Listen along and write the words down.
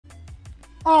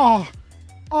Oh.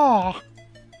 Oh.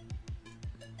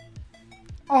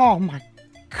 Oh my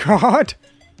god.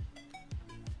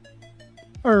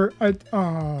 Hold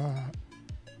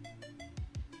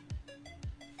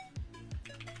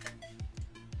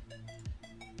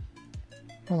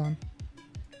on.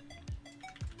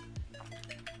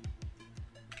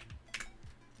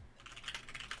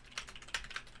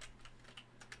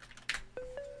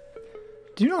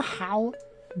 Do you know how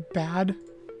bad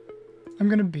I'm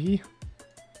gonna be?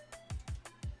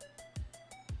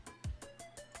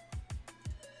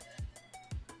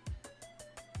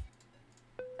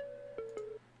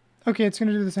 Okay, it's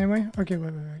gonna do the same way? Okay,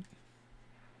 wait.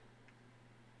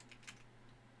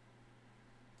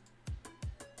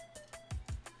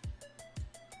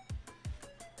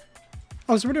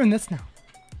 Oh, so we're doing this now.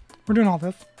 We're doing all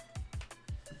this.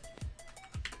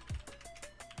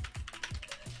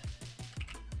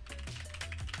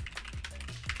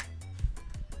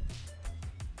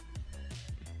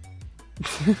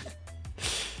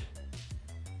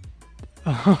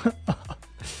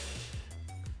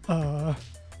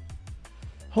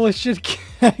 Holy shit,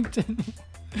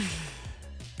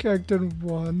 Kekdan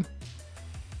won.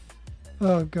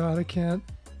 Oh god, I can't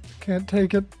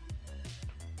take it.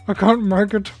 I can't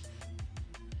mark it.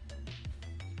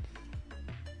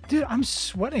 Dude, I'm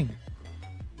sweating.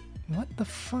 What the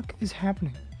fuck is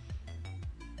happening?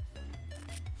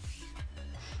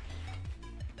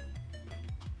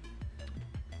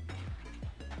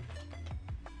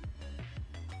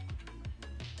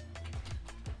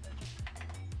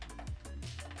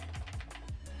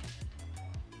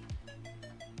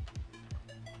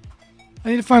 I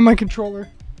need to find my controller.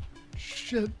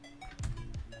 Shit.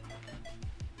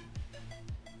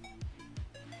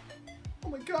 Oh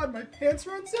my god, my pants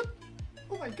are unzipped?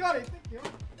 Oh my god, I think they are.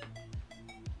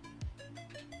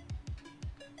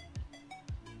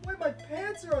 Wait, my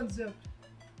pants are unzipped.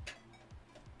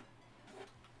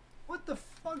 What the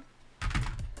fuck?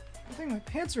 I think my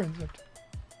pants are unzipped.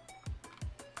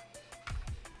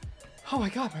 Oh my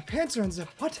god, my pants are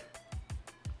unzipped. What?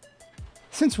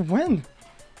 Since when?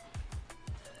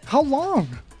 How long?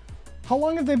 How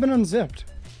long have they been unzipped?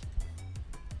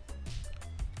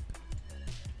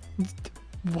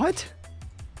 What?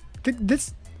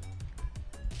 This...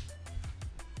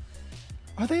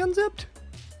 Are they unzipped?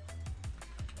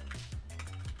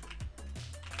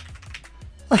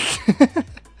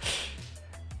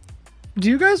 Do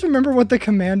you guys remember what the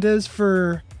command is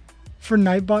for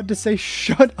Nightbot to say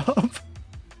shut up?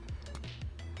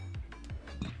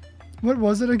 What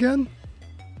was it again?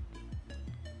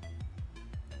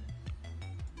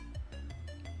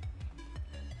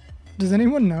 Does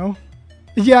anyone know?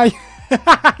 Yeah,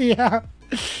 yeah.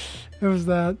 It was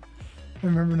that. I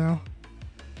remember now.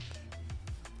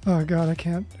 Oh god, I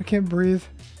can't breathe.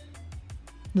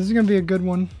 This is gonna be a good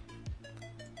one.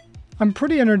 I'm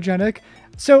pretty energetic.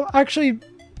 So actually,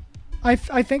 I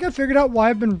think I figured out why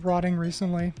I've been rotting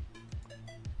recently.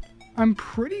 I'm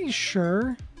pretty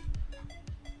sure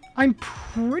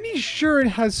it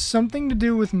has something to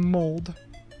do with mold.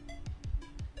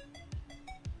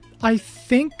 I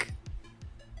think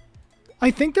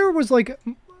there was like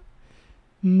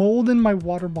mold in my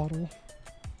water bottle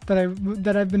that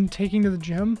I've been taking to the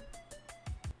gym.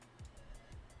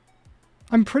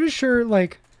 I'm pretty sure,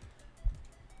 like,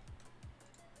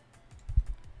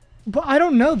 but I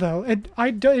don't know though.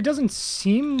 It doesn't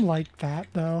seem like that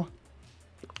though.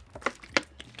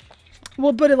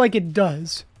 Well, but it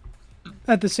does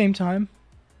at the same time.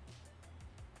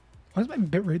 Why is my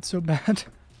bitrate so bad?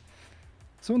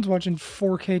 Someone's watching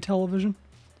 4K television.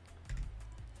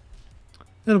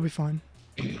 It'll be fine.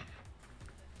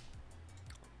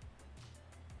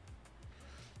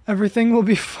 Everything will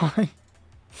be fine.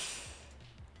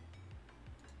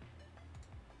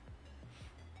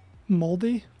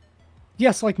 Moldy?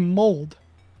 Yes, like mold.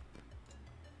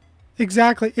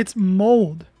 Exactly, it's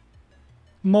mold.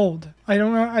 Mold. I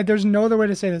don't know, there's no other way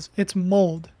to say this. It's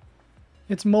mold.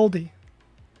 It's moldy.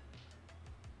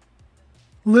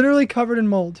 Literally covered in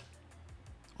mold.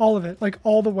 All of it, like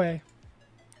all the way.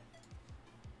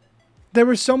 There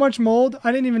was so much mold,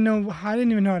 I didn't even know how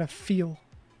to feel.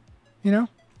 You know?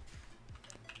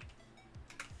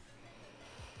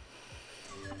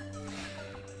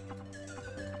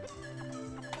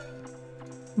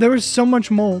 There was so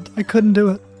much mold, I couldn't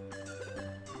do it.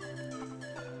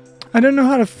 I didn't know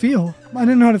how to feel. I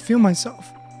didn't know how to feel myself.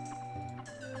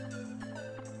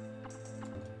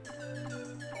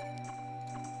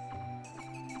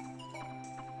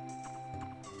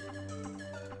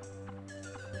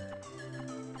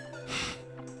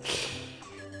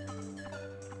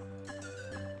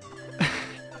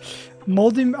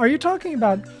 Moldy, are you talking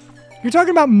about You're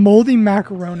talking about moldy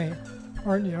macaroni,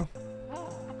 aren't you?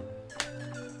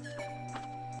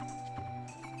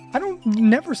 I don't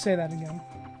never say that again.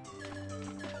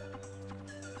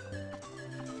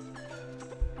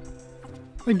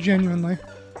 Like genuinely.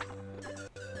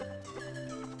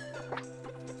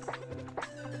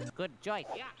 Good choice.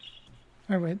 Yeah.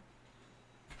 Alright, wait.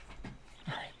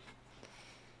 Alright.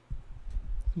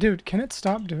 Dude, can it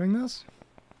stop doing this?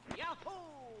 Yahoo!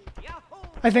 Yahoo!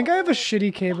 I think I have a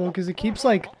shitty cable because it keeps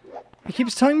like... It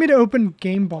keeps telling me to open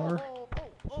game bar.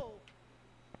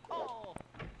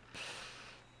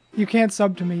 You can't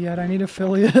sub to me yet, I need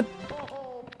affiliate.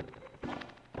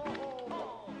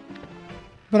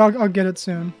 But I'll get it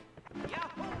soon.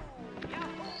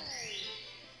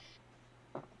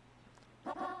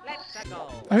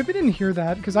 I hope you didn't hear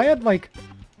that, because I had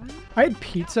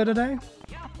pizza today,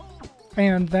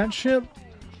 and that shit,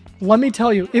 let me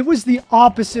tell you, it was the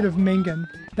opposite of minging.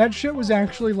 That shit was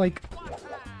actually like,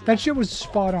 that shit was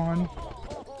spot on.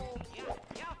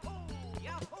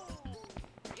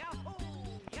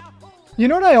 You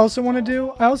know what I also want to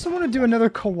do? I also want to do another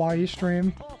kawaii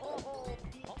stream.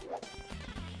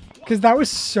 Because that was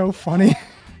so funny.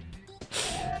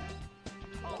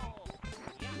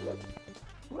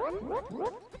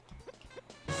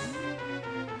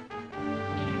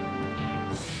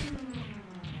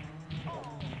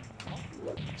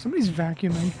 Somebody's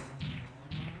vacuuming.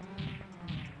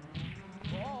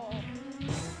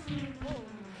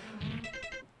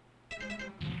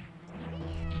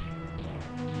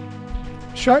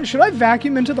 Should I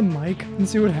vacuum into the mic and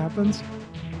see what happens?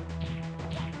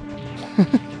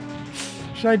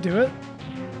 Should I do it?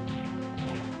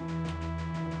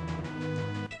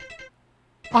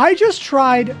 I just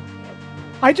tried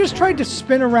to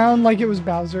spin around like it was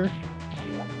Bowser.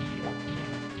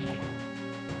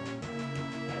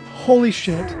 Holy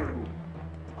shit.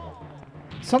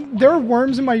 There are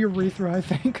worms in my urethra, I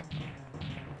think.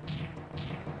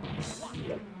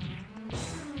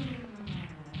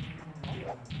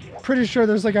 Pretty sure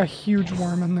there's like a huge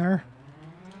worm in there.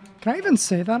 Can I even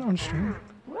say that on stream?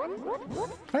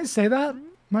 Can I say that?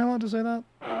 Am I allowed to say that?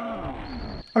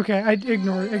 Okay, I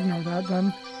ignore that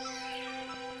then.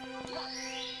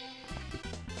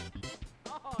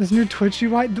 This new Twitch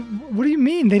UI? What do you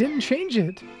mean? They didn't change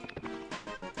it.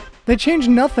 They changed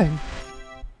nothing.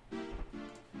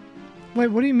 Wait,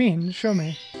 what do you mean? Show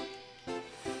me.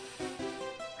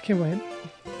 Okay, wait.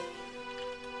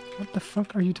 What the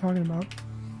fuck are you talking about?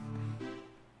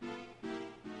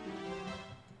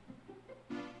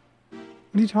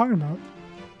 What are you talking about?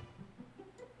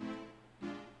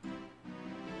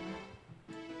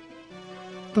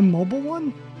 The mobile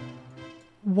one?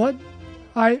 What?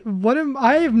 I'm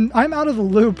out of the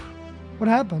loop. What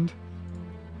happened?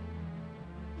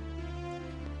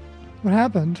 What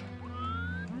happened?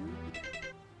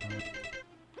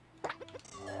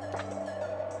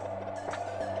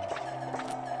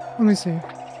 Let me see.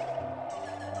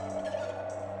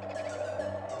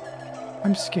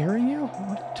 I'm scaring you?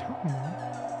 What are you talking about?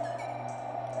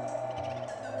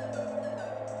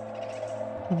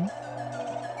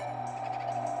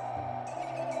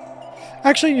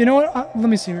 Actually, you know what? Let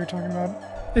me see what you're talking about.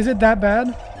 Is it that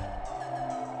bad?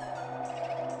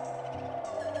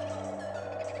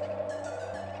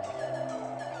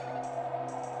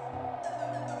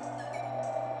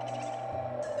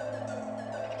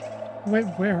 Wait,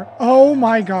 where? Oh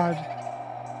my god.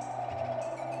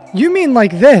 You mean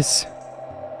like this?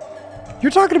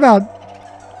 You're talking about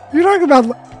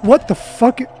what the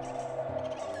fuck?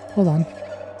 Hold on.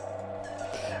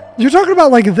 You're talking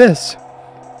about like this,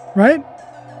 right?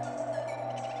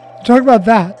 You're talking about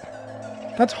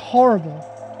that. That's horrible.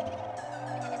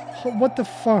 What the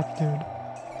fuck, dude?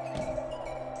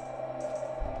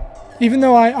 Even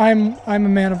though I'm a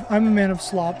man of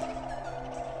slop.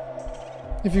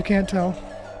 If you can't tell.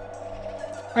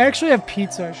 I actually have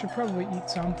pizza. I should probably eat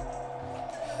some.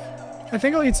 I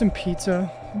think I'll eat some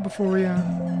pizza before we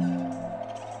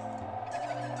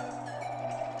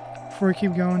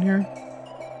keep going here.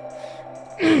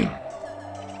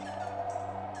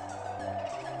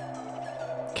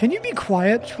 Can you be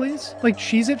quiet, please? Like,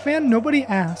 Cheez-It fan? Nobody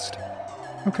asked.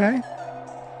 Okay?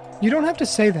 You don't have to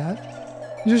say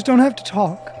that. You just don't have to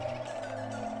talk.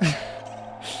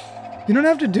 You don't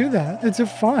have to do that. It's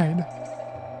fine.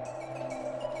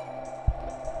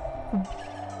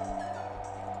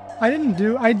 I didn't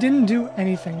do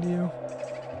anything to you.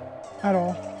 At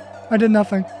all. I did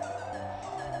nothing.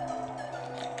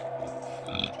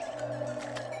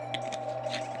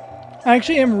 I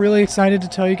actually am really excited to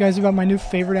tell you guys about my new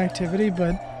favorite activity,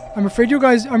 but I'm afraid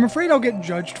I'll get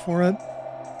judged for it.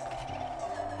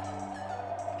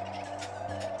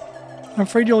 I'm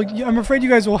afraid you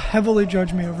guys will heavily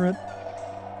judge me over it.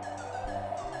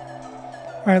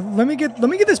 All right, let me get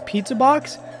this pizza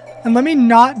box, and let me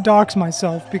not dox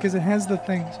myself because it has the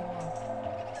things.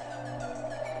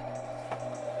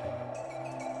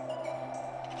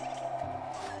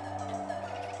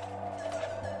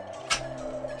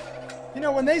 You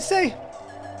know, when they say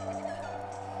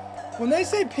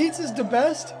pizza's the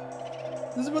best,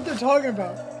 this is what they're talking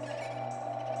about.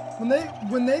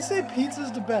 When they say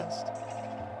pizza's the best,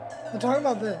 they're talking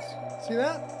about this. See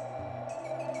that?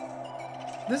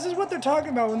 This is what they're talking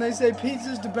about when they say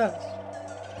pizza's the best.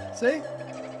 See?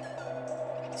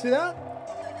 See that?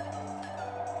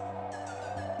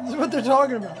 This is what they're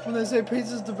talking about when they say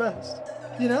pizza's the best.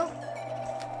 You know?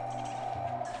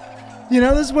 You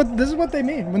know, this is what they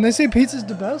mean when they say pizza's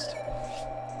the best.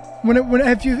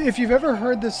 If you've ever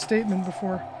heard this statement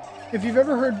before, if you've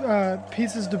ever heard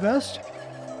pizza's the best,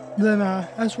 then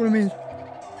that's what it means.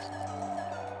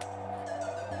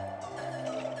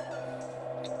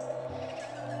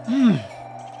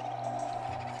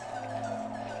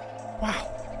 Wow.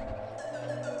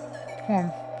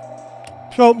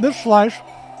 So this slice,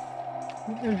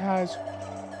 it has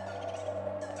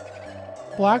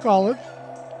black olive,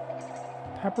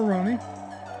 pepperoni,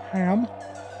 ham.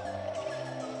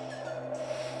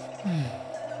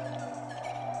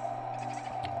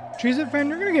 Cheez-It fan,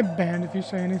 you're gonna get banned if you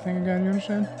say anything again, you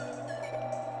understand?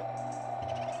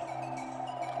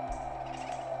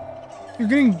 You're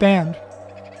getting banned.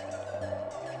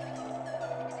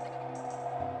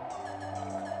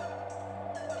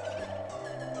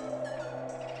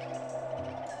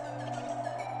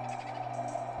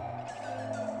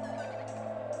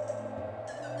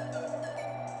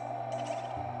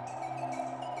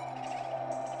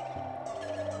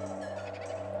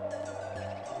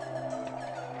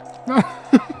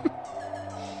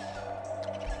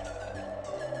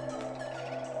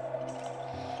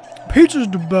 Pizza's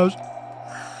the best.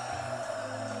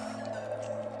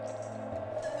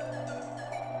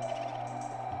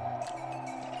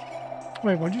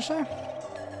 Wait, what'd you say?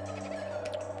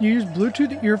 You use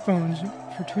Bluetooth earphones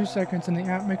for 2 seconds and the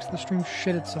app makes the stream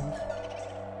shit itself.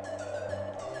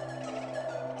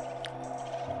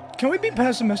 Can we be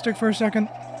pessimistic for a second?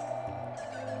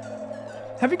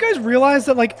 Have you guys realized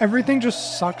that, like, everything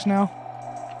just sucks now?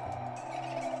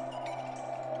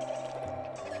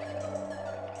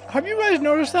 Have you guys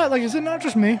noticed that? Like, is it not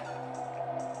just me?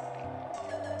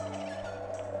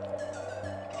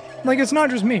 Like, it's not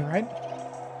just me, right?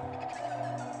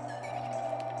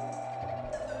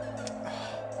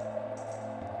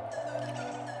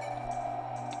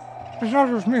 It's not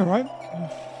just me, right?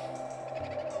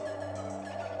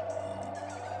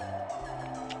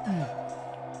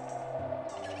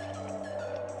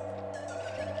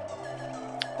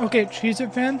 Okay,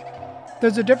 Cheez-It fan.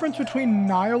 There's a difference between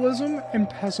nihilism and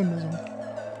pessimism.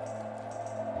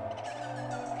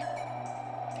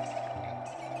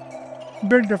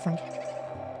 Big difference.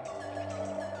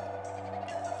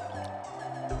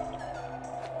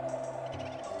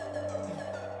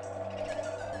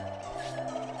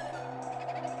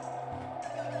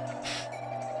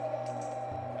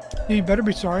 Yeah, you better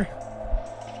be sorry.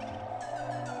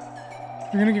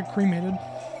 You're gonna get cremated.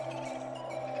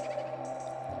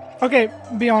 Okay,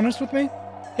 be honest with me.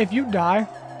 If you die,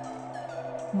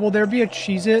 will there be a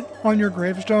Cheez-It on your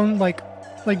gravestone, like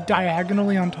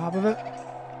diagonally on top of it?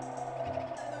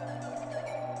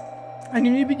 And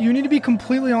you need to be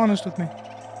completely honest with me.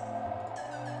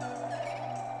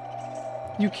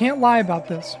 You can't lie about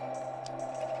this.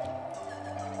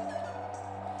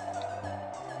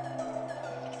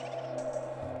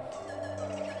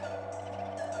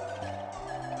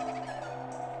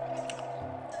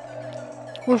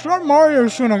 We'll start Mario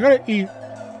soon. I gotta eat.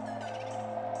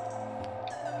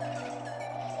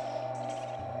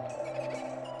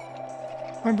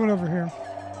 I put over here.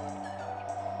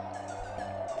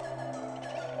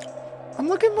 I'm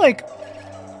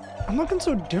looking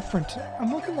so different.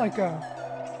 I'm looking like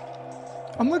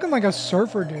a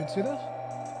surfer, dude. See this?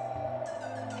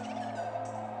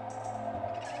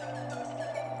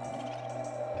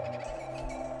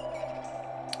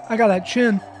 I got that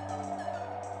chin.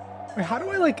 Wait, how do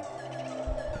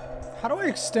I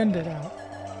extend it out?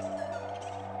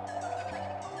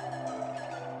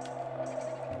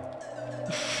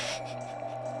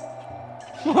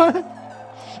 What?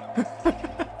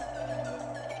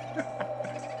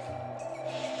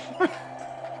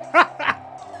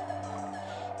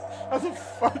 Shut the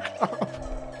fuck up.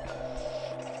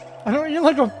 I don't eat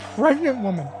like a pregnant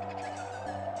woman.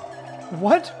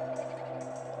 What?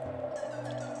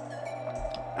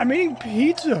 I'm eating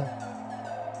pizza.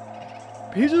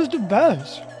 Pizza's the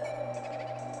best.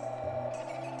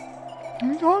 What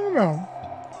are you talking about?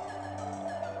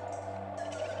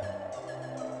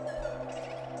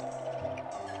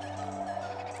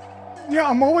 Yeah,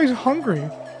 I'm always hungry.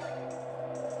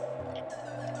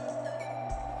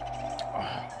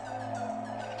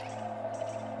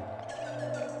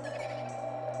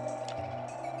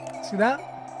 See that?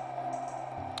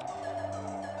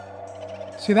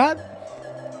 See that?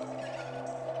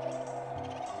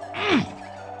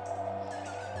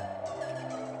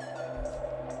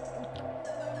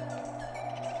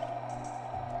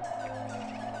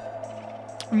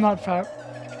 I'm not fat.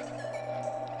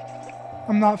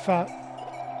 I'm not fat.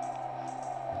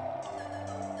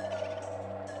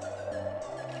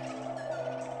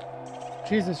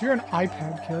 Jesus, you're an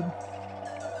iPad kid.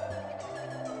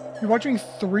 You're watching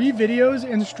 3 videos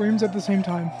and streams at the same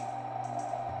time.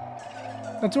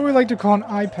 That's what we like to call an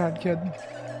iPad kid.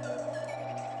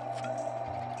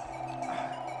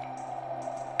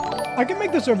 I can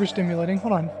make this overstimulating.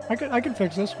 Hold on. I can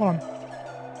fix this. Hold on.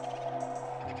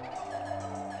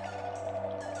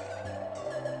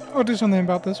 I'll do something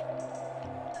about this.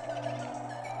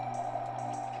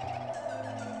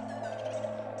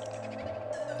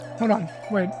 Hold on.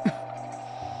 Wait.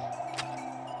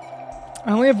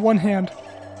 I only have one hand.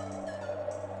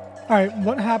 Alright,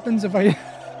 what happens if I...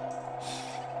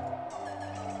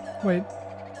 Wait.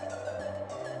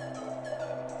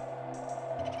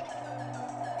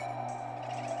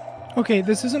 Okay,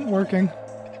 this isn't working.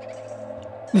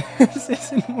 This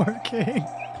isn't working.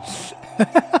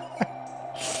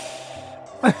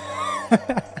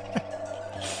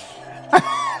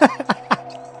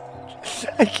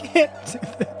 I can't do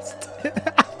this.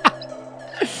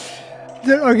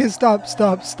 Okay, stop.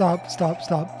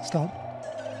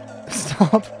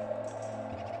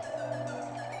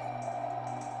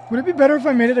 Would it be better if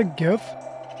I made it a GIF?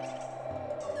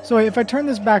 So wait, if I turn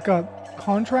this back up,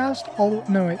 contrast,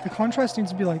 no wait, the contrast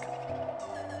needs to be like...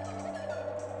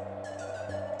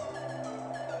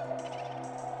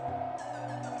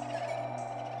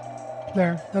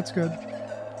 There, that's good.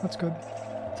 That's good.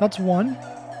 So that's 1.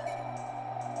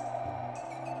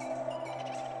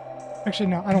 Actually,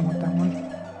 no, I don't want that one.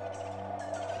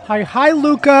 Hi,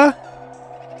 Luca!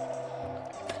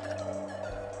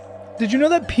 Did you know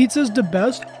that pizza's the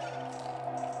best?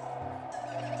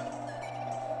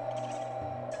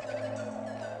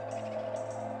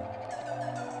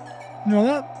 You know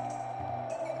that?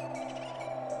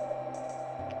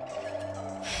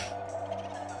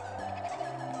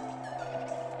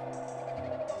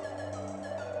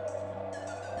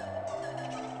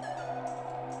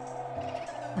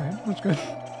 Alright, that's good.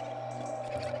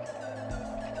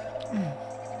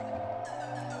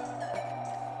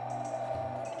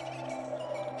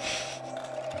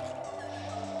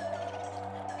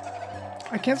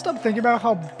 I can't stop thinking about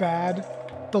how bad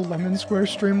the Lemon Square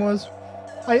stream was.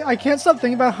 I can't stop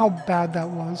thinking about how bad that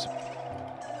was.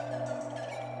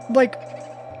 Like,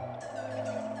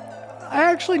 I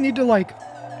actually need to, like...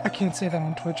 I can't say that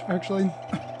on Twitch, actually.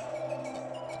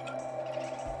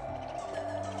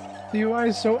 The UI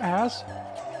is so ass.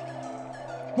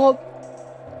 Well,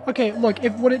 okay, look,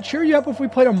 would it cheer you up if we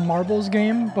played a marbles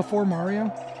game before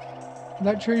Mario? Would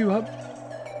that cheer you up?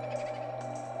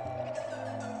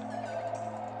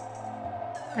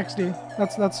 XD.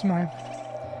 That's my...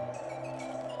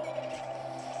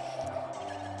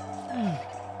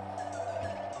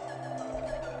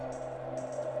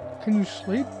 Can you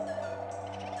sleep?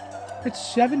 It's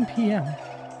 7 p.m.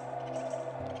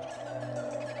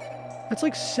 It's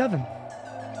like 7.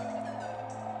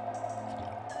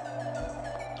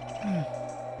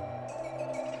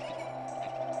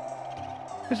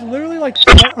 It's literally like...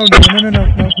 Oh,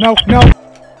 no.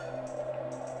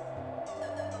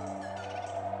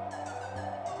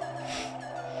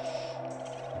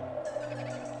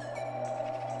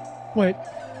 Wait.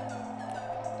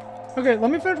 Okay, let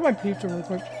me finish my pizza real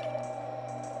quick.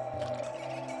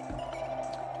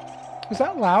 Is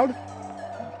that loud?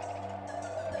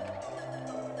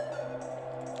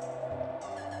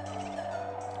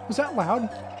 Was that loud?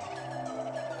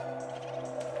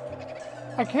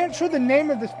 I can't show the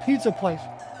name of this pizza place.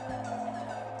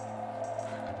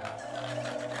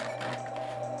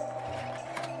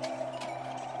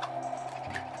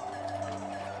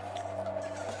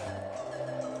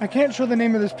 I can't show the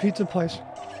name of this pizza place.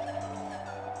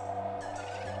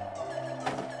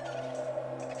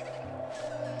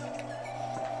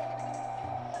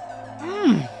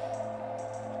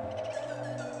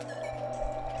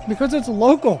 Because it's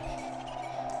local.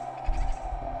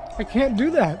 I can't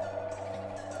do that.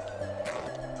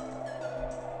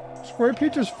 Square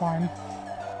pizza's fine.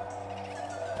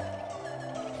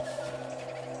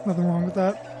 Nothing wrong with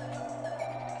that.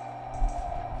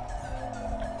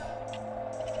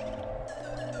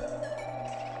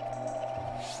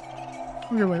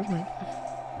 Okay, wait, wait.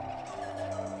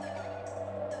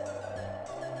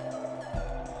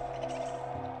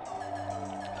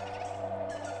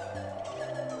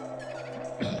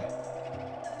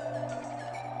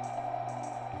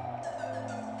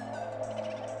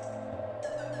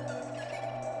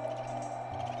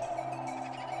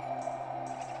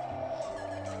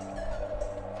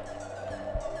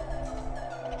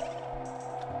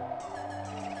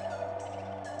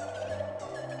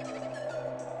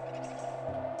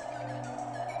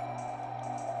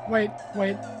 Wait,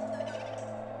 wait.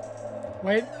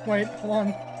 Wait, wait, hold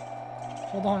on.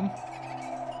 Hold on.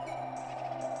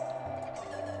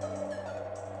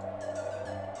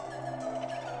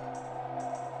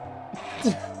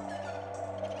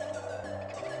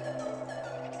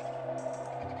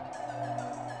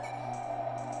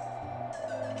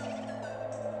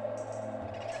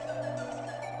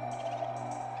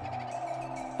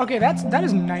 Okay, that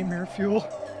is nightmare fuel.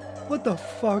 What the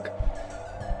fuck?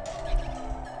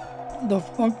 The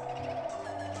fuck?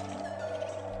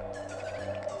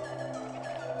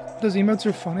 Those emotes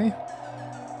are funny.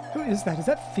 Who is that? Is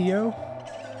that Theo?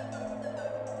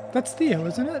 That's Theo,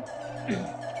 isn't it?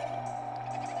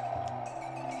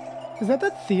 Is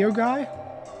that Theo guy?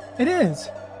 It is.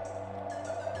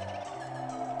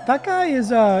 That guy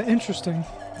is interesting,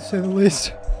 to say the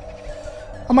least.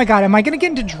 Oh my god, am I gonna get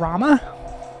into drama?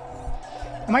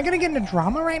 Am I gonna get into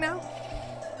drama right now?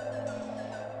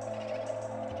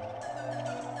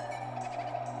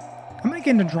 I'm gonna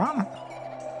get into drama.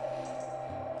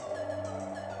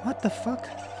 What the fuck?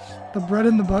 The bread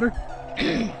and the butter?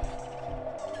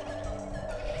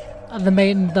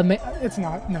 It's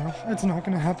not, no. It's not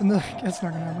gonna happen. It's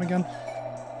not gonna happen again.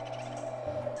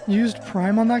 Used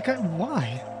Prime on that guy?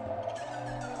 Why?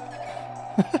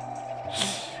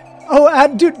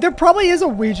 Oh, dude, there probably is a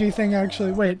Ouija thing,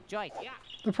 actually. Wait.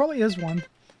 There probably is one.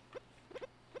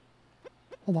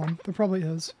 Hold on. There probably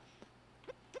is.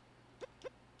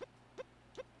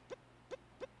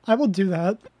 I will do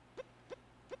that.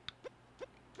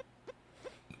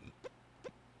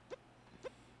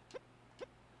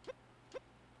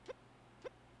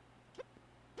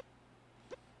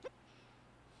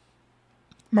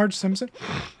 Marge Simpson.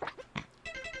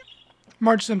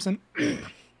 Marge Simpson.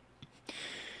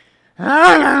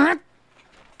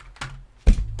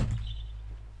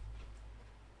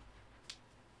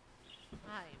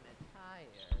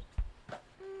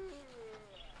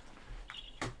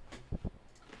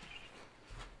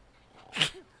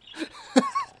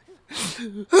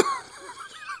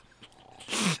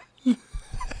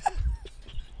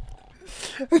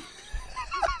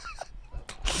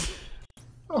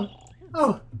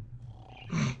 Oh.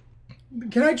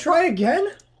 Can I try again?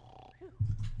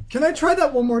 Can I try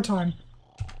that one more time?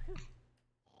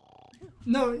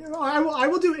 No, I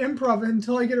will do improv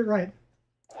until I get it right.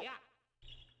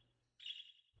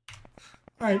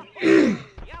 Alright.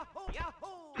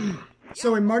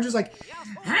 So when Marge is like,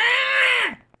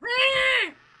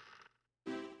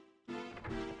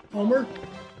 Homer?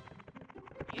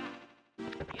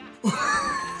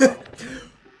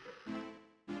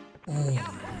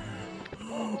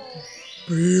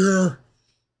 Beer.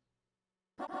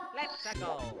 Let's go.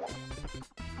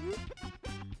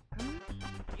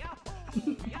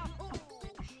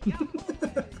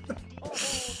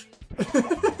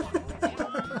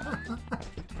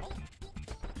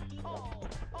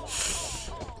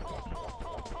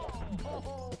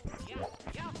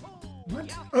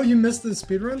 What? Oh, you missed the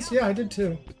speedruns? Yeah, I did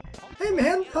too. Hey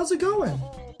man, how's it going?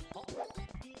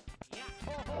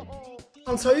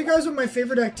 I'll tell you guys what my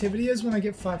favorite activity is when I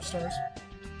get 5 stars.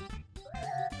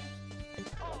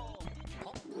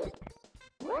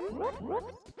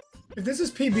 If this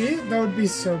is PB, that would be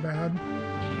so bad.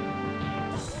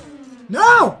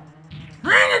 No!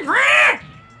 I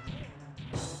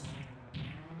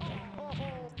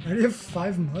already have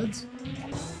 5 muds?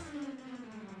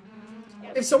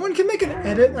 If someone can make an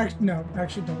edit... no,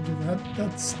 actually don't do that.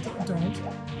 Don't.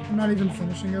 I'm not even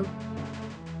finishing it.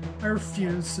 I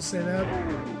refuse to say that.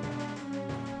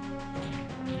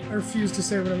 I refuse to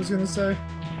say what I was gonna say.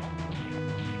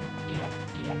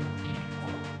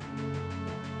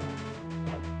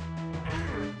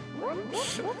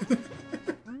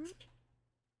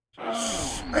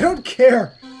 I don't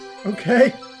care,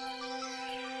 okay?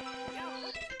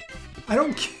 I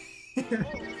don't care.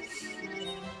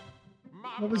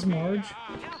 What was Marge?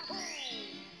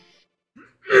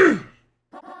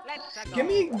 Give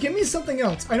me something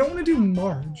else. I don't want to do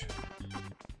Marge.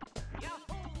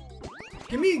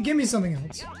 Give me something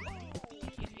else.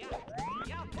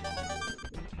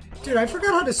 Dude, I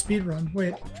forgot how to speedrun.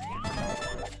 Wait.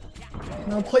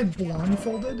 And I'll play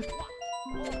blindfolded.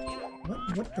 What?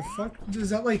 What the fuck? Is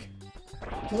that like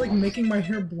making my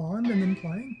hair blonde and then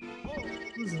playing? What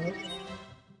is that?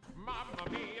 Mamma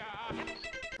mia!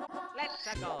 Let's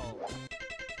go.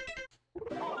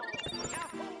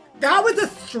 That was a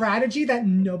strategy that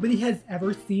nobody has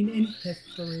ever seen in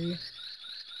history.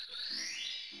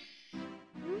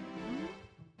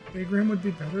 Big Ram would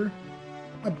be better.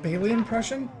 A Bailey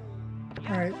impression?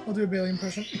 Alright, I'll do a Bailey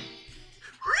impression.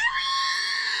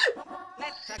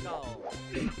 Let's go.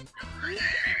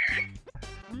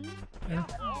 Yeah.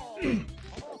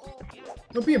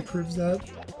 Hope he approves that.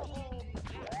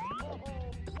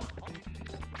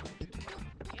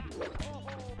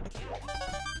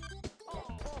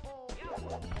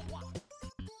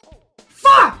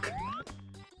 Fuck!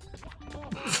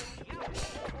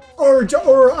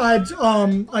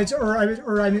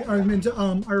 I meant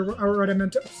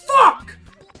to fuck!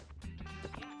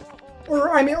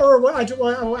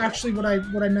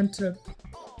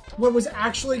 What was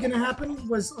actually gonna happen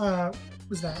was that.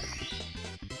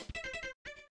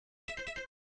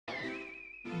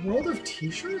 World of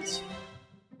T-shirts?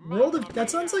 That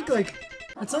sounds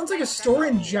like a store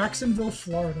in Jacksonville,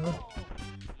 Florida.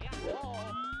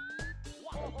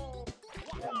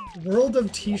 World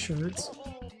of T-shirts.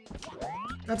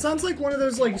 That sounds like one of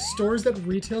those like stores that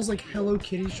retails like Hello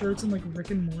Kitty shirts and like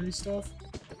Rick and Morty stuff.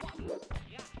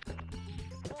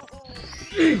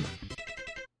 You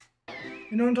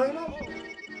know what I'm talking about?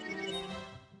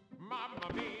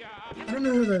 I don't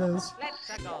know who that is.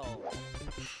 Let's go.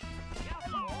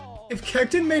 If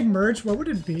Kekdan made merch, what would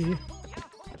it be?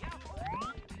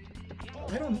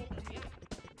 I don't know.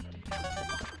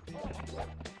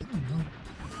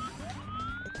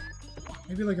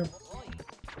 Maybe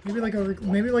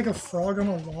like a frog on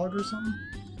a log or something.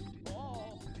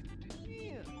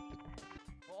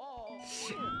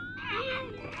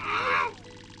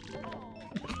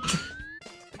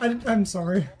 I'm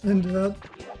sorry, I didn't do that.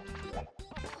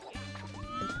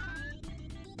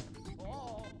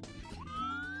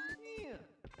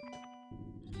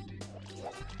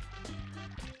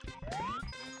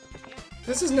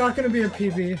 This is not going to be a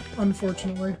PB,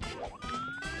 unfortunately.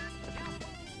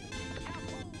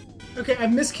 Okay,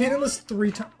 I've missed Canonless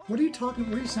 3 times. What are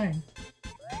you saying?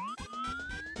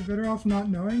 You're better off not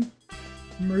knowing?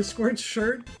 Mersquart's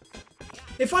shirt?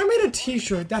 If I made a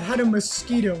t-shirt that had a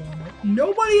mosquito on it,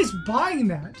 nobody is buying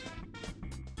that.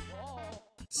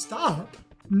 Stop.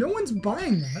 No one's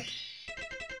buying that.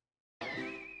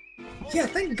 Yeah,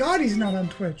 thank God he's not on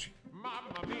Twitch.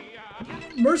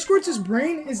 Mersquart's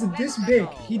brain is this big.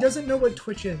 He doesn't know what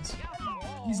Twitch is.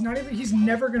 He's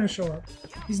never gonna show up.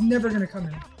 He's never gonna come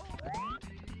in.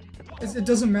 It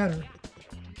doesn't matter.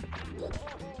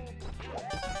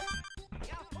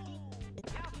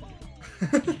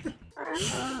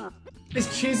 Is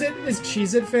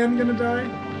Cheez-It fan gonna die?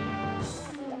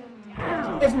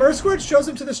 If Mersquart shows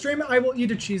up to the stream, I will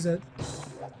eat a Cheez-It.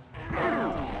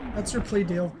 That's your plea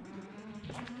deal.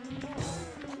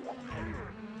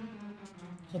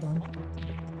 Hold on.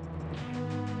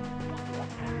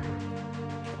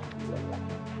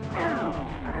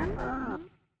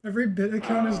 Every bit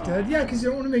account is dead? Yeah, because you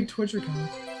don't want to make Twitch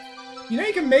accounts. You know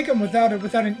you can make them without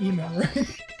an email,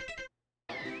 right?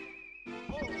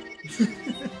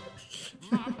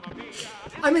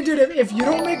 I mean, dude, if you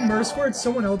don't make Mersquart,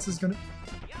 someone else is gonna...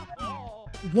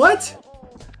 What?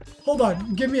 Hold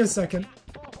on, give me a second.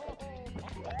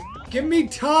 Give me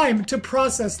time to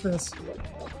process this.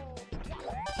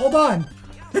 Hold on.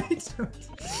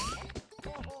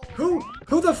 Who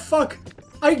the fuck?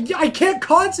 I can't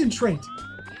concentrate.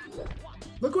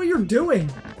 Look what you're doing.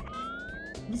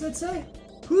 What does that say?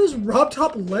 Who's Rob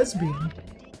Top Lesbian?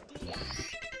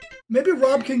 Maybe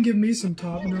Rob can give me some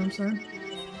top, you know what I'm saying?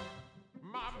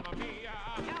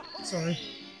 Sorry.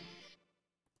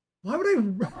 Why would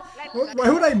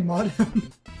I mod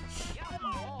him?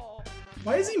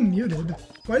 Why is he muted?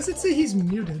 Why does it say he's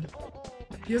muted?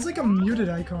 He has like a muted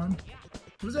icon.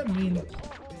 What does that mean?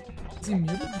 Is he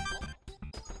muted?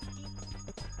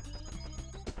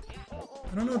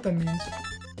 I don't know what that means.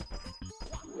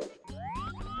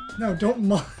 No, don't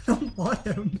mod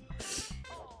him.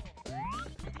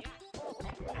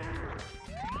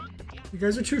 You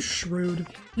guys are too shrewd.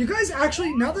 You guys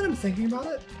actually, now that I'm thinking about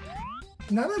it,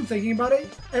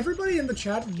 everybody in the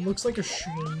chat looks like a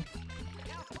shrew.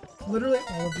 Literally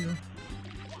all of you.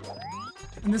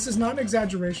 And this is not an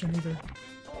exaggeration either.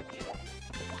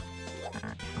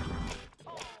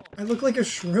 I look like a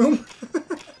shroom?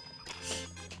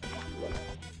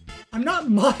 I'm not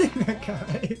modding that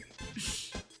guy.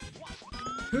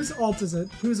 Whose alt is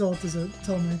it? Whose alt is it?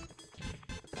 Tell me.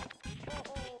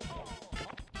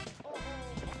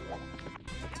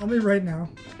 Tell me right now.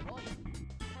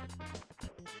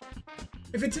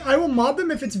 If it's, I will mod them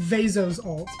if it's Vazo's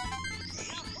alt.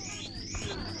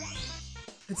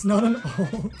 It's not an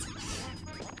alt.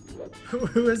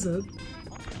 Who is it?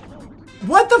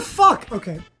 What the fuck?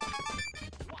 Okay.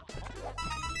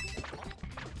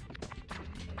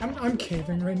 I'm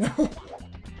caving right now.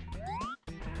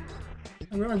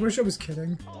 I wish I was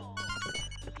kidding.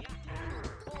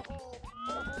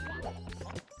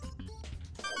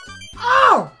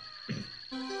 Oh!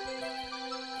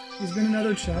 He's been in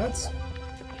other chats?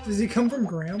 Does he come from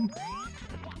Graham?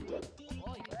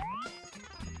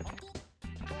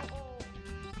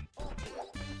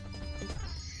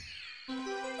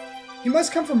 He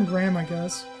must come from Graham, I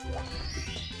guess.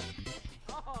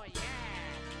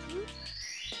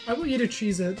 I will eat a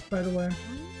Cheez-It, by the way.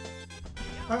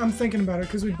 I'm thinking about it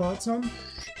because we bought some.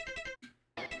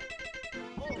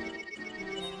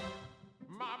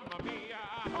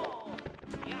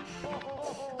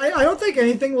 I don't think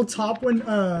anything will top when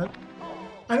I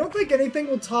don't think anything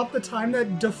will top the time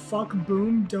that DeFuck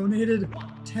Boom donated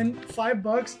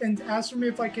 $5 and asked for me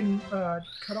if I can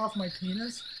cut off my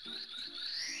penis.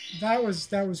 That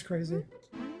was crazy.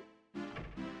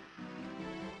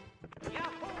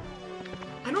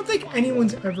 I don't think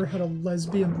anyone's ever had a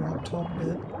lesbian laptop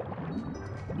bit.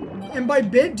 And by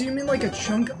bit, do you mean like a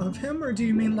chunk of him, or do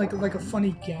you mean like a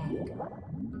funny gag?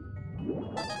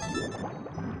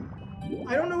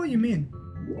 I don't know what you mean.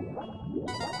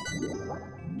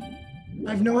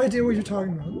 I have no idea what you're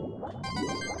talking about.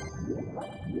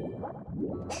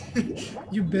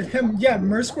 You bit him? Yeah,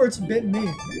 Mersquirt's bit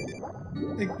me.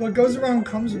 Like, what goes around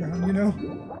comes around, you know?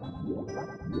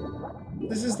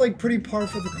 This is like pretty par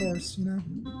for the course, you know?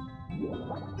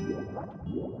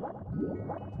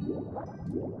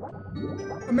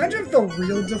 Imagine if the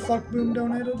real DeFuck Boom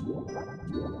donated.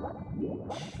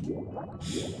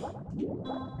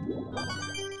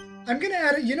 I'm gonna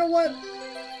add it, you know what?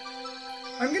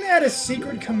 I'm gonna add a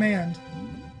secret command.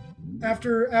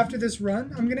 After this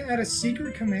run, I'm gonna add a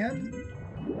secret command.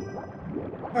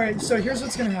 Alright, so here's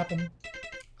what's gonna happen.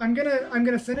 I'm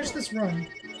gonna finish this run.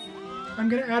 I'm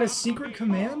gonna add a secret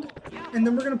command, and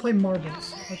then we're gonna play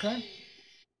marbles, okay?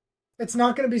 It's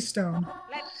not gonna be stone.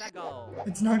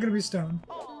 It's not gonna be stone.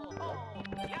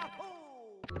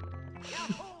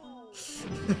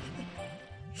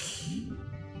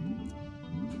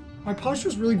 My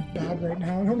posture's really bad right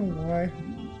now, I don't know why.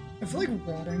 I feel like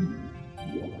rotting.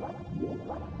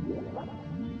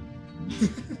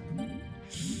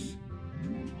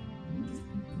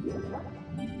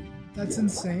 That's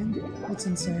insane. What's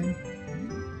insane?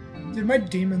 Dude, my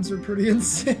demons are pretty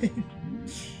insane.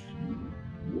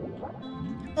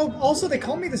 Oh, also, they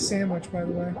call me the sandwich, by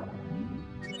the way.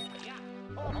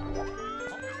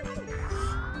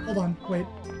 Hold on, wait.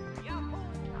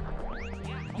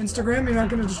 Instagram, you're not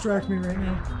gonna distract me right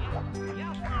now.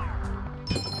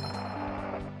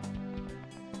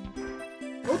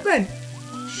 Open!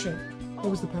 Shit. What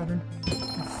was the pattern?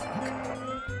 Oh, fuck.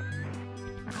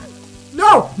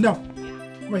 No! No!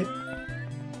 Wait.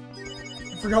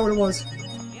 I forgot what it was.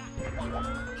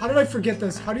 How did I forget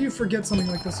this? How do you forget something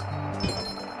like this?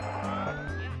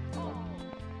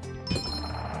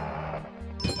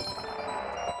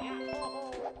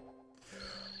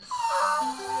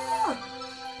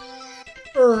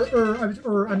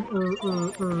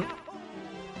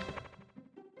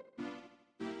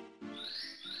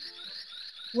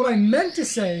 What I meant to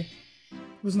say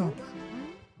was not that.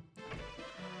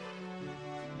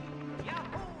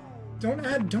 Don't.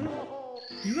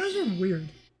 You guys are weird.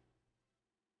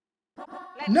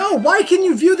 No, why can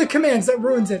you view the commands? That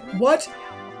ruins it. What?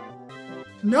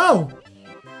 No.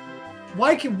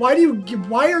 Why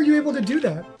are you able to do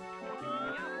that?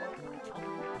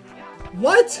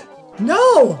 What?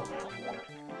 No!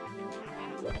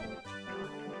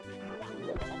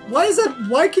 Why is that?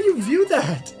 Why can you view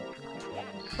that?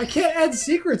 I can't add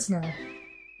secrets now.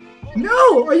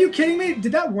 No! Are you kidding me?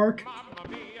 Did that work?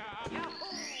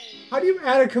 How do you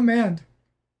add a command?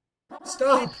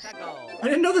 Stop. I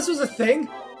didn't know this was a thing.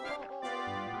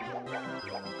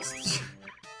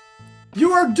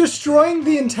 You are destroying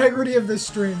the integrity of this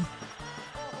stream.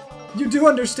 You do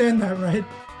understand that, right?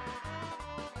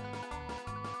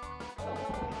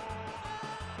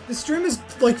 The stream is,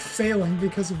 like, failing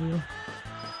because of you.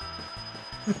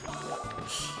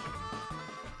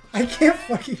 I can't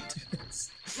fucking do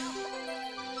this.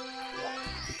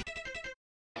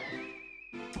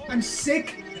 I'm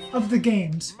sick of the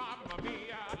games.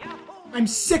 I'm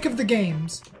sick of the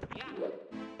games.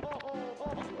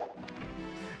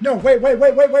 No, wait.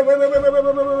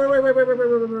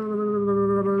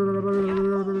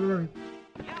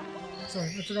 Sorry,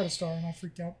 I forgot a star and I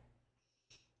freaked out.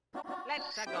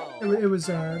 Let's go. It was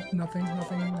nothing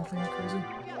crazy.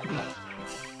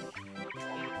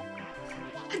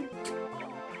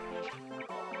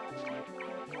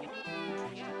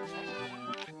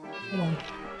 Hold on.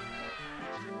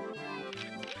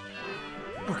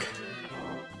 Okay.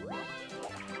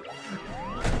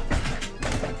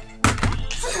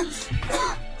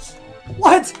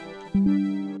 What?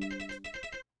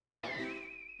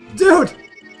 Dude!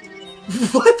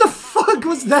 What the fuck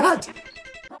was that?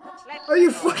 Are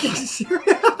you fucking serious?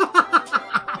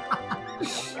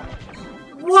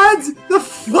 What the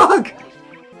fuck?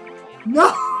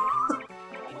 No!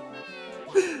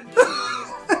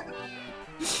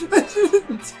 I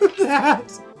didn't do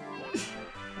that!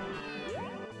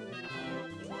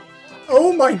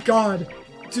 Oh my god!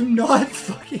 Do not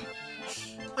fucking...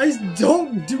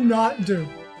 do not do.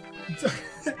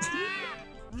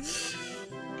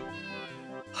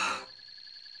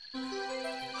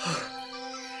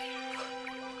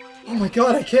 Oh my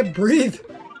god, I can't breathe!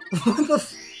 What the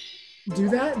f... Do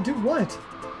that? Do what?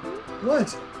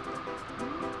 What?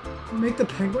 Make the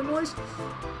penguin noise?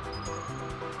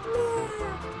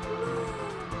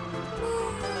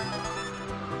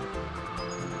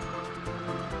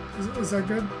 Is that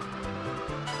good?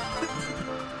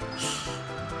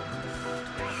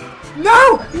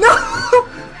 No! No!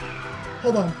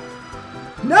 Hold on.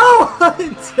 No!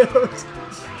 Dude!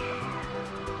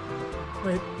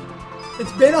 Wait.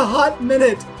 It's been a hot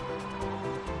minute.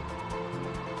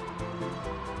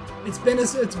 It's been a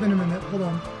minute. Hold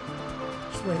on.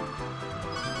 Just wait.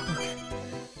 Okay.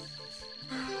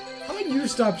 How about you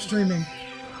stop streaming?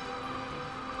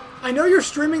 I know you're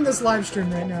streaming this live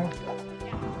stream right now.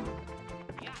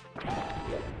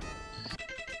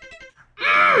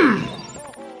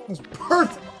 That was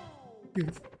perfect.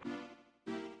 Beautiful.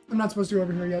 I'm not supposed to go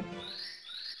over here yet.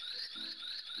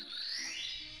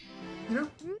 You know?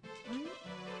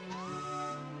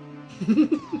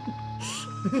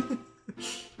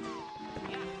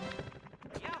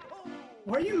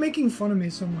 Why are you making fun of me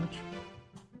so much?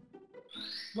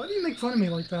 Why do you make fun of me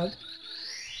like that?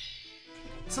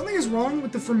 Something is wrong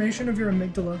with the formation of your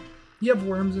amygdala. You have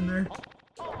worms in there.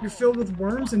 You're filled with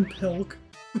worms and pilk.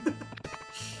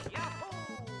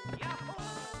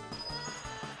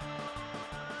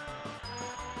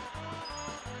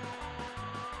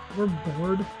 We're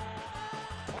bored.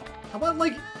 How about,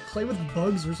 like, play with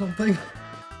bugs or something?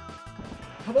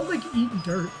 How about, like, eat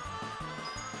dirt?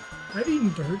 I've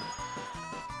eaten dirt.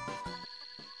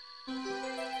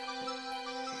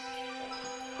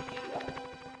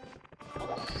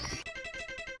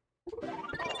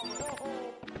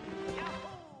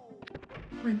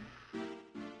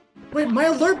 Wait, my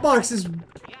alert box is...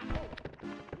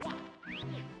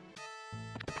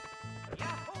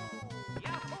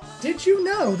 Did you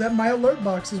know that my alert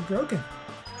box is broken?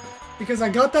 Because I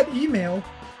got that email.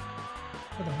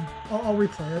 Hold on, I'll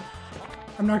replay it.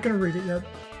 I'm not gonna read it yet.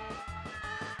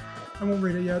 I won't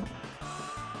read it yet.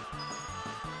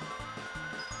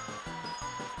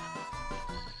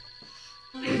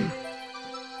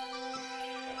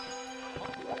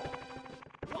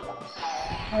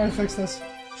 How do I fix this?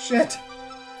 Shit!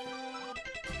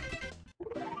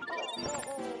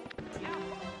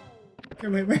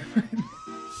 Okay, wait.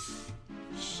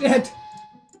 Shit!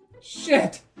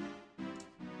 Shit!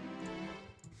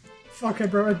 Fuck, I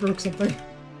broke something.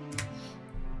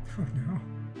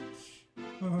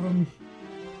 Oh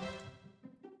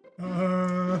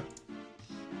no.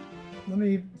 Let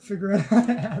me figure out how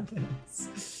to add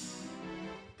this.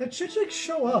 That should like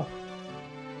show up.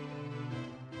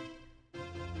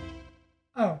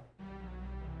 Oh.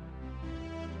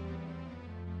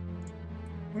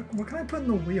 What can I put in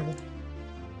the wheel?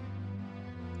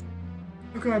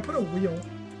 Okay, I put a wheel.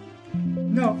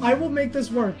 No, I will make this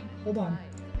work. Hold on.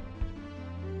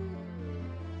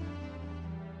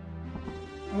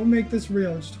 I will make this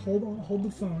real. Just hold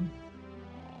the phone.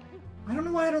 I don't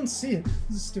know why I don't see it.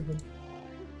 This is stupid.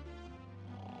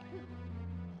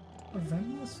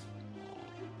 Event list?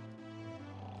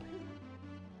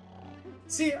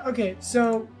 See, okay,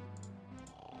 so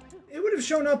it would have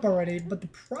shown up already, but the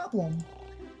problem...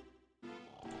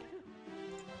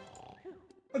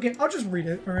 Okay, I'll just read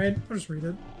it, alright? I'll just read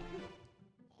it.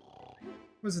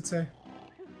 What does it say?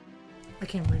 I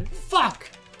can't read it. Fuck!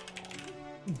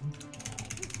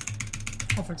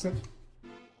 I'll fix it.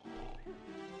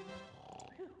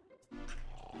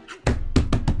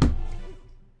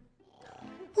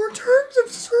 Our terms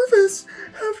of service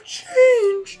have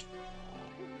changed!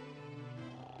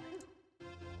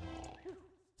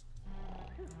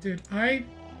 Dude,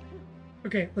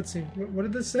 okay, let's see. What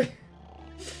did this say?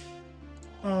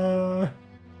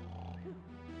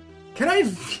 Can I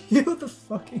view the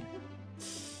fucking...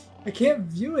 I can't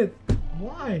view it.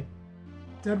 Why?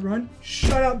 Dead run?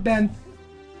 Shut up, Ben.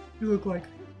 You look like...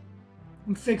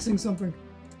 I'm fixing something.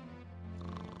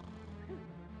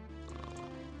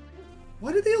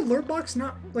 Why did the alert box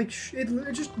not, like,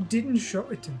 it just didn't show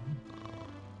it to me?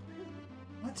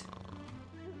 What?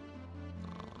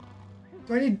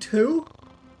 Do I need 2?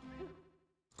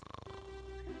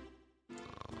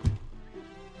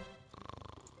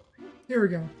 Here we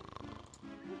go.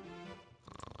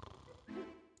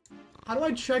 How do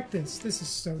I check this? This is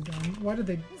so dumb. Why did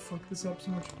they fuck this up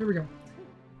so much? Here we go.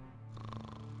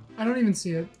 I don't even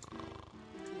see it.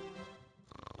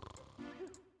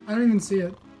 I don't even see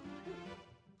it.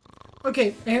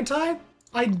 Okay, anti?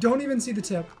 I don't even see the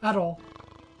tip at all.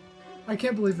 I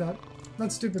can't believe that.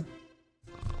 That's stupid.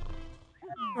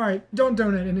 Alright, don't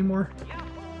donate anymore.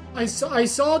 I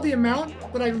saw the amount,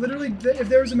 but I literally, if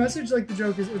there was a message, like, the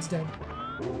joke is, it's dead.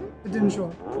 It didn't show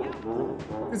up.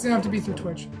 It's gonna have to be through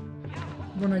Twitch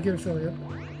when I get affiliate.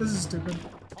 This is stupid.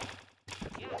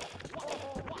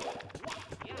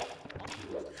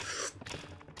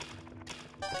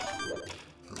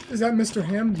 Is that Mr.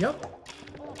 Ham? Yep.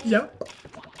 Yep.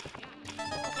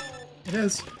 It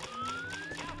is.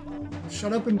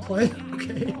 Shut up and play?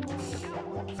 Okay.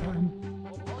 Fine.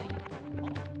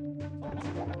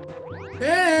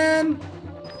 Ben!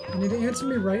 You need to answer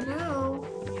me right now.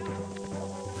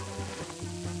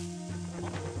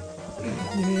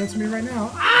 You need to answer me right now.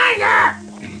 Anger!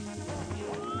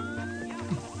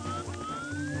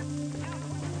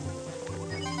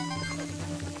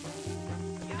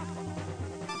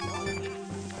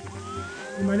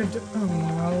 You might have to. Oh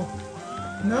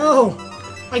no. No!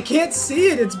 I can't see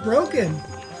it! It's broken!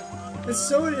 It's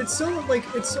so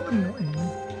annoying.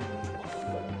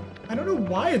 I don't know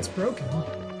why it's broken.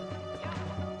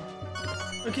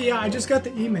 Okay, yeah, I just got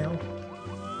the email.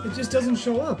 It just doesn't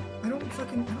show up. I don't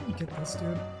get this,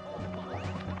 dude.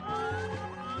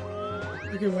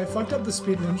 Okay, well, I fucked up the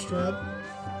speedrun strat.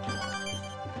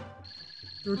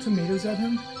 Throw tomatoes at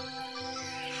him.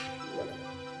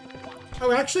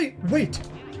 Oh, actually, wait!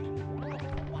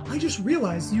 I just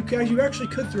realized you actually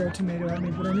could throw a tomato at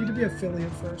me, but I need to be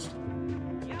affiliate first.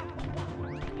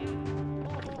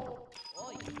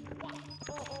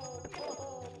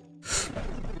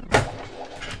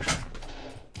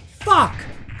 Fuck!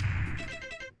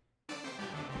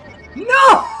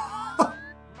 No!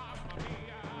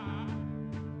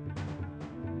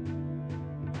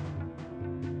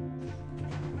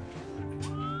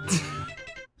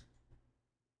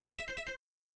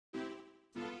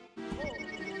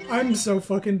 I'm so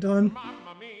fucking done.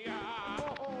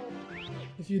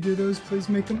 If you do those, please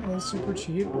make them all super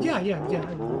cheap. Yeah,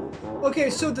 I will. Okay,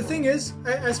 so the thing is,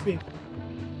 SB.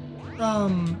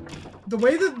 The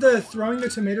way that the throwing the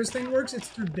tomatoes thing works, it's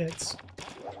through bits.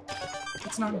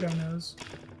 It's not donos.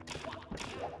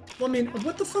 Well, I mean,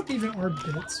 what the fuck even are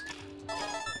bits?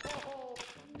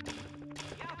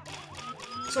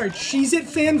 Sorry, Cheez-It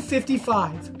Fan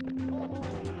 55.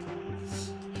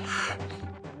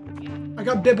 I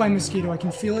got bit by a mosquito. I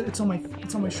can feel it. It's on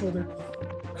my shoulder.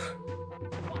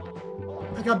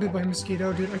 I got bit by a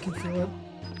mosquito, dude. I can feel it.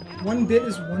 1 bit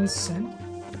is 1 cent.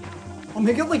 I'll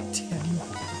make it like 10.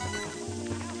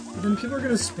 But then people are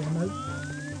gonna spam it.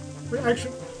 Wait,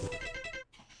 actually,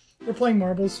 we're playing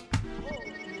marbles.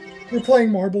 We're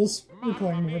playing marbles. We're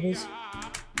playing marbles.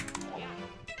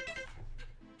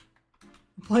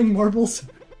 We're playing marbles.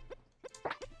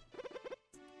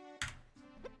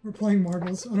 We're playing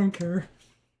marbles. I don't care.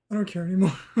 I don't care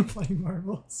anymore. We're playing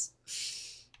marbles.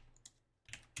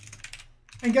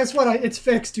 And guess what? It's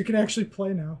fixed. You can actually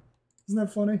play now. Isn't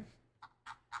that funny?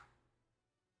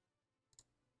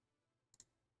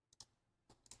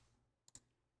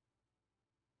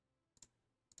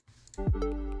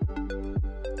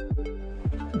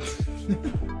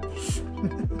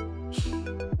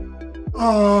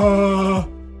 Alright.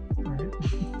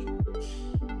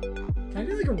 Can I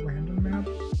do like a random map?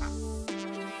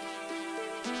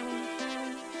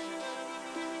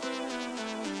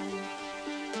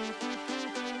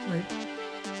 Wait.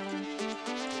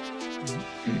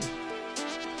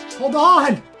 Hold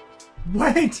on!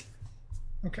 Wait!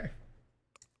 Okay.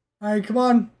 Alright, come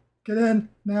on. Get in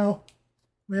now.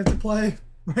 We have to play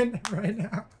right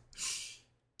now.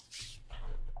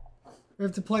 We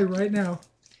have to play right now.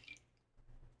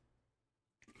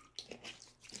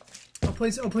 I'll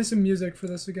play some music for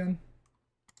this again.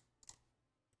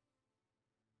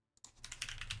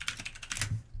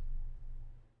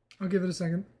 I'll give it a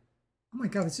second. Oh my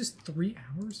god, it's just 3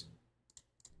 hours?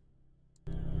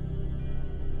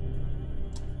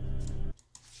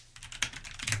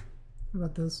 How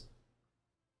about this?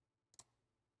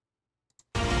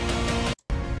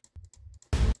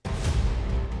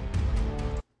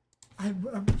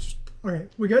 Okay,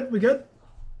 we good? We good?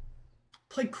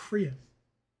 Play Korean.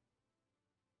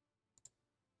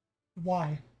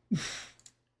 Why?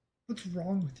 What's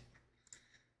wrong with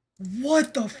you?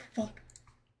 What the fuck?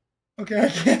 Okay, I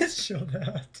can't show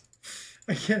that.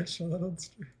 I can't show that on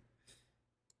stream.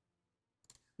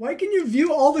 Why can you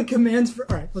view all the commands for...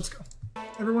 Alright, let's go.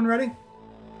 Everyone ready?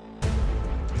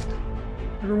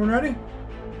 Everyone ready?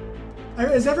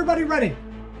 Is everybody ready?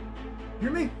 Hear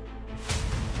me?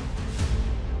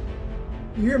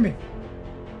 You hear me?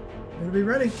 Better be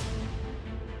ready.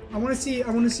 I want to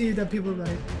see that people are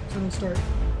ready. So don't start.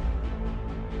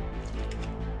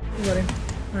 We're ready.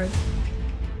 Alright.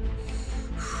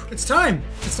 It's time!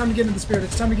 It's time to get into the spirit.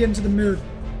 It's time to get into the mood.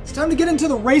 It's time to get into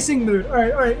the racing mood.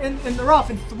 Alright, and they're off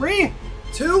in 3,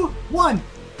 2, 1.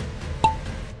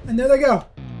 And there they go.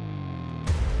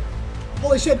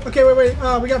 Holy shit. Okay, wait.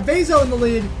 We got Vezo in the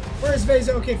lead. Where is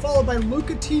Vezo? Okay, followed by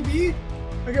Luca TV.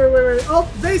 Okay, wait. Oh,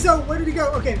 Vezo! Where did he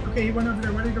go? Okay, he went over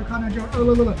there. Where did he go? Connor Joe. Oh,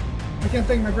 look. I can't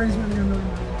think. My brain's moving a million.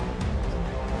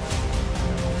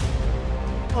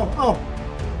 Oh.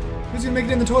 Who's gonna make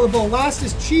it in the toilet bowl? Last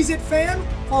is Cheez-It Fan,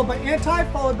 followed by Anti,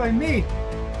 followed by me.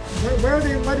 Where are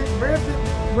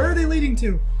they leading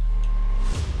to?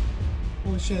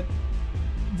 Holy shit.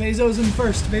 Vezo's in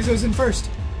first.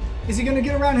 Is he gonna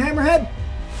get around Hammerhead?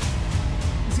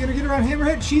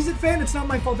 Cheez-It Fan, it's not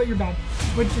my fault that you're bad.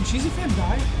 Wait, did Cheez-It Fan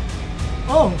die?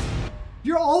 Oh,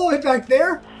 you're all the way back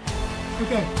there?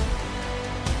 Okay.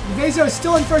 Vezo is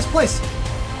still in first place.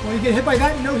 Will he get hit by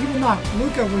that? No, he will not.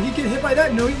 Luca, will he get hit by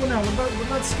that? No, he will not. What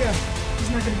about Skeb? He's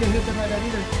not going to get hit by that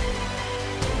either.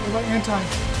 What about Anti?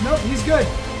 No, he's good.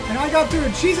 And I got through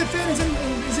it. Cheez-It Fan is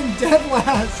in dead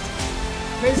last.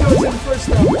 Vezo is in first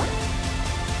though.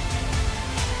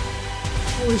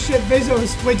 Holy shit, Vezo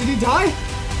is... Wait, did he die?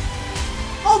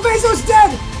 Oh, Vezo's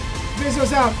dead!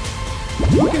 Vezo's out.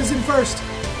 Luca is in first.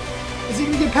 Is he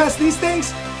going to get past these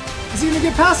things? Is he going to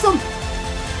get past them?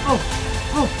 Oh!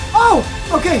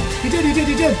 Okay, he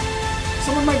did.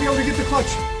 Someone might be able to get the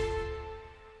clutch.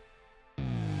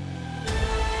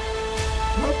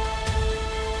 Nope.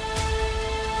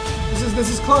 This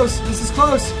is close.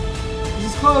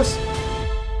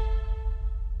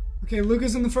 Okay,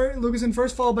 Luca's in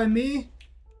first, followed by me.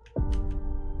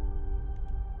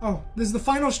 Oh, this is the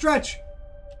final stretch.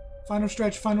 Final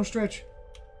stretch.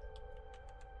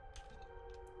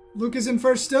 Luca's in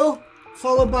first still,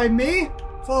 followed by me,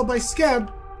 followed by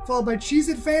Skeb, followed by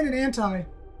Cheez-It Fan and Anti.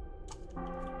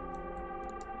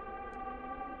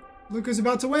 Luca's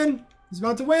about to win. He's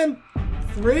about to win.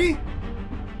 3,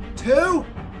 2,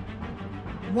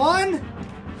 1.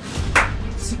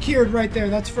 Secured right there.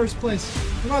 That's first place.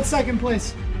 What about second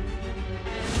place?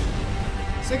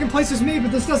 Second place is me,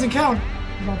 but this doesn't count.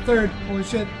 What about third? Holy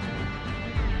shit.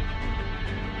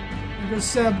 There goes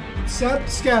Seb.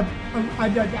 Skeb.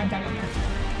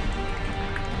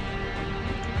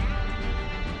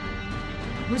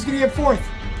 Who's gonna get fourth?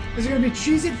 Is it gonna be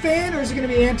Cheez-It Fan or is it gonna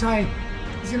be Anti?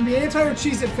 Is it gonna be Anti or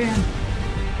Cheez-It Fan?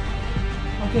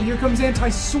 Okay, here comes Anti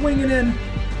swinging in.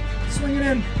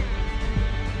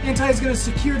 Anti is gonna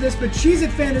secure this, but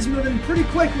Cheez-It Fan is moving pretty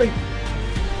quickly.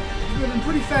 He's moving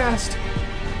pretty fast.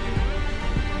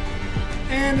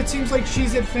 And it seems like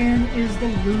Cheez-It Fan is the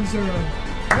loser.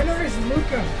 Winner is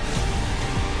Luca.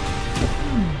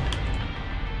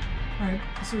 Alright,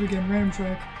 let's do it again. Random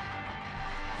track.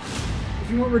 If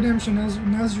you want redemption,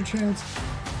 now's your chance.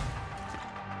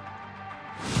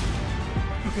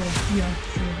 Okay, yeah,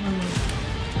 sure, I will.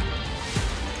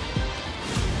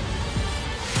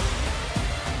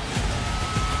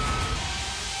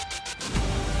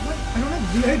 What? I don't have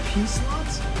VIP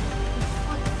slots?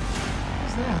 What the fuck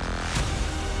is that?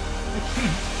 I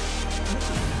can't. What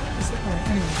the fuck is that? Alright,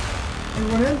 anyway.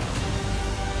 Everyone in?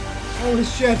 Holy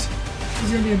shit. This is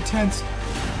gonna be intense.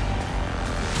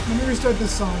 Let me restart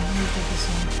this song.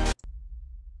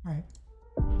 Alright.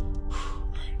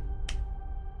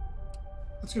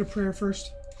 Let's go to prayer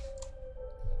first.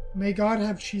 May God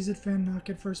have Cheez-It Fan not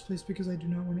get first place because I do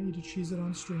not want to eat a Cheez-It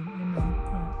on stream. Amen.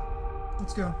 Alright.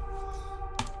 Let's go.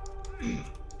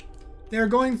 They're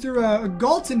going through a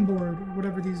Galton board, or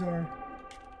whatever these are.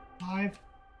 5,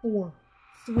 4,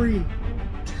 3,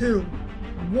 2,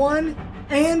 1,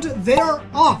 and they're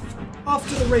off! Off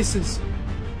to the races.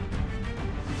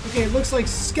 Okay, it looks like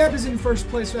Skeb is in first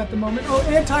place at the moment. Oh,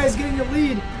 Anti is getting a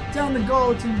lead down the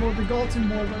Galton board,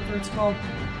 whatever it's called.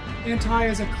 Anti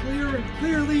has a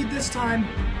clear lead this time.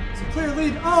 It's a clear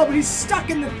lead. Oh, but he's stuck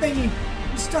in the thingy.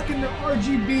 He's stuck in the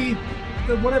RGB,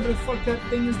 the whatever the fuck that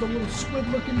thing is, the little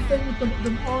squid-looking thing with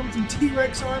the arms and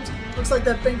T-Rex arms. Looks like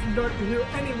that thing from Doctor Who.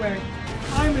 Anyway,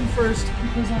 I'm in first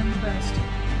because I'm the best.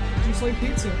 Just like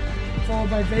pizza. followed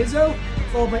by Vezo,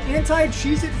 followed by Anti,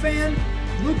 Cheez-It Fan,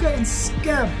 Luca, and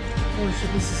Skeb. Holy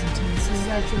shit, this is intense. This is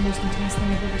actually the most intense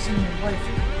thing I've ever seen in my life.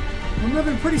 We're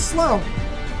moving pretty slow,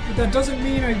 but that doesn't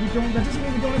mean we don't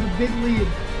have a big lead.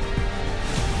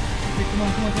 Okay, come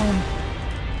on, come on, come on.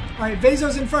 Alright,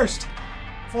 Vezo's in first.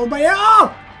 Followed by...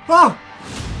 Oh! Oh!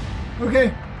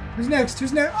 Okay, who's next?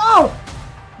 Who's next? Oh!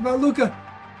 What about Luca?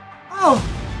 Oh!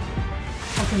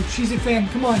 Okay, Cheez-It Fan,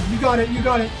 come on. You got it, you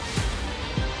got it.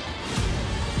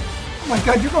 Oh my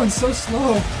god, you're going so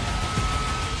slow.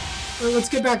 Right, let's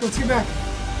get back, let's get back.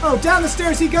 Oh, down the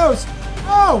stairs he goes.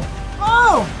 Oh!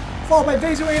 Oh! Followed by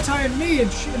Vezo, Anti, and me,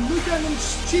 and Luca, and then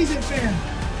Cheez-It Fan.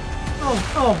 Oh,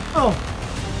 oh, oh.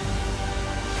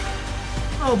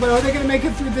 Oh, but are they gonna make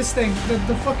it through this thing?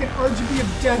 The fucking RGB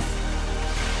of death.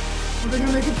 Are they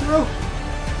gonna make it through?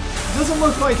 It doesn't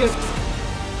look like it.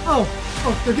 Oh,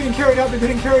 oh, they're getting carried out, they're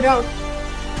getting carried out.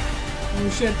 Oh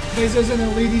shit, Vezo's in the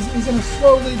lead. He's in a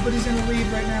slow lead, but he's in the lead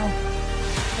right now.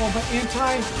 Oh, but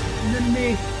Anti, and then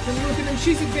me. Then look at him,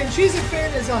 Cheez-It Fan. Cheez-It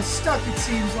Fan is stuck, it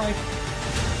seems like.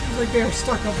 Seems like they are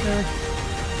stuck up there.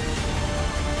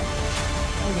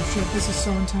 Oh shit, this is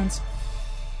so intense.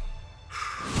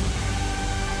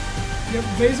 Yep,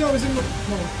 Vezo is in the...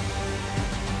 Whoa.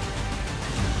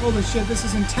 Holy shit, this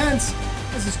is intense.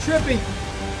 This is trippy.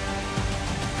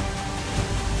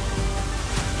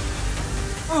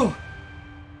 Oh!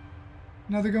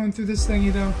 Now they're going through this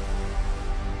thingy, though.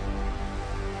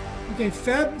 Okay,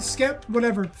 Feb, Skep,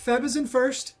 whatever. Feb is in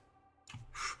first.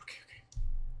 Okay, okay.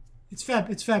 It's Feb,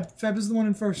 it's Feb. Feb is the one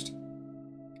in first.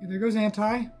 Okay, there goes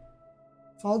Anti.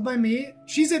 Followed by me.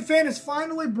 Cheez-It Fan is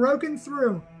finally broken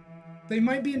through. They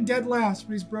might be in dead last,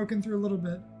 but he's broken through a little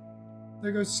bit.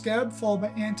 There goes Skeb, followed by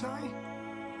Anti.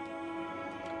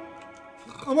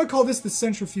 I'm gonna call this the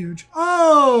centrifuge.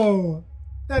 Oh!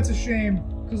 That's a shame,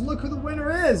 because look who the winner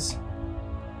is!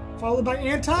 Followed by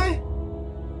Anti?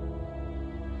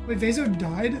 Wait, Vezo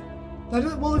died?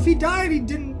 Well, if he died, he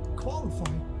didn't qualify.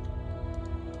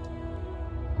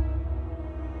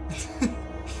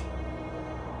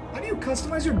 How do you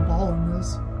customize your ball in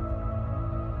this?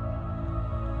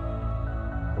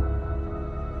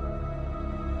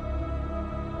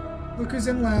 Look who's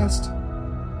in last.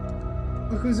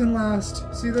 Look who's in last.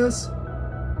 See this?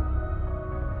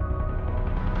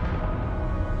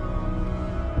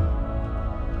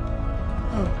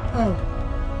 Oh, oh.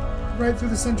 Right through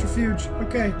the centrifuge.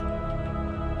 Okay.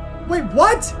 Wait,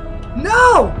 what?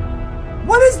 No!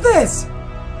 What is this?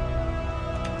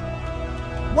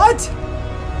 What?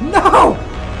 No!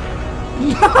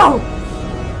 No!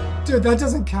 Dude, that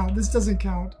doesn't count. This doesn't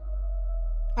count.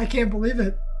 I can't believe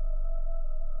it.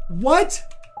 What?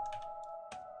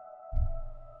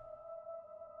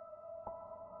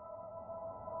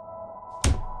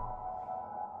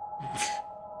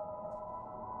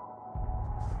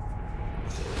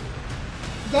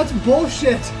 That's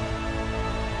bullshit.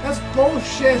 That's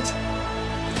bullshit.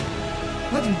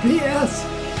 That's BS.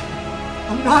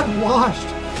 I'm not washed.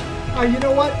 Alright, you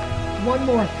know what? One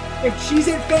more. If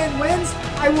Cheez-It Fan wins,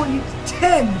 I will eat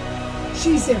 10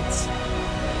 Cheez-Its.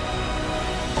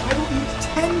 I will eat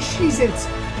 10 Cheez-Its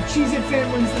if Cheez-It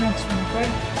Fan wins the next one, okay?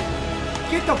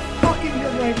 Get the fuck in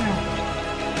here right now.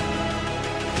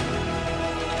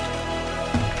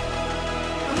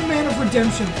 I'm a man of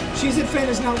redemption. Cheez-It Fan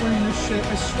is not winning this shit.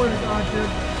 I swear to God, dude.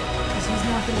 He's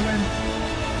not gonna win.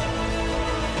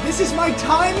 This is my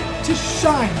time to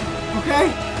shine,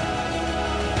 okay?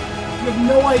 You have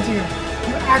no idea.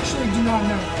 You actually do not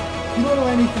know. You don't know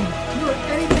anything. You don't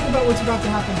know anything about what's about to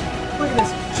happen. Look at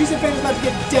this. Cheez-It Fan is about to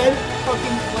get dead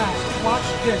fucking last. Watch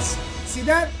this. See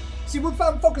that? See,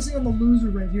 I'm focusing on the loser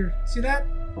right here. See that?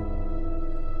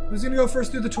 Who's gonna go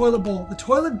first through the toilet bowl? The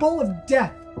toilet bowl of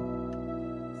death.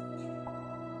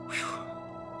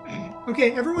 Whew.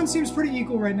 Okay, everyone seems pretty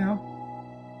equal right now.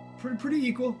 Pretty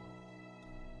equal.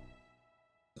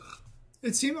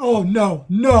 It seems... Oh, no.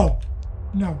 No.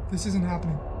 No, this isn't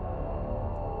happening.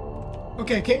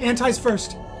 Okay, Anti's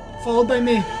first. Followed by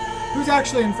me. Who's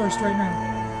actually in first right now?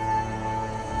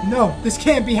 No, this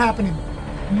can't be happening.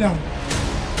 No.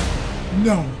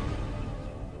 No.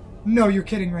 No, you're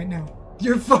kidding right now.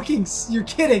 You're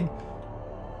kidding.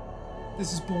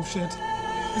 This is bullshit.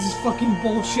 This is fucking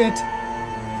bullshit.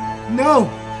 No.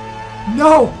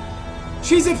 No.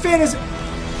 Cheez-It Fan is...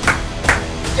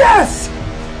 Yes!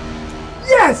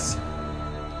 Yes!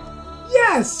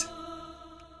 Yes!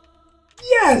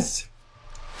 Yes!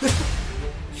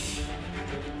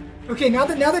 Okay, now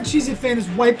that Cheez-It Fan is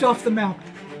wiped off the map,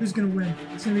 who's gonna win?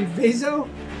 It's gonna be Vezo.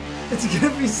 It's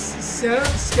gonna be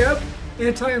Skep,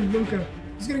 Anti, and Luca.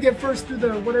 Who's gonna get first through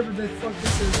the whatever the fuck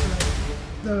this is?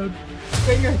 The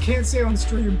thing I can't say on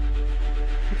stream.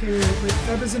 Okay, wait.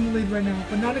 Feb is in the lead right now,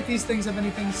 but not if these things have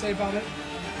anything to say about it.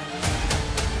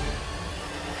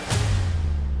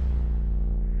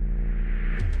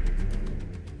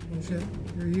 Oh shit.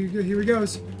 Here he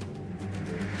goes.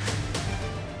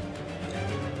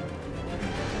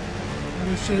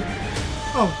 Oh shit.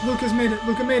 Oh, Luca's made it.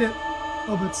 Luca made it.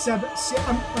 Oh, but Seb,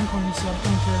 I'm calling you Seb. I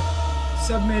don't care.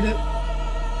 Seb made it.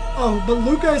 Oh, but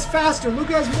Luca is faster.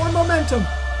 Luca has more momentum.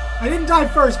 I didn't die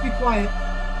first. Be quiet.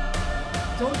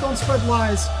 Don't spread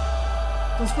lies.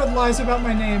 Don't spread lies about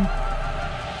my name.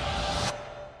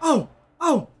 Oh!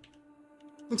 Oh!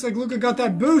 Looks like Luca got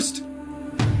that boost.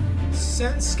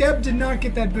 Skeb did not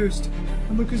get that boost.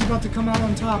 And Luca's about to come out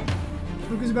on top.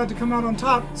 Luca's about to come out on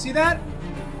top. See that?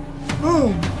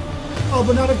 Boom! Oh,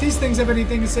 but not if these things have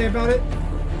anything to say about it.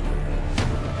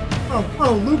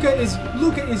 Oh, Luca is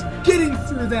getting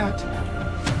through that.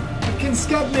 But can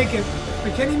Skeb make it?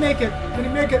 But can he make it? Can he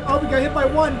make it? Oh, we got hit by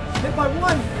one. Hit by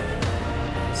one.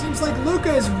 Seems like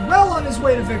Luca is well on his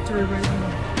way to victory right now.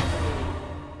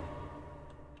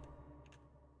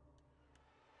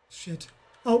 Shit.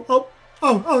 Oh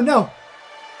no.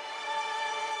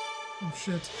 Oh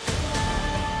shit.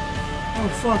 Oh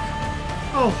fuck.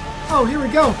 Oh, here we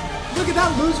go. Look at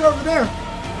that loser over there.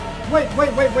 Wait.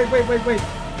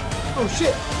 Oh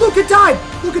shit. Luca died.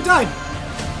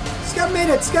 Skeb made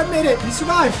it. He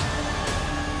survived.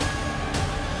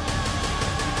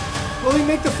 Will he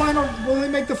make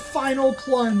the final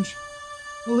plunge?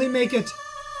 Will he make it?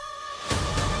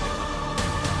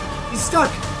 He's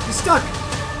stuck.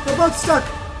 They're both stuck.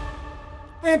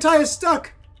 Anti is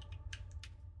stuck.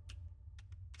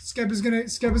 Skeb is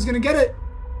gonna get it.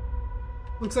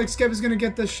 Looks like Skeb is gonna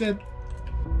get this shit.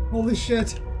 Holy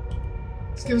shit.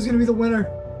 Skeb is gonna be the winner.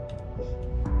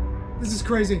 This is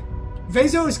crazy.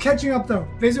 Vezo is catching up though.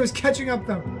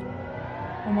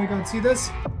 Oh my god, see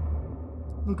this?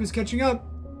 Luca's catching up.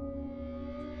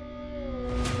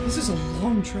 This is a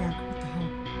long track. What the hell?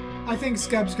 I think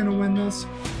Skeb's gonna win this.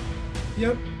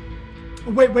 Yep.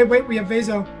 Oh, wait. We have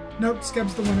Vezo. Nope,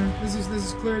 Skeb's the winner. This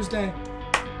is clear as day.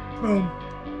 Boom.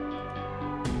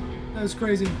 That was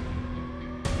crazy.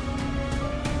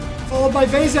 Followed by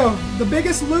Vezo. The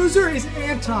biggest loser is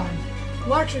Anti.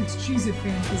 Well, actually, it's Cheez-It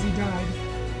fan because he died.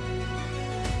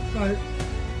 But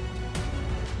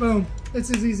boom.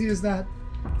 It's as easy as that.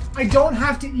 I don't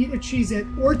have to eat a Cheez-It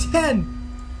or 10.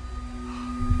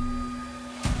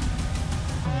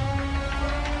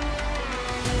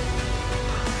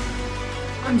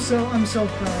 I'm so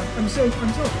proud. I'm so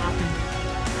happy.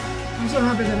 I'm so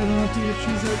happy that I don't have to eat a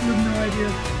Cheez-It. You have no idea.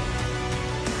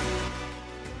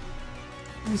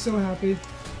 I'm so happy.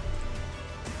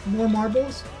 More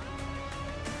marbles?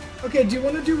 Okay, do you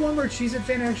want to do one where Cheez-It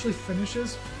fan actually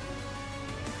finishes?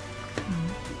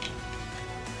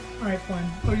 Alright, fine.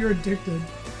 Oh, you're addicted.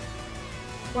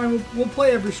 Fine, we'll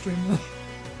play every stream then.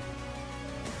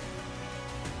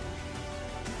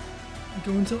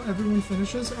 Go until everyone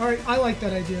finishes? Alright, I like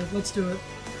that idea. Let's do it.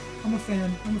 I'm a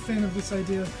fan. I'm a fan of this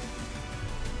idea.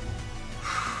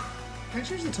 Can I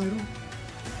change the title?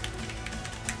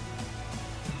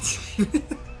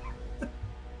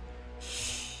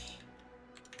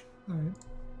 Alright.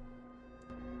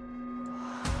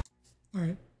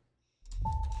 Alright.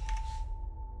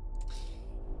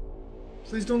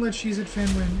 Please don't let Cheez-It fan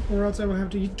win, or else I will have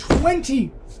to eat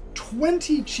 20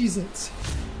 Cheez-Its.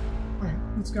 Alright,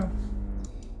 let's go.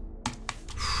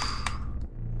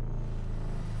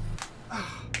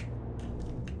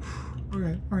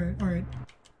 Alright.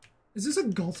 Is this a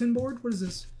Galton board? What is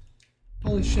this?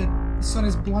 Holy shit, the sun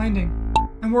is blinding.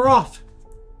 And we're off!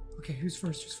 Okay, who's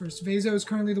first? Vezo is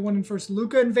currently the one in first.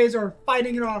 Luca and Vezo are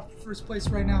fighting it off first place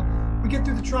right now. We get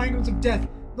through the triangles of death.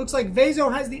 Looks like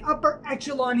Vezo has the upper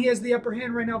echelon. He has the upper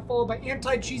hand right now, followed by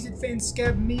Anti-Cheez-It fan,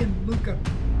 Skeb, me, and Luca.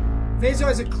 Vezo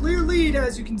has a clear lead,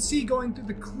 as you can see, going through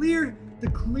the clear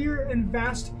and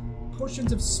vast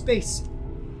portions of space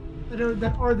that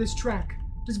are this track.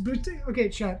 Does boosting... Okay,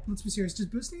 chat, let's be serious. Does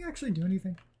boosting actually do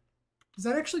anything? Does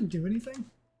that actually do anything?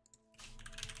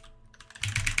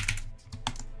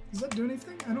 Does that do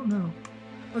anything? I don't know.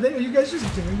 Are you guys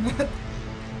just doing that?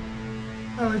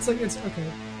 Oh, it's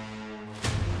okay.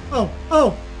 Oh!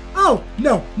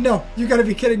 No! You gotta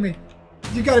be kidding me.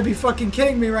 You gotta be fucking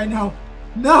kidding me right now.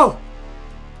 No!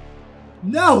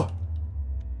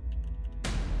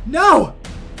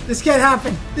 This can't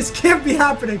happen. This can't be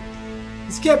happening.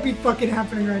 This can't be fucking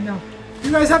happening right now.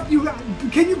 You guys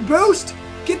can you boost?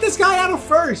 Get this guy out of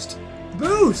first.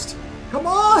 Boost. Come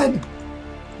on.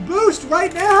 Boost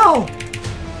right now.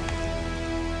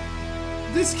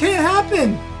 This can't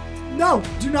happen. No,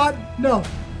 do not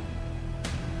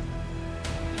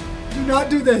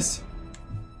do this.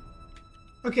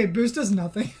 Okay, boost does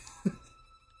nothing.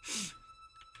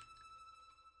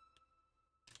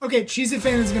 Okay, Cheez It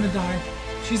Fan is gonna die.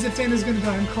 Cheez It Fan is gonna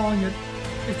die. I'm calling it.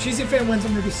 If Cheez It Fan wins,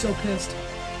 I'm gonna be so pissed.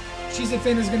 Cheez It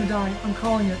Fan is gonna die. I'm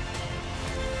calling it.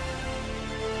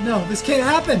 No, this can't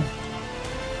happen.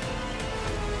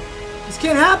 This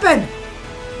can't happen.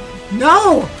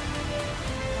 No!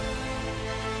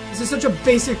 This is such a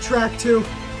basic track, too.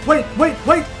 Wait, wait,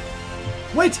 wait!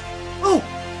 Wait! Oh!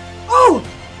 Oh!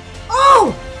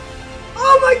 Oh!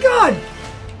 Oh my god!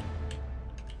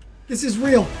 This is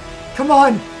real. Come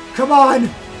on! Come on!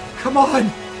 Come on!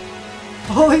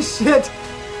 Holy shit!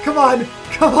 Come on!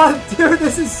 Come on! Dude,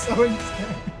 this is so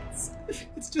intense.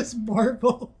 It's just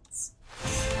marbles.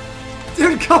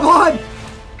 Dude, come on!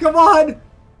 Come on!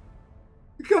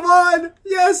 Come on!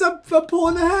 Yes, I'm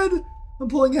pulling ahead! I'm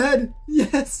pulling ahead!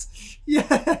 Yes!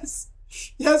 Yes!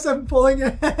 Yes, I'm pulling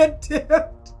ahead, dude!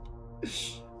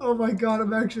 Oh my god,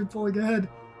 I'm actually pulling ahead.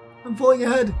 I'm pulling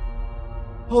ahead!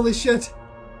 Holy shit!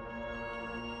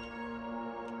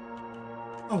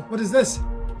 Oh, what is this?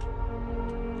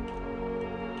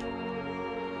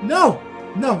 No!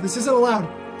 No, this isn't allowed.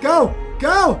 Go!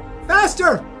 Go!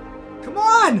 Faster! Come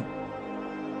on!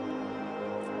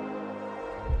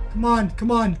 Come on,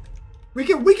 come on. We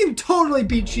can totally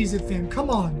beat Cheez It Fan. Come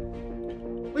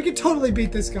on. We can totally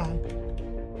beat this guy.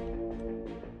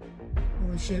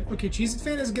 Holy shit. Okay, Cheez It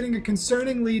Fan is getting a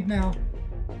concerning lead now.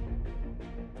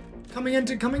 Coming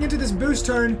into this boost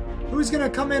turn. Who's gonna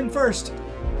come in first?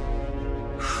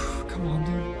 Come on,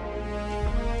 dude.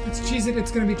 It's Cheez It.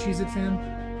 It's gonna be Cheez It Fan.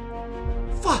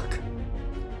 Fuck!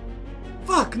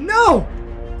 Fuck! No!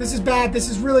 This is bad. This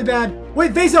is really bad.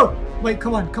 Wait, Vaso! Wait,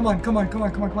 come on, come on, come on, come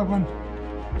on, come on, come on, come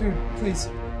on. Dude, please.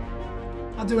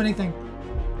 I'll do anything.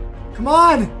 Come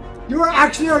on! You are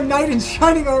actually our knight in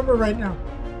shining armor right now.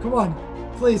 Come on.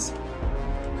 Please.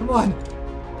 Come on.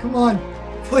 Come on.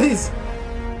 Please.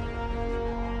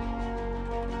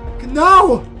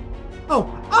 No! Oh!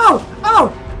 Oh!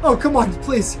 Oh! Oh, come on,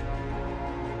 please.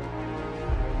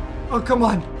 Oh, come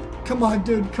on. Come on,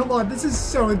 dude. Come on. This is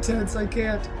so intense. I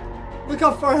can't. Look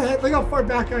how far ahead. Look how far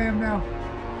back I am now.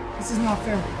 This is not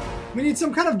fair. We need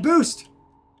some kind of boost.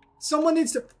 Someone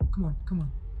needs to... Come on. Come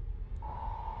on.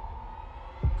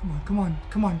 Come on. Come on.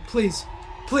 Come on. Please.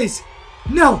 Please.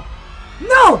 No!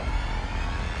 No!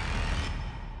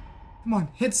 Come on.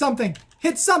 Hit something.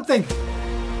 Hit something.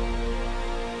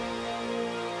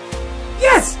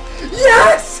 Yes!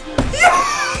 Yes!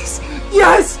 Yes!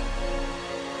 Yes!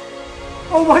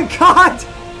 Oh my god!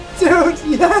 Dude,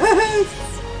 yes!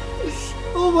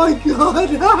 Oh my god!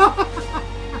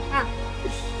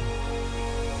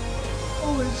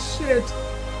 Holy shit!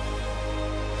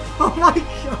 Oh my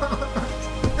god!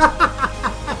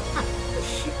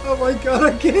 Oh my god,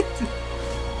 I can't do...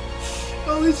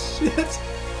 Holy shit!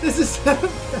 This is... No!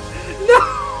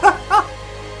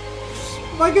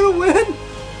 Am I gonna win?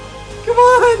 Come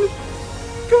on!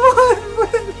 Come on!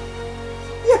 Win!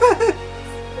 Yes!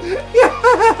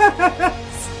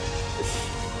 Yes!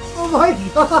 Oh my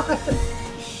god!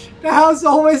 The house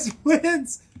always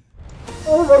wins!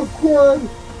 Oh my god!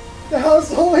 The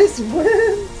house always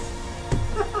wins!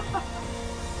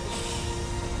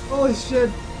 Holy shit!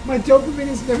 My dopamine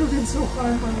has never been so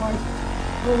high in my life.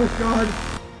 Oh my god!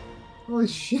 Holy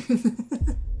shit!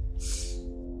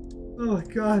 Oh my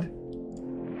god!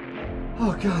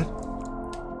 Oh god!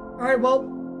 Alright, well,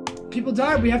 people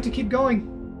died. We have to keep going.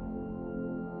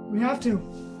 We have to.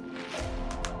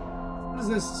 What is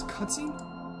this? This cutscene?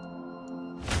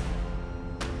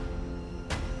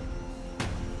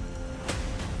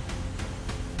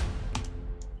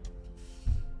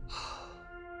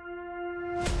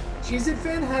 Cheez It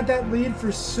Fan had that lead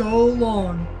for so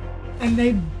long, and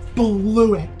they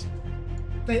blew it.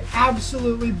 They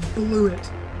absolutely blew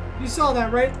it. You saw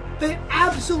that, right? They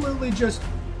absolutely just...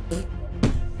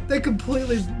 They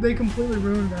completely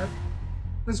ruined that.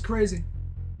 That's crazy.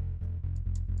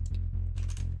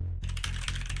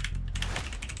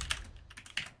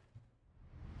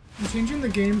 I'm changing the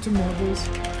game to marbles.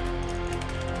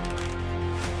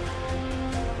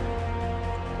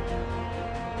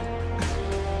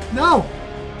 No!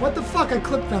 What the fuck? I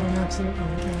clipped that on accident. Oh,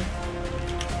 okay.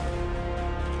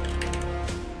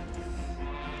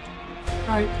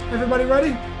 Alright, everybody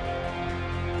ready?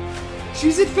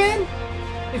 Cheez It Fan?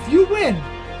 If you win,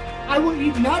 I will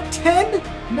eat not 10,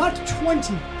 not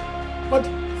 20, but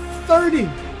 30.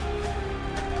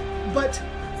 But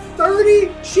 30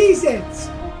 Cheez-Its.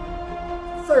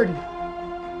 30.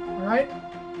 Alright?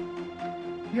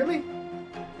 Hear me?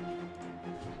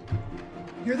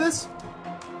 Hear this?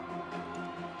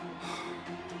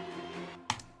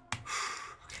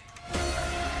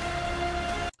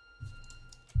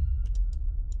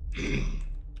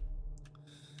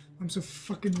 I'm so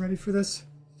fucking ready for this.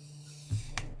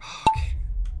 Okay.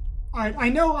 Alright, I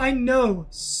know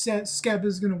Skeb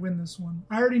is gonna win this one.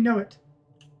 I already know it.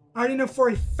 I already know for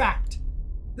a fact.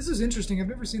 This is interesting. I've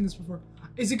never seen this before.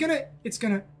 Is it gonna... It's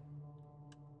gonna...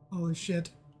 Holy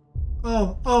shit.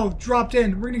 Oh, dropped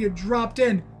in. We're gonna get dropped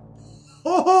in.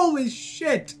 Holy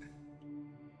shit.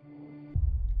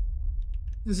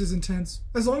 This is intense.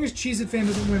 As long as Cheez-It Fan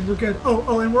doesn't win, we're good.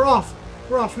 Oh, and we're off.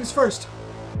 We're off. Who's first?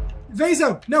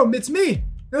 Vezo. No, it's me.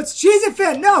 No, it's Cheez-It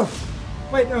Fan. No.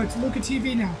 Wait, no, it's Luca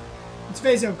TV now. It's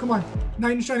Vezo. Come on.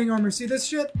 Knight in Shining Armor. See this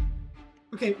shit?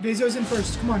 Okay, Vezo's in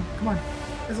first. Come on, come on.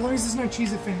 As long as it's not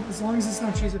Cheez-It Fan. As long as it's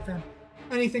not Cheez-It Fan.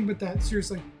 Anything but that.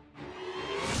 Seriously.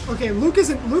 Okay, Luke is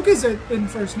in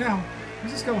first now.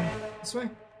 Where's this going? This way?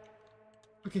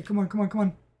 Okay, come on, come on, come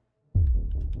on.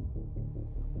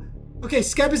 Okay,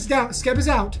 Skeb is down. Skeb is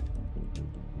out.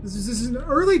 This is an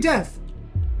early death.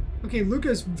 Okay,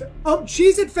 Lucas. Oh,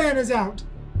 Cheez-It Fan is out.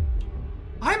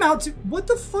 I'm out too. What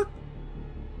the fuck?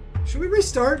 Should we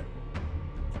restart?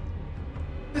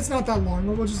 It's not that long.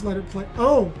 We'll just let it play.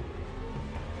 Oh.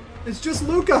 It's just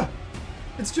Luca.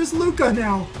 It's just Luca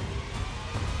now.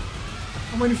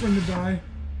 I'm waiting for him to die.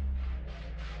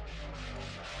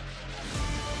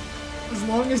 As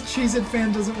long as Cheez-It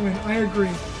Fan doesn't win. I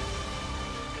agree.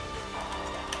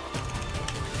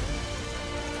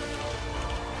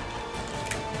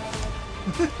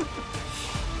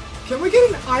 Can we get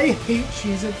an I hate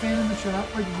Cheez-It Fan in the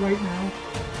chat, like right now?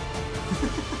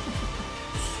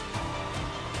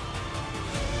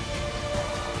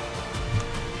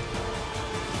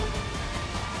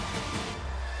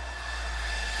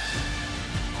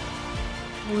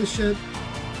 Holy shit.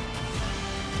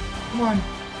 Come on.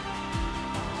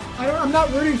 I'm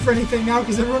not rooting for anything now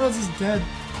because everyone else is dead.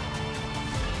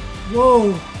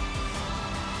 Whoa.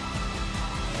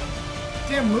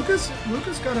 Damn, Lucas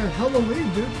got a hella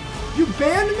lead, dude. You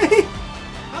banned me?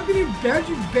 How can you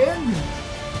ban me?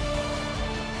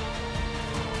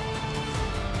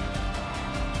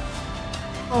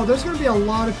 Oh, there's gonna be a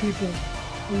lot of people.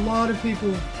 A lot of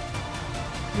people.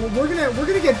 Well, we're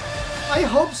gonna get. I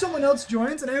hope someone else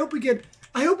joins, and I hope we get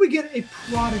a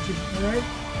prodigy. All right.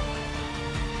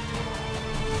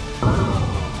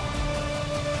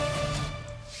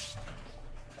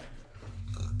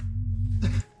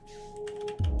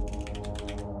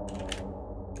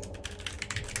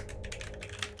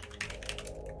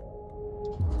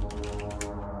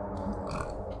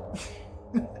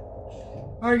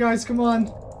 Alright guys, come on.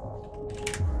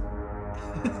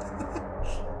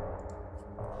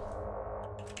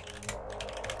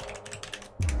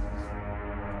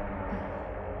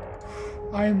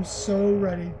 I am so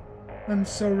ready. I'm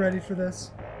so ready for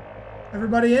this.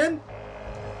 Everybody in?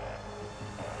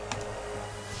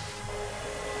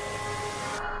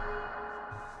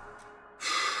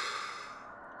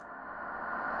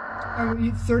 I will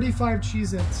eat 35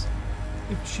 Cheez-Its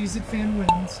if Cheez-It Fan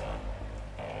wins.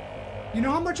 You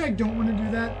know how much I don't want to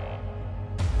do that?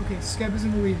 Okay, Skeb is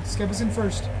in the lead. Skeb is in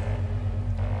first.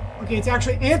 Okay, it's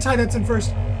actually Anti that's in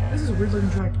first. This is a weird looking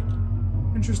track.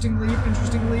 Interesting lead,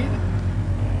 interesting lead.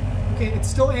 Okay, it's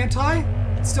still Anti.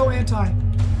 It's still Anti.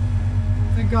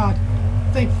 Thank God.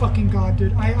 Thank fucking God,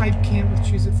 dude. I can't with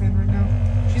Cheez-It Fan right now.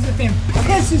 Cheez-It Fan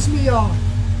pisses me off.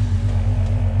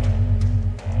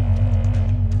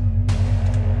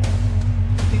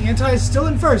 Okay, Anti is still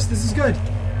in first. This is good.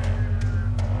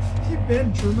 You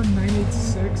banned German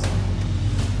 986.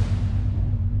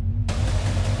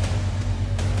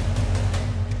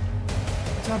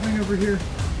 What's happening over here?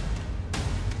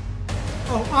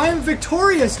 Oh, I am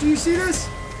victorious! Do you see this?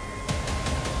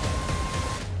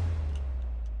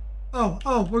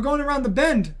 Oh, we're going around the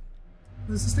bend.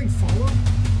 Does this thing follow?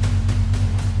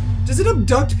 Does it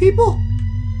abduct people?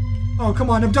 Oh, come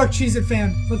on, abduct Cheez-It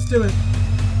Fan. Let's do it.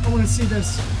 I want to see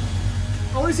this.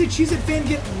 I want to see Cheez-It Fan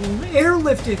get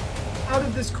airlifted out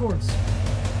of this course.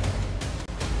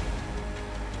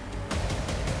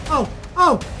 Oh!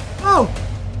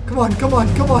 Come on, come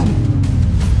on, come on.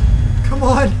 Come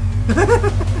on.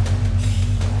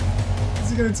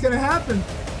 It's gonna happen.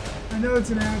 I know it's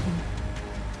gonna happen.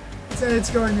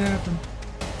 It's going to happen.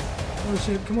 Oh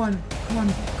shit, come on, come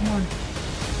on, come on.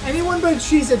 Anyone but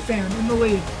Cheez-It Fan in the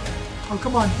lead. Oh,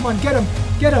 come on, get him,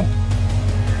 get him.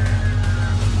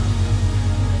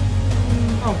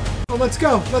 Oh, let's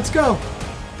go, let's go.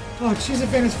 Oh, Cheez-It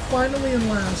Fan is finally in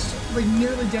last. Like,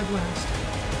 nearly dead last.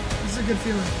 This is a good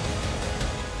feeling.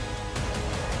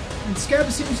 And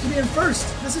Skeb seems to be in first.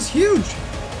 This is huge.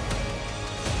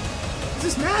 This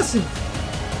is massive.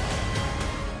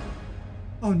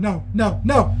 Oh, no, no,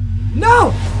 no.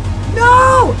 No!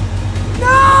 No!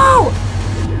 No!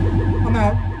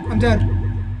 dead.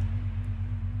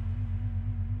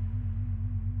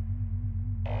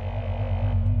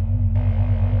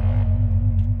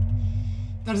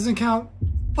 That doesn't count.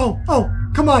 Oh,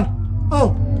 come on.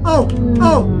 Oh.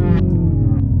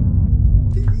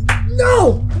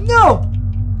 No!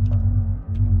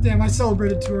 Damn, I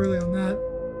celebrated too early on that.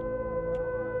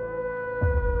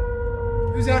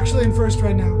 Who's actually in first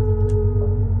right now?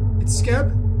 It's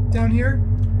Skeb down here.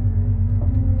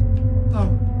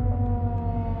 Oh.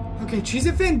 Okay,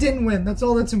 Cheez-It Fan didn't win. That's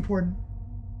all that's important.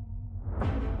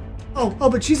 Oh,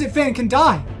 but Cheez-It Fan can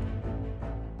die.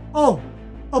 Oh,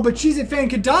 but Cheez-It Fan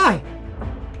could die.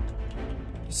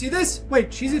 You see this? Wait,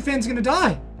 Cheez-It Fan's gonna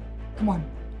die. Come on.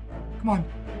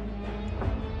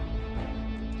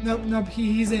 Nope,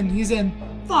 he's in.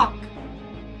 Fuck.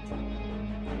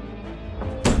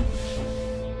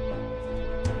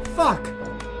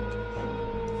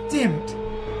 Damn it.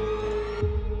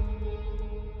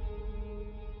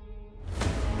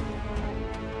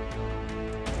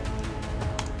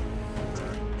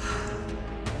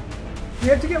 We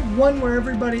have to get one where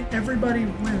everybody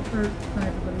wins, or not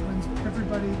everybody wins, but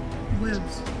everybody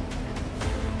lives.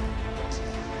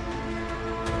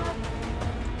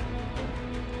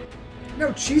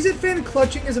 No, Cheez-It Fan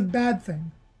clutching is a bad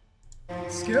thing.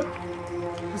 Skip.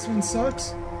 This one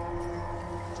sucks.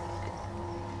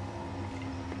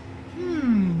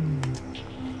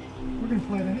 We're gonna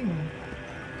play it anyway.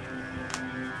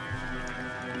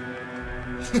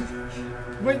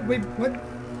 Wait, what?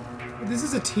 This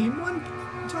is a team one? What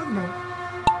are you talking about?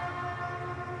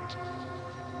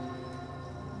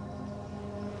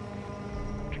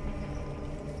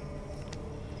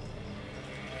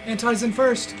 Anti's in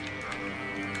first.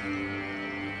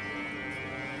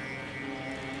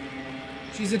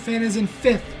 Cheez-It Fan is in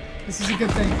fifth. This is a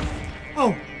good thing.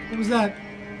 Oh, what was that?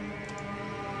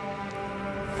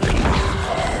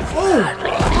 Oh!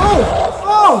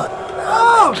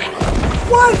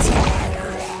 What?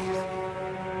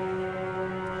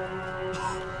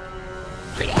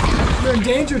 You're in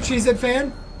danger, Cheez-It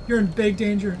Fan. You're in big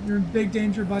danger. You're in big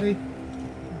danger, buddy.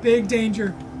 Big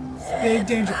danger. Big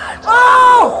danger.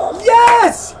 Oh!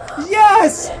 Yes!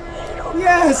 Yes!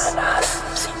 Yes!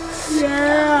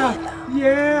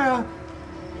 Yeah!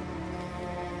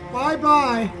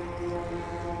 Bye-bye.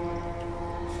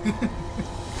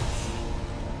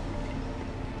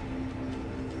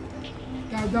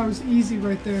 That was easy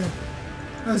right there.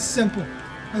 That was simple.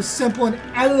 That was simple and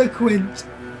eloquent.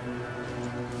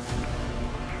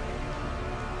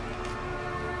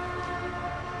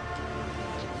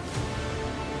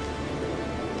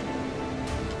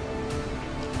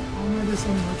 How am I this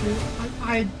unlucky?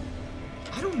 I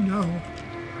don't know.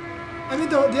 I mean,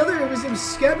 the other, it was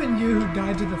Skeb and you who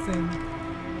died to the thing.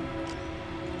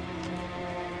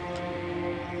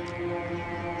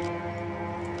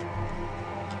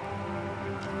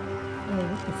 Oh,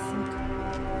 what the fuck?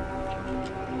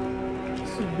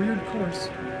 This is a weird course.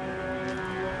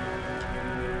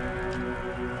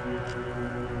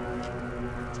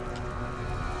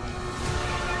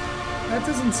 That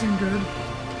doesn't seem good.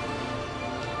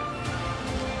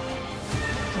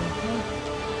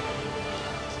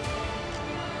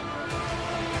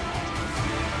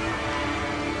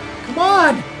 Come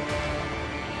on!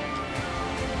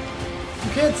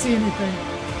 You can't see anything.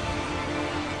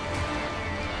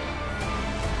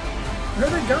 Where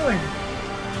are they going?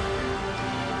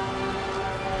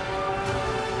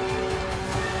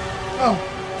 Oh.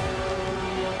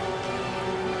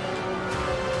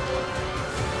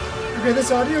 Okay,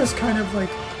 this audio is kind of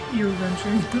like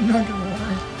ear-wrenching, I'm not gonna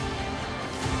lie.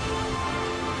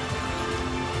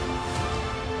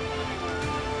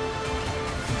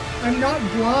 I'm not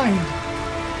blind.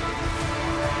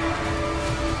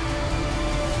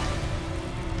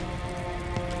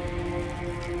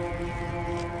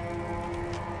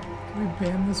 Can we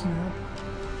ban this map?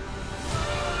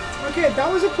 Okay, that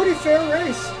was a pretty fair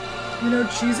race. You know,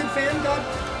 Cheez-It Fan got...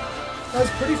 That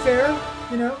was pretty fair.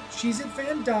 You know, Cheez-It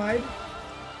Fan died.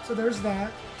 So there's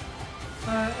that.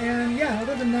 And yeah,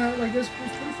 other than that, like, this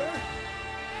was pretty fair.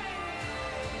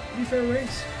 Pretty fair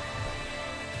race.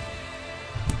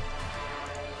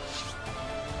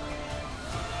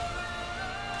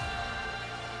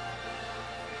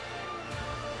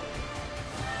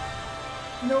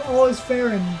 You know, all is fair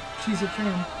in Cheez-It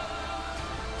Fan.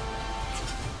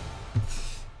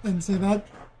 Didn't say that.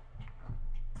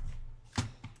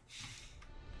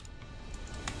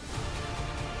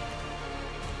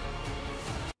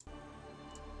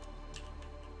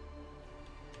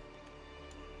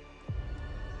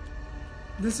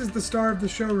 This is the star of the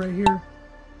show right here.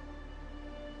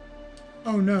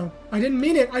 Oh no. I didn't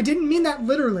mean it. I didn't mean that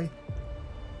literally.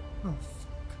 Oh,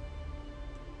 fuck.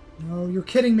 No, you're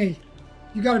kidding me.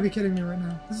 You gotta be kidding me right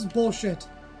now. This is bullshit.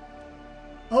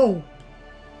 Oh.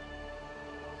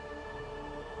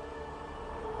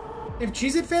 If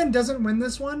Cheez-It Fan doesn't win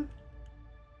this one,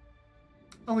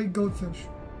 I'll eat goldfish.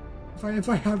 If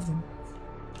I have them.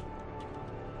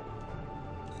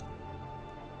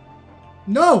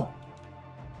 No!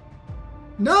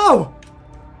 No!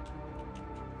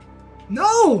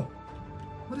 No!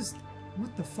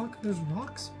 What the fuck? There's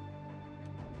rocks?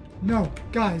 No,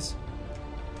 guys.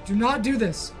 Do not do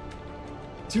this.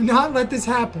 Do not let this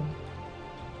happen.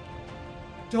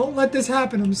 Don't let this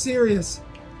happen. I'm serious.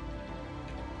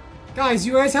 Guys,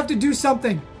 you guys have to do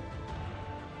something.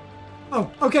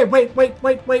 Oh, okay, wait.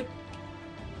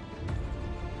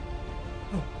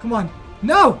 Oh, come on.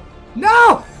 No!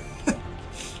 No!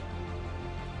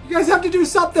 You guys have to do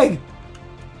something!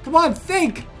 Come on,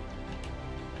 think!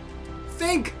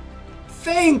 Think!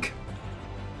 Think!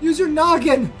 Use your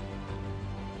noggin!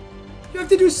 You have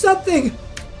to do something!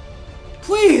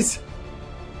 Please!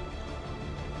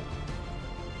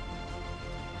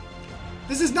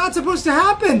 This is not supposed to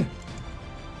happen!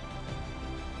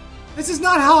 This is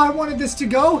not how I wanted this to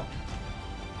go!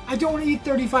 I don't want to eat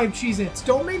 35 Cheez-Its.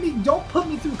 Don't put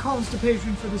me through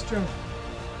constipation for this joke.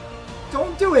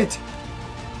 Don't do it!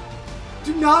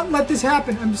 Do not let this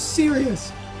happen. I'm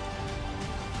serious.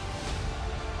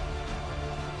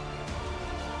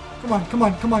 Come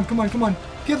on.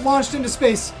 Get launched into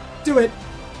space. Do it.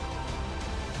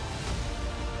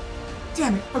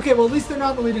 Damn it. Okay, well, at least they're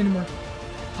not in the lead anymore.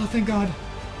 Oh, thank God.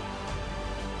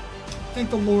 Thank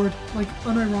the Lord. Like,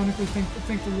 unironically,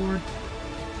 thank the Lord.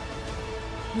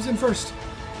 Who's in first?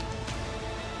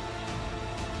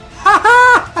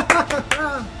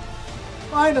 Ha!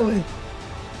 Finally.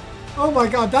 Oh my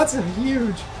God, that's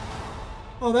huge.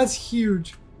 Oh, that's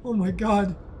huge. Oh my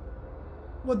God.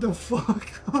 What the fuck?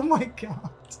 Oh my God.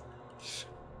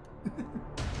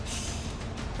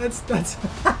 That's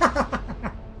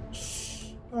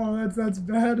oh, that's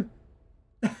bad.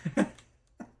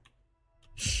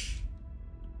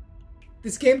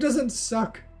 This game doesn't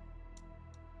suck.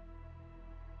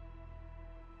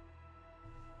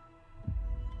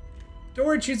 Don't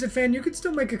worry, Cheez-It Fan, you can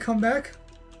still make a comeback.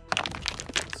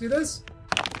 See this?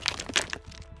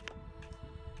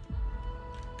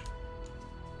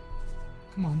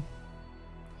 Come on.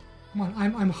 Come on,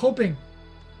 I'm hoping.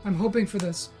 I'm hoping for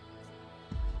this.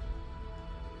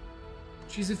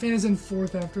 Cheez-It Fan is in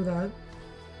fourth after that.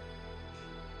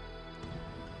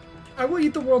 I will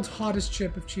eat the world's hottest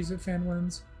chip if Cheez-It Fan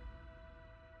wins.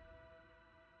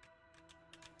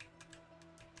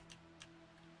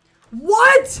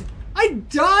 What? I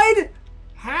died?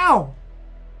 How?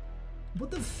 What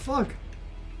the fuck?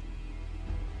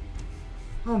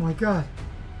 Oh my God.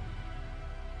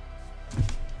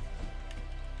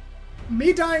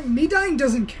 Me dying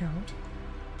doesn't count.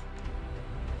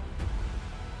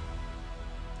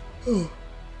 Oh.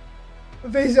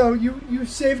 Vezo, you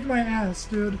saved my ass,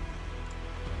 dude.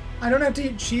 I don't have to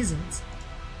eat Cheez-Its.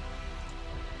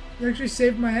 You actually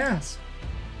saved my ass.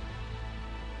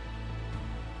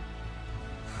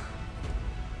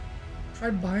 Try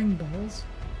buying balls?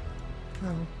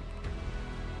 Oh.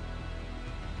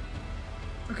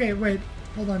 Okay, wait.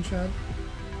 Hold on, Chad.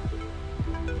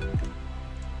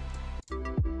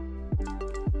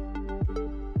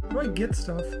 How do I get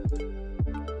stuff?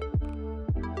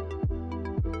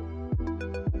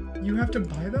 You have to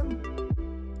buy them?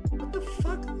 What the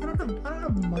fuck? I don't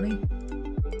have money.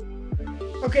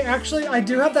 Okay, actually, I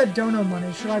do have that dono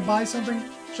money. Should I buy something?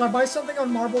 Should I buy something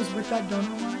on marbles with that dono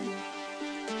money?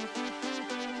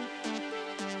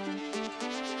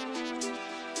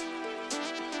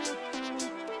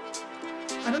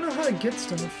 I don't know how to get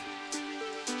stuff.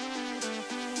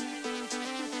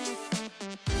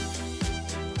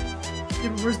 Yeah,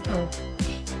 but where's the...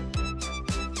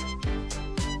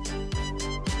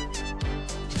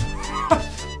 Oh.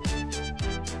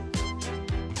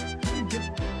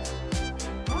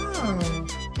 Oh.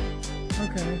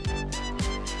 Okay.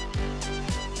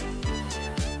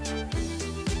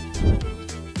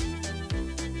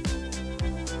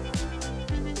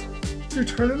 Your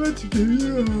tournaments give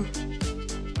you...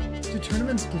 Do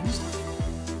tournaments give you stuff?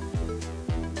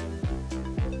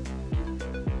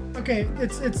 Okay,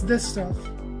 it's this stuff.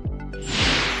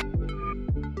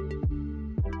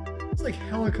 It's like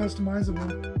hella customizable.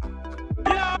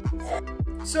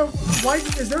 So, why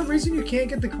is there a reason you can't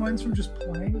get the coins from just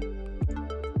playing?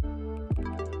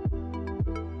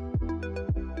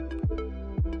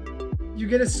 You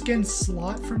get a skin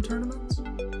slot from tournaments?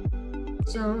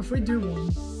 So, if we do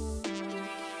one...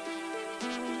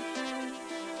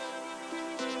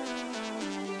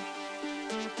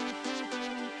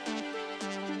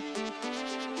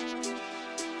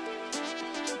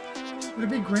 Would it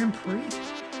be Grand Prix?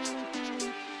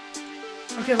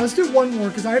 Okay, let's do one more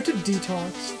because I have to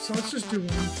detox. So let's just do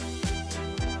one.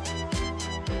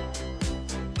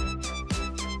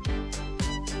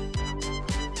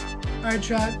 Alright,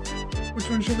 chat. Which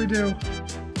one should we do?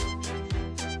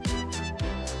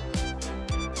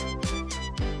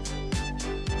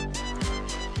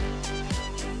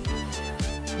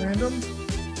 Random?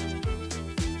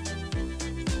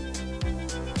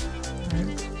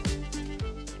 Alright.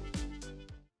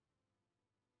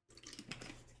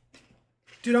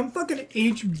 Dude, I'm fucking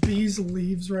HB's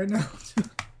leaves right now.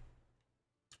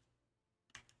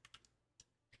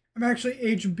 I'm actually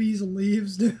HB's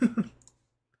leaves, dude.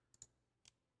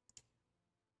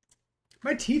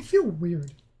 My teeth feel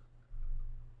weird.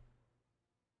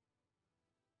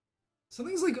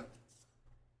 Something's like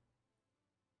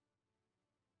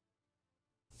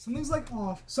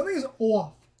off. Something is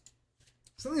off.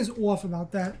 Something is off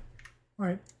about that.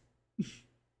 Alright.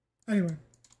 Anyway.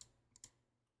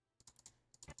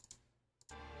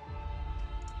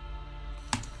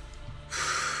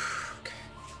 Okay.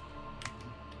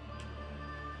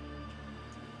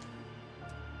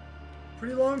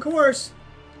 Pretty long course.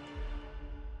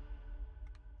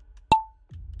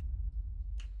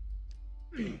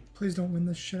 Please don't win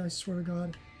this shit, I swear to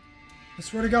God. I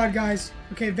swear to God, guys.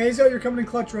 Okay, Vazo, you're coming in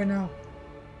clutch right now.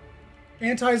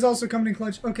 Anti is also coming in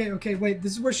clutch. Okay, okay, wait.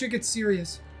 This is where shit gets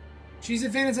serious. Cheese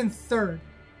Advantage in third.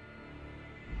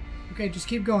 Okay, just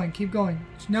keep going, keep going.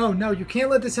 No, no, you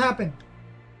can't let this happen.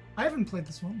 I haven't played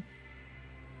this one.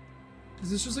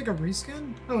 Is this just like a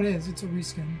reskin? Oh, it is. It's a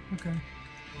reskin. Okay.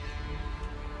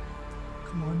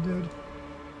 Come on, dude.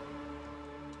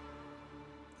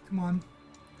 Come on.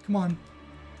 Come on.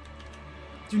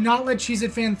 Do not let Cheez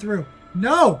It Fan through.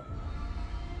 No!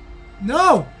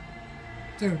 No!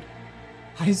 Dude,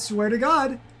 I swear to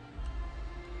God.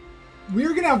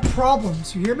 We're gonna have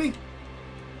problems, you hear me?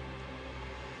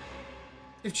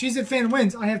 If Cheez It Fan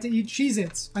wins, I have to eat Cheez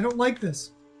Its. I don't like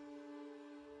this.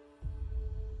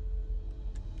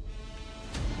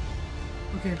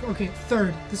 Okay, okay,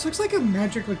 third. This looks like a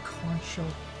magic, like, conch shell.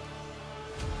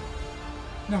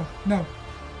 No, no.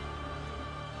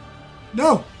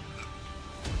 No!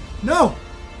 No!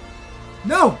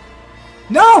 No!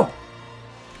 No!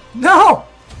 No!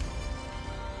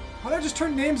 Why did I just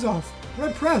turn names off? What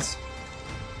did I press?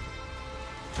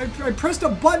 I pressed a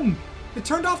button. It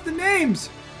turned off the names.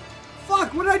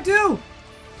 Fuck, what did I do?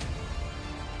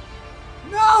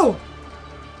 No!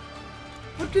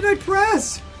 What did I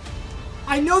press?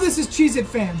 I know this is Cheez It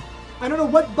Fan. I don't know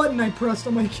what button I pressed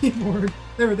on my keyboard.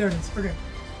 There it is. Okay.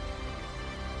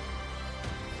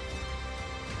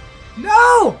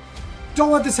 No!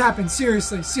 Don't let this happen.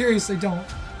 Seriously. Seriously, don't.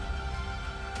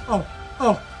 Oh.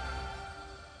 Oh.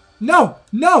 No!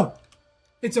 No!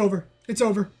 It's over. It's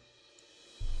over.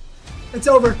 It's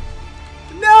over.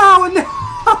 No!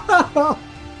 No!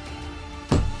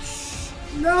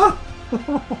 No!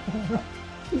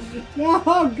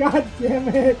 No! God damn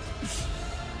it!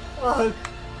 Fuck.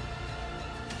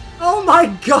 Oh my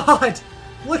God!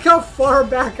 Look how far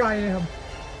back I am.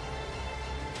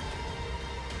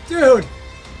 Dude!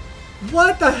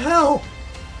 What the hell?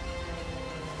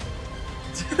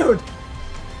 Dude!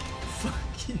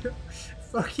 Fuck you.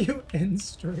 Fuck you,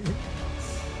 N-Stream.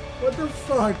 What the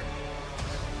fuck?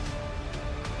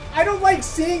 I don't like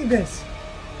seeing this.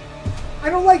 I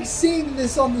don't like seeing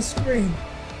this on the screen.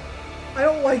 I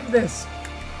don't like this.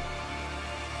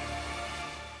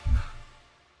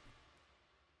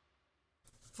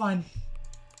 Fine.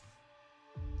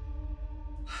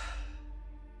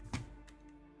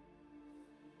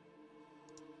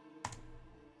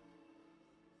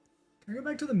 Can I go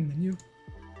back to the menu?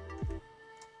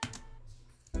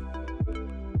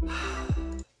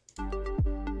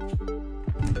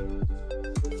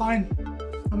 Fine.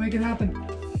 I'll make it happen.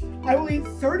 I will eat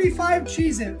 35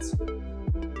 Cheez-Its.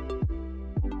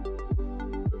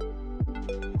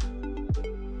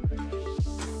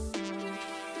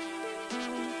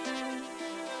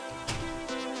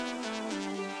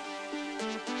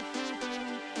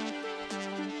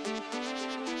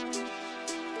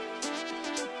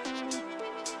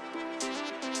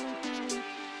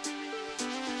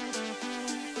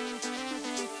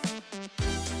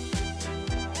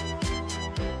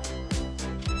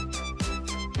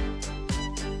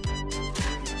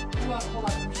 Hold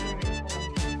on, I'm shooting.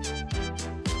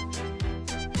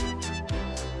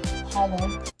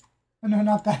 Hollow. Oh, no,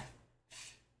 not that.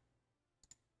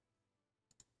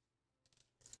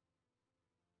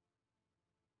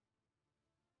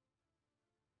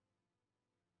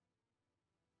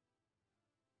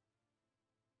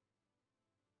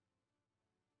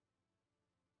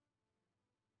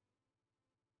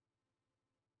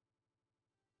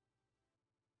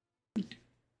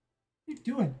 are you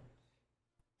doing?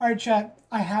 All right, chat.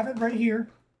 I have it right here,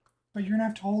 but you're gonna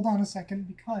have to hold on a second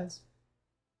because.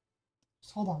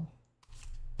 Just hold on.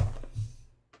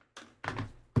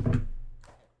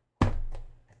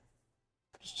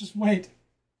 Just wait.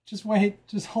 Just wait.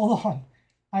 Just hold on.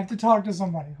 I have to talk to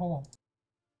somebody. Hold on.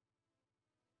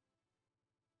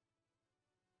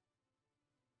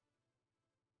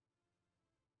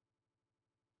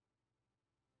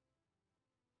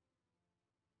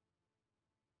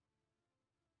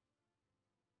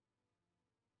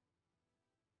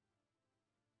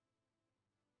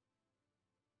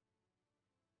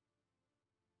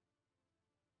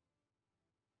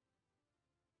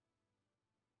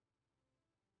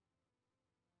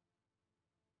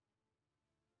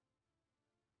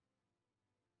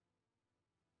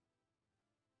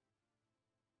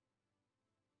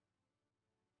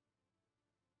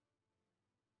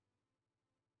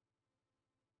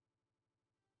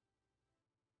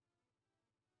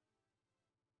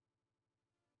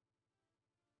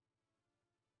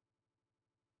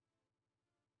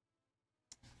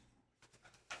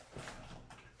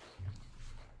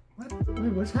 What?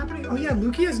 Wait, what's happening? Oh yeah,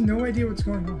 Lukey has no idea what's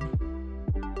going on.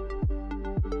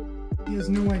 He has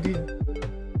no idea.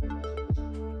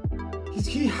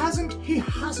 He hasn't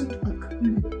a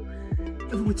clue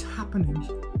of what's happening.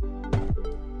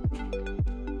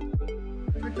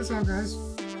 Check this out, guys.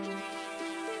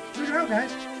 Check it out,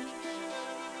 guys.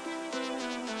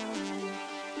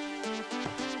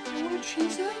 You wanna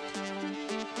cheese it?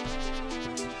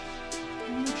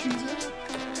 You wanna cheese it?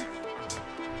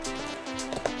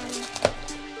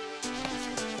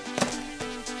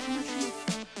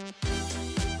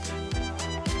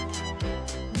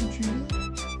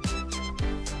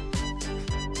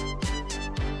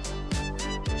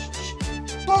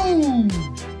 Boom!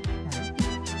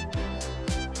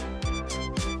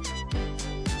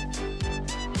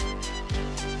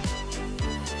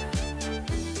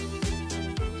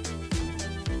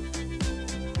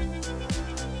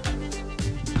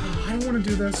 I don't want to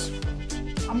do this.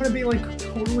 I'm gonna be like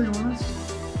totally honest.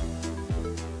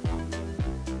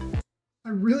 I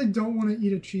really don't want to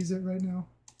eat a Cheez-It right now.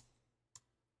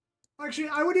 Actually,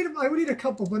 I would eat a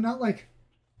couple, but not like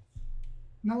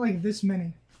this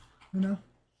many. You know?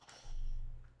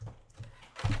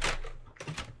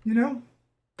 You know?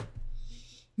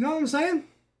 You know what I'm saying?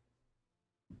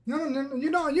 No,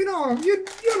 you know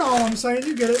what I'm saying.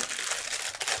 You get it.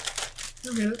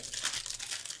 You get it.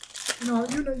 You know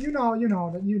what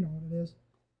it is.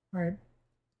 All right.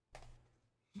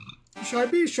 Should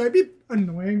I be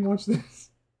annoying? Watch this.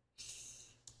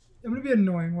 I'm gonna be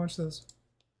annoying. Watch this.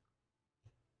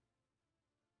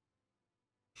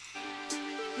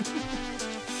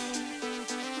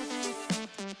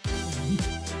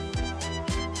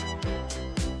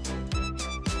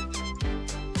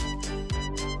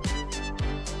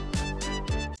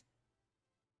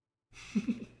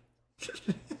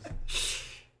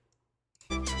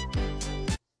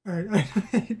 Alright,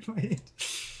 wait.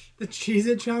 The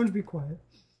Cheez-It challenge, be quiet.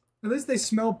 At least they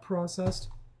smell processed.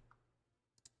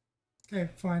 Okay,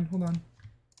 fine, hold on.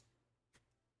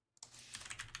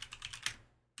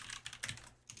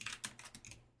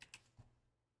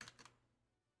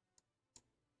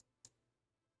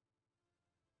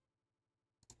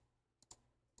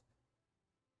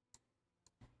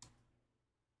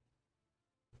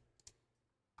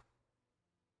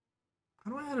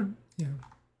 How do I add a... yeah.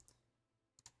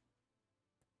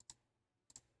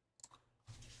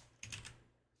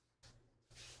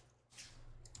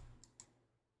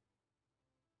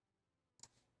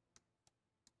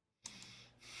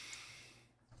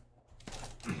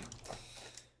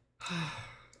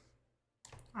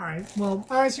 Alright, well,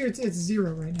 I see it's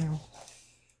 0 right now.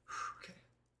 Okay.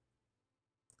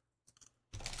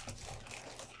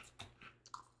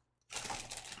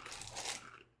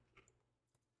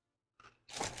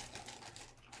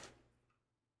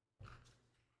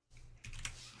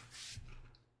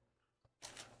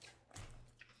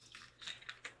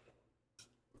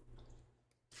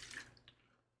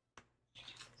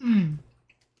 Mmm.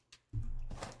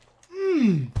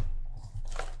 Mmm.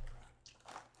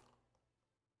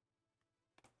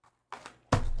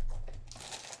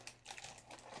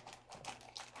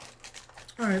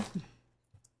 All right.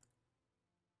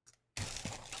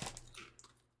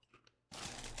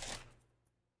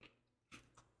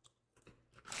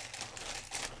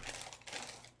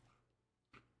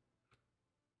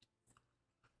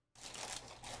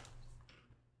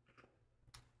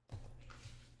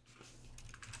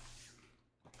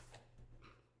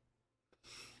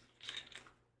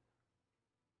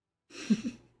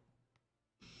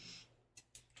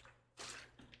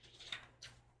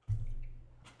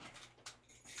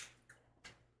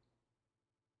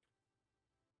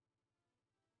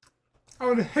 I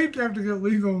would hate to have to get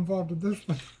legal involved with this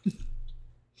one.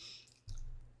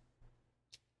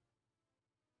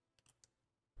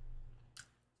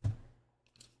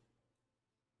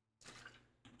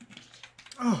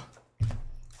 Oh.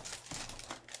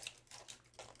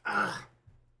 Ah.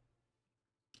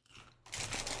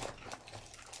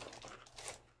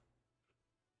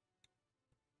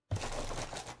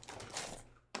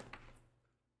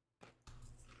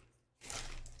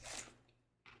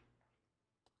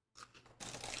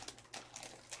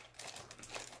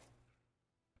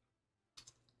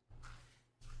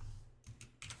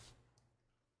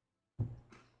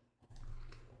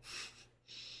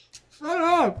 Shut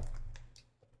up!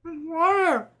 It's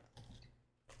water!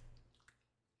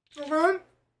 Okay?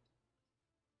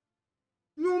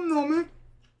 You don't know me.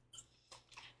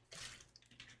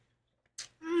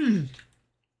 Mmm.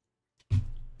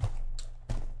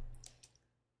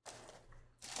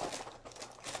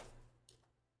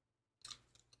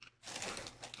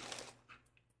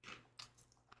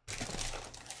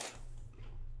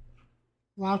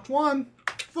 Last one.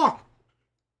 Fuck.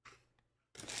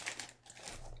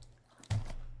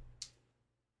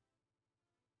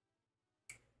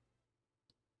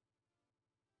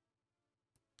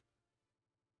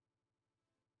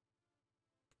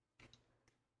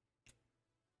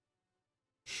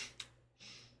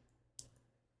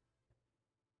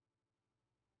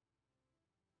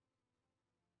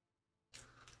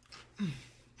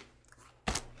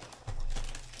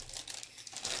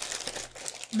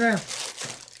 There.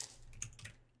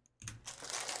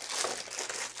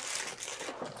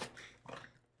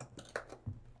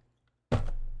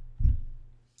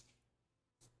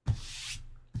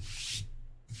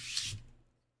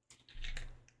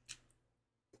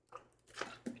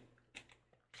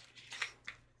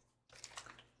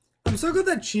 I'm so good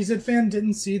that Cheez-It fan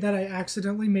didn't see that I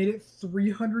accidentally made it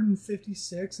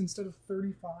 356 instead of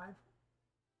 35.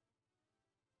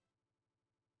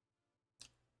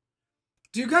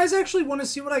 Do you guys actually want to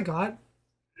see what I got?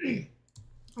 I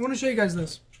want to show you guys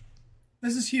this.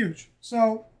 This is huge.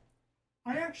 So,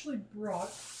 I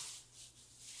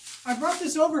brought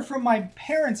this over from my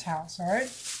parents' house, all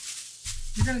right?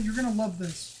 You're gonna love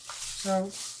this. So,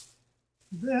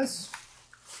 this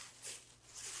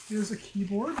is a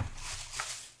keyboard.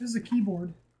 This is a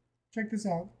keyboard. Check this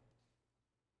out.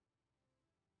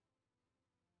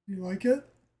 You like it?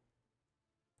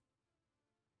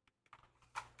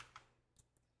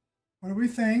 What do we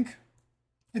think?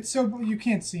 It's so you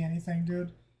can't see anything,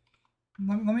 dude.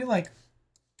 Let me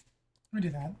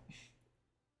do that.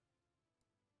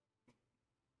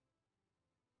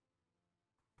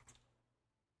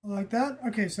 Like that.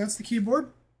 Okay, so that's the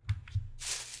keyboard.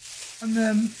 And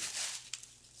then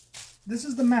this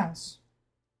is the mouse.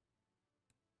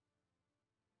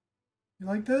 You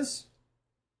like this?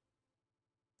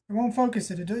 It won't focus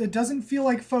it. It doesn't feel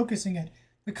like focusing it.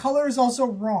 The color is also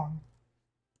wrong.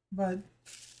 But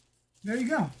there you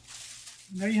go.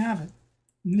 There you have it.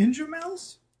 Ninja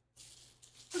mouse?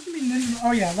 What do you mean ninja?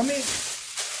 Oh yeah,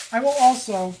 I will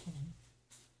also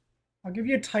I'll give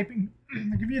you a typing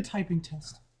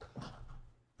test.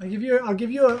 I'll give you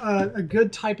a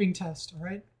good typing test, all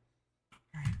right?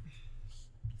 All right.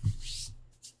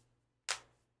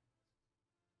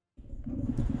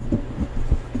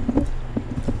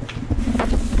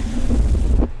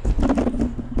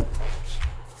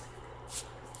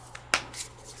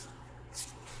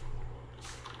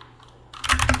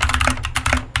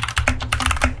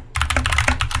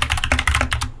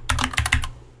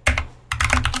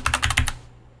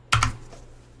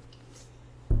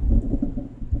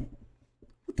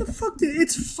 What the fuck?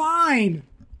 It's fine.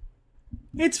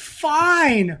 It's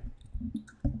fine.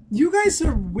 You guys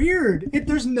are weird.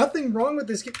 There's nothing wrong with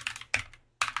this game.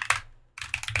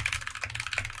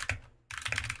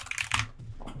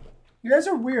 You guys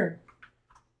are weird.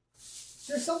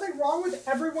 There's something wrong with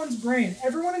everyone's brain.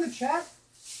 Everyone in the chat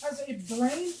has a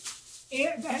brain,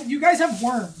 and you guys have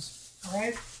worms. All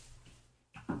right.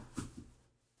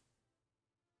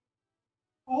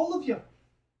 All of you.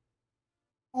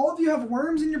 All of you have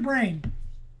worms in your brain.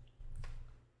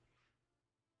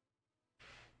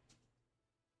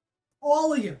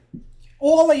 All of you.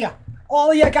 All of you.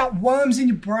 All of you got worms in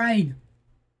your brain.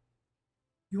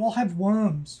 You all have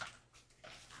worms.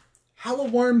 Hella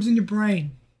worms in your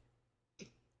brain.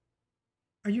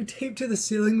 Are you taped to the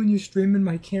ceiling when you stream and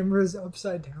my camera is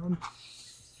upside down?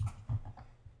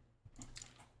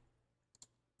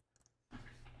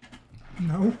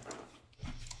 No.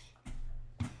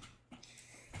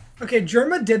 Okay,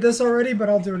 Germa did this already, but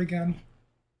I'll do it again.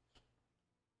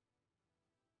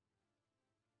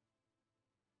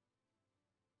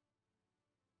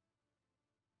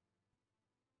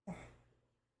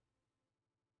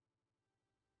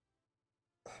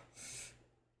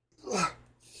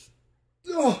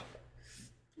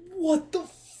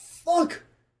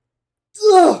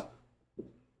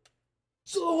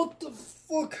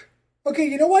 fuck. Okay,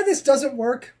 you know why this doesn't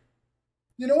work?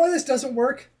 You know why this doesn't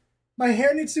work? My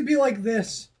hair needs to be like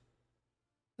this.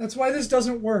 That's why this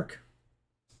doesn't work.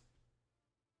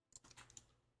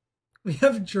 We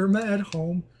have Germa at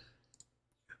home.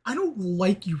 I don't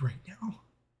like you right now.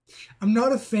 I'm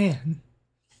not a fan.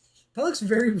 That looks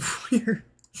very weird.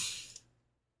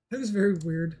 That was very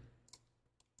weird.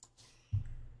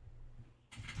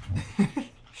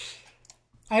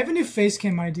 I have a new face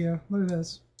cam idea. Look at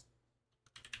this.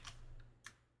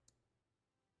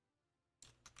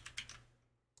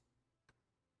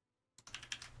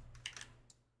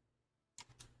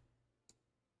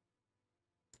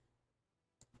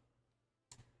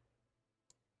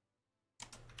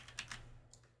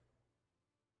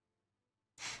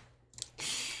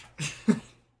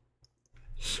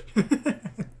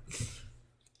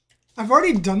 I've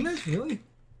already done this, really?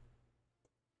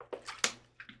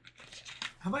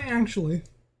 Have I actually?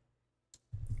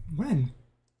 When?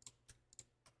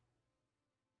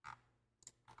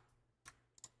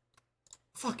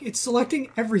 Fuck, it's selecting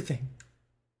everything.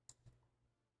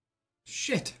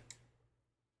 Shit.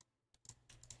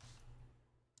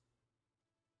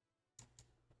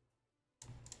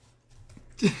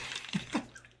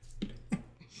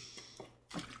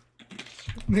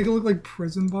 Make it look like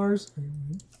prison bars.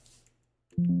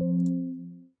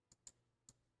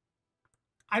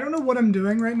 I don't know what I'm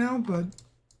doing right now, but...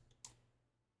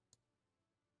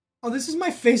 Oh, this is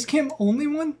my face cam only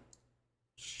one?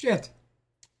 Shit.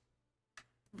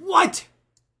 What?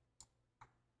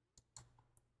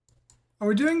 Are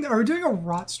we doing a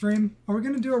rot stream? Are we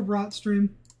gonna do a rot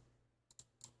stream?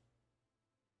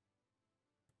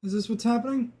 Is this what's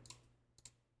happening?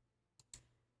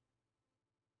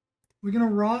 We gonna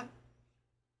rot?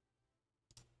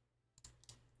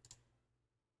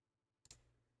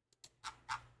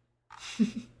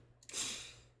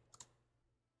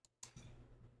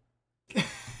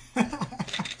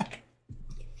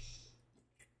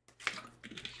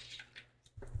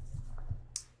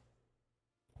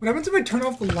 What happens if I turn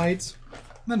off the lights?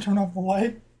 I'm gonna turn off the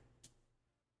light.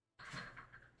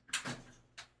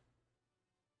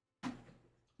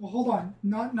 Well, hold on.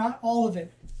 Not all of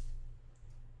it.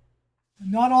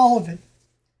 Not all of it.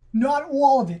 Not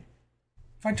all of it.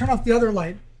 If I turn off the other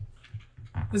light,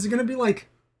 is it gonna be like...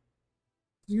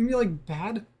 Is it gonna be like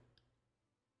bad?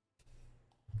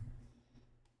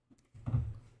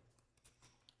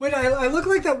 Wait, I look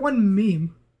like that one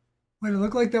meme. Wait, I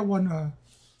look like that one, I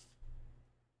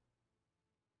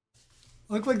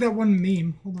look like that one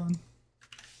meme. Hold on.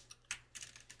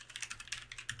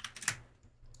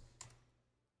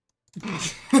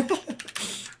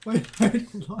 wait,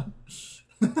 hold on.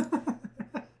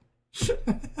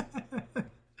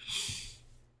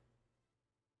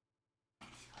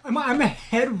 I'm a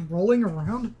head rolling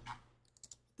around?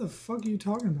 What the fuck are you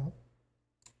talking about?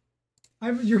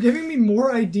 You're giving me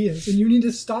more ideas, and you need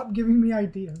to stop giving me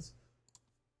ideas.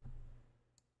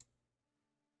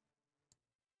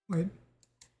 Wait.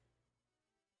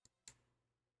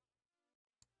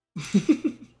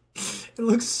 It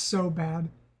looks so bad.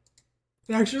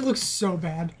 It actually looks so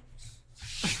bad.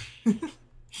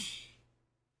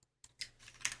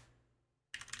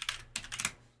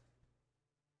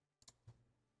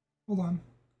 Hold on.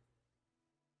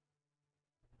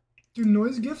 Do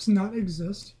noise GIFs not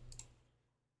exist?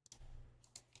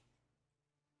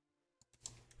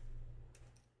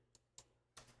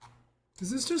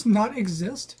 Does this just not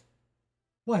exist?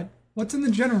 What? What's in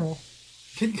the general?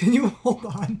 Can you hold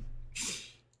on?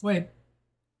 Wait.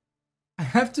 I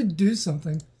have to do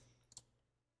something.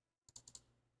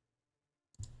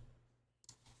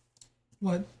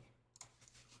 What?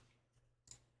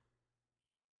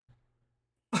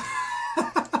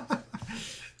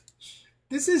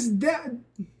 This is that.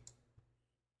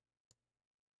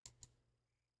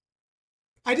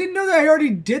 I didn't know that I already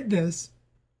did this.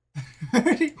 I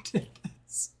already did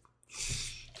this.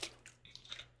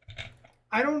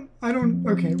 I don't,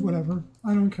 okay, whatever.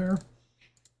 I don't care.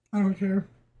 I don't care.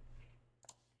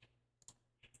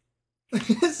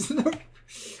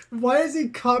 Why is he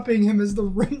copying him as the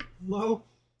rent low?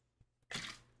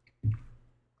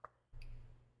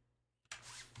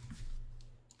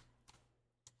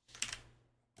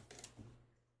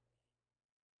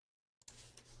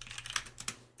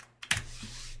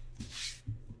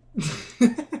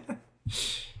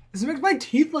 This makes my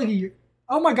teeth like a...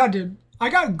 Oh my god, dude. I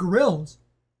got grills.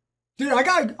 Dude, I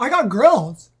got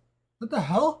grills. What the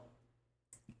hell?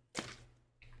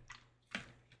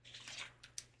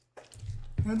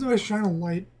 That's why I shine a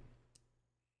light.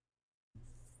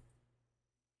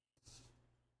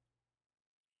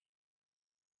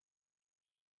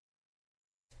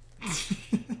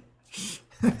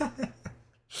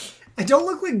 I don't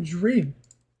look like Dream.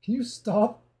 Can you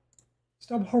stop?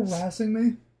 Stop harassing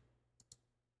me.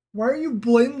 Why are you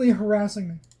blatantly harassing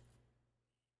me?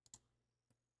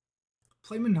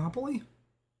 Play Monopoly?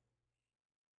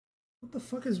 What the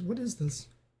fuck is, what is this?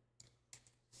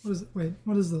 What is it? Wait,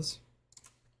 what is this?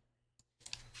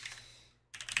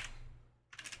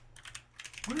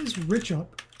 What is Rich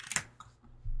Up?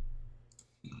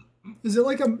 Is it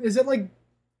like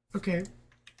okay.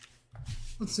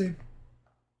 Let's see.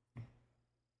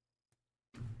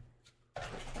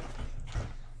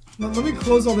 Let me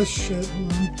close all this shit.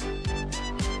 Hold on.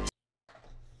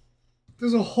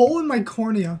 There's a hole in my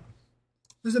cornea.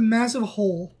 There's a massive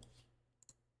hole.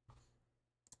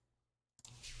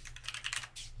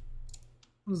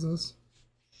 What is this?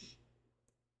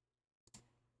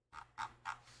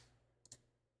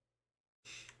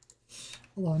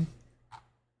 Hold on.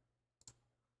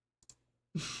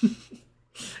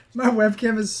 My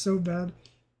webcam is so bad.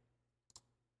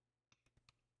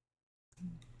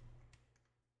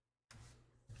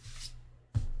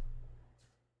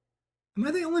 Am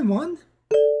I the only one?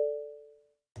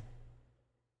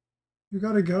 You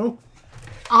gotta go.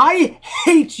 I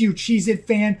hate you, Cheez-It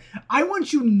fan. I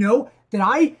want you to know that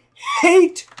I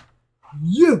hate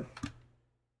you.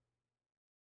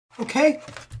 Okay?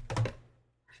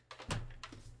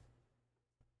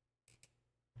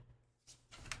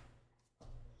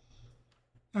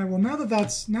 Alright, well now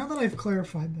that I've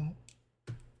clarified that.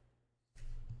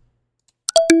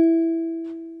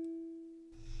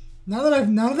 Now that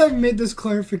I've made this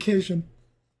clarification.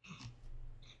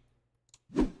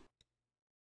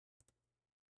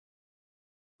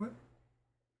 What?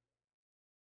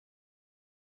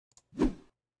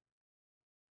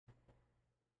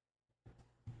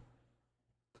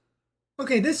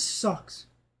 Okay, this sucks.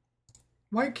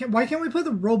 Why can't we play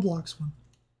the Roblox one?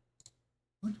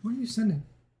 What are you sending?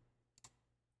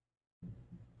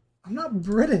 I'm not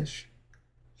British.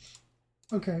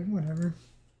 Okay, whatever.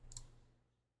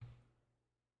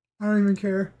 I don't even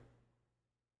care.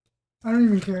 I don't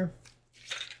even care.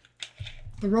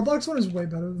 The Roblox one is way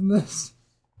better than this.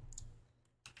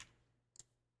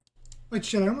 Wait,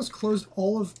 shit, I almost closed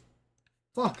all of...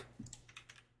 Fuck.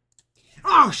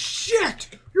 Oh, shit!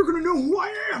 You're gonna know who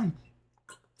I am!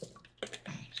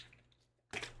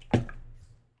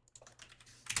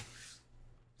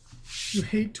 You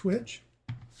hate Twitch?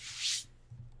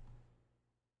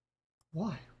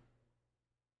 Why?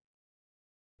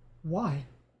 Why?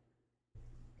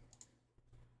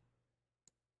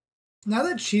 Now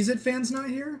that Cheez-It fan's not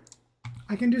here,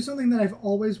 I can do something that I've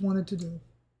always wanted to do.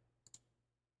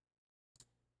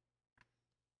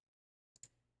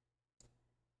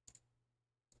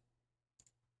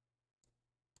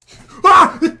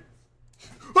 Ah!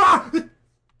 Ah!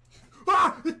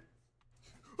 Ah!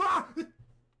 Ah!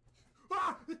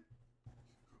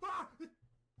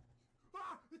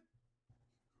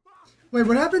 Wait,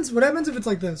 what happens? What happens if it's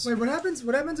like this? Wait, what happens?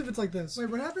 What happens if it's like this? Wait,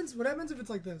 what happens? What happens if it's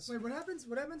like this? Wait, what happens?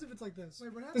 What happens if it's like this?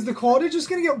 Wait, what happens? Is the quality just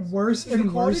gonna get worse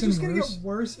and worse and worse and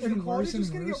worse and worse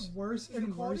and worse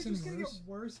and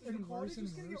worse and worse and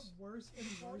worse and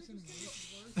worse and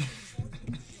worse?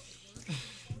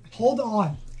 Hold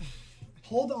on.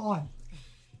 Hold on.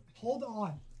 Hold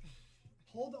on.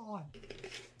 Hold on.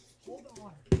 Hold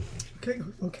on. Okay.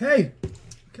 Okay.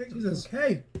 Okay. Jesus.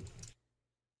 Okay.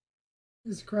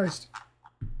 Jesus Christ.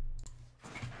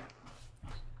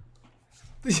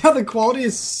 Yeah, the quality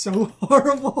is so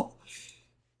horrible.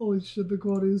 Holy shit, the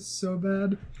quality is so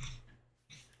bad.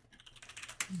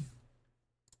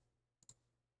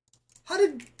 How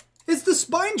did... Is the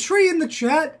spine tree in the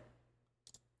chat?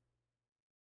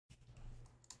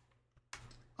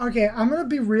 Okay, I'm gonna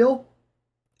be real.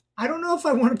 I don't know if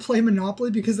I want to play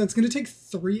Monopoly because that's gonna take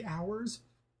 3 hours.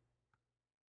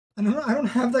 I don't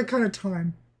have that kind of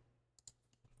time.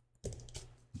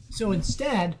 So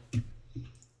instead,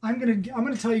 I'm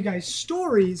gonna tell you guys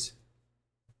stories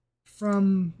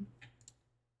from...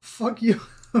 Fuck you.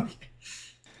 Okay.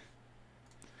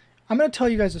 I'm gonna tell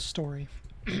you guys a story.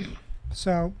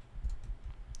 So,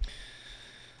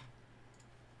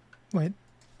 wait.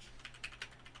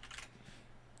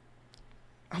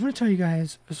 I'm gonna tell you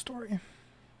guys a story.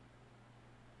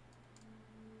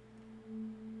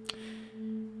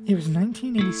 It was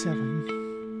 1987.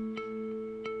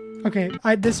 Okay,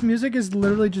 this music is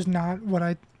literally just not what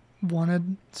I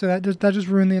wanted, so that just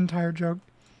ruined the entire joke.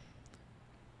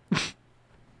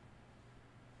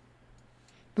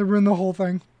 That ruined the whole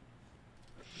thing.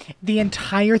 The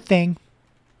entire thing.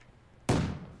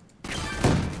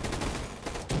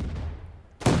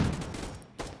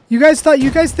 You guys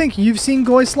think you've seen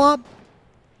Goy Slop?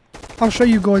 I'll show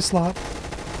you Goy Slop.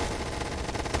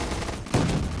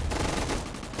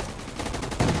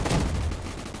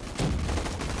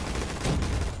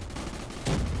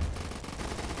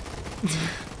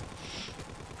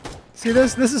 See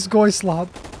this? This is Goy Slop.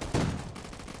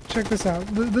 Check this out.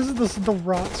 This is the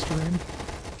rot stream.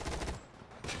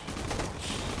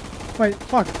 Wait,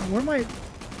 fuck. What am I...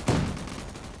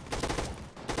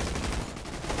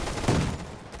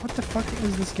 What the fuck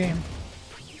is this game?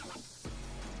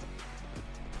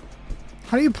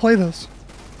 How do you play this?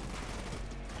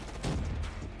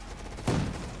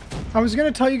 I was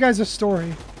gonna tell you guys a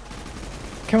story.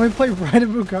 Can we play Ride a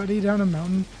Bugatti down a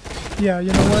mountain? Yeah,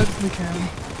 you know what? We can.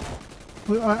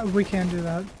 We can do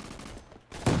that.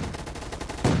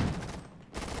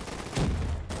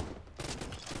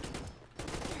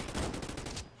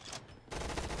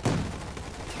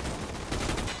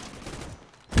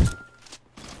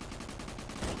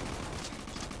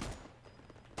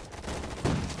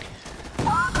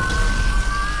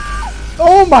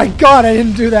 Oh my god, I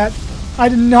didn't do that. I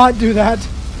did not do that.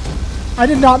 I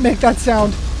did not make that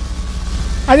sound.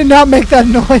 I did not make that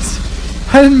noise.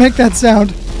 I didn't make that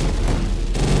sound.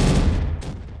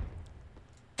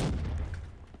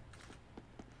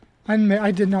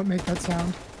 I did not make that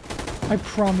sound. I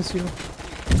promise you.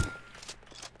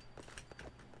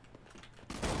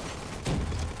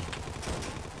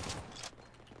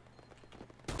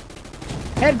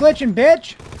 Head glitching,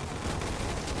 bitch!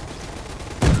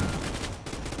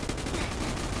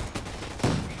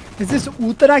 Is this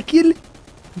Uttarakil?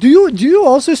 Do you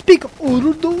also speak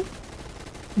Urdu?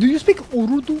 Do you speak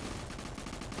Urdu?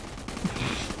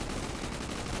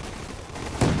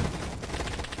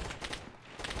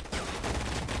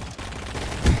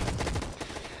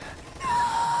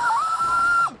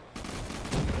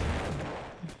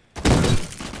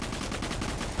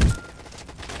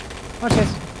 Watch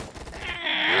this.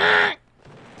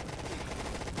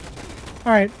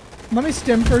 Alright, let me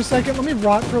stim for a second. Let me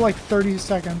rot for like 30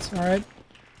 seconds, alright?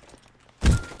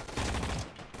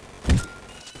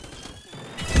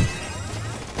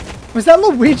 Was that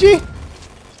Luigi?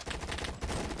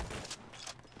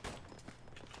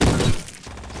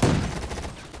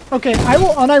 Okay, I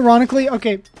will unironically...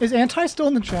 Okay, is Anti still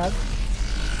in the chat?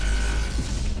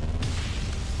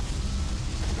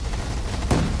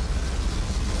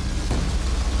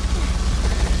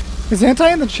 Is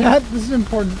Anti in the chat? This is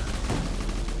important.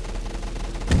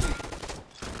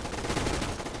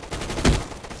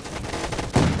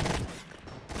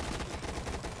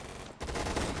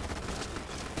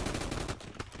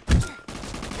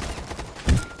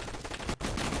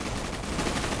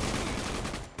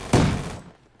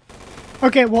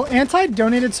 Okay, well, Anti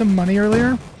donated some money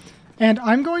earlier, and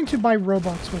I'm going to buy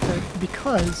Robux with it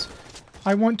because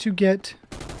I want to get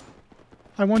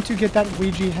that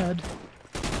Ouija head.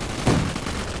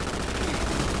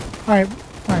 Alright,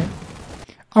 alright.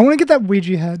 I want to get that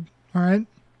Ouija head, alright?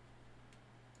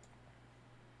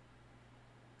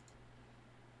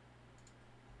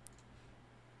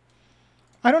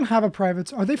 I don't have a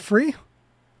privates. Are they free?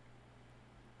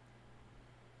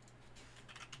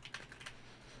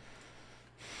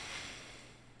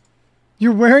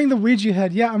 You're wearing the Ouija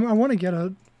head. Yeah, I want to get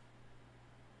it.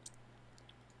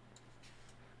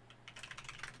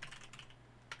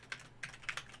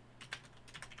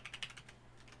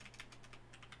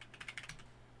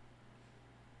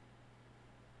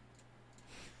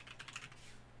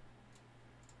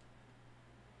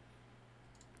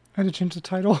 I had to change the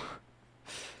title.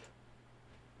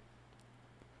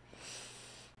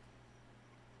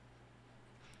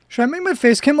 Should I make my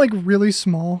face cam like really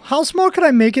small? How small could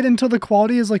I make it until the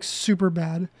quality is like super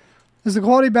bad? Is the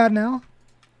quality bad now?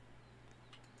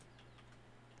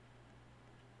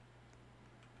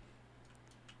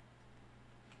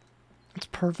 It's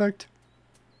perfect.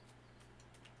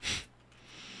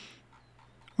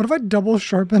 What if I double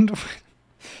sharpened?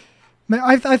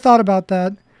 I thought about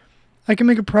that. I can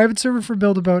make a private server for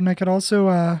Build-A-Boat, and I could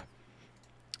also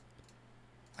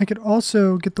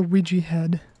get the Ouija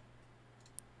head.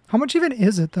 How much even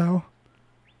is it, though?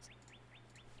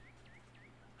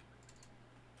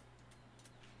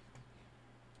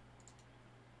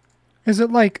 Is it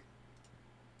like...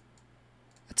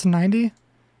 It's 90?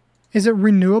 Is it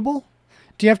renewable?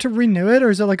 Do you have to renew it, or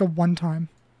is it like a one-time?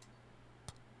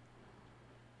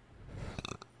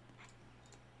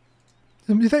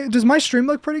 Does my stream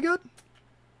look pretty good?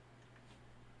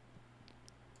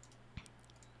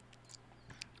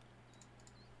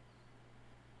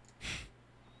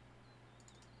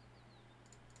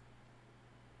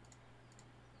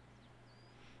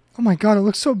 Oh my god, it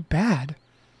looks so bad.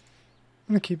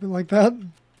 I'm gonna keep it like that.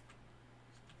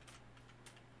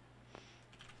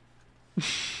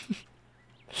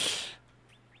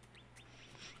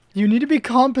 You need to be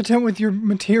competent with your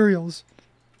materials.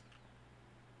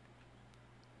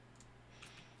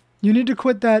 You need to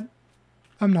quit that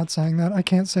I'm not saying that. I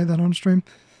can't say that on stream.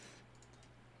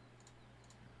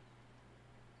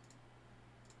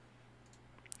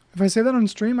 If I say that on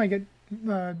stream, I get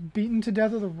beaten to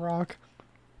death with a rock.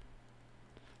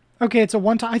 Okay, it's a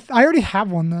one-time. I already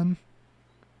have one then.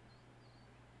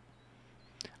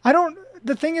 I don't.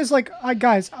 The thing is, like,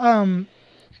 guys,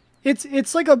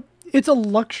 it's like it's a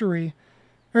luxury,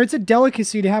 or it's a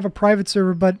delicacy to have a private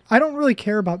server. But I don't really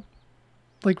care about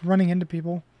like running into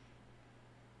people.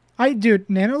 Dude,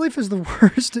 Nanoleaf is the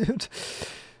worst, dude.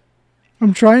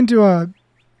 I'm trying to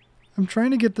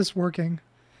get this working.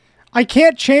 I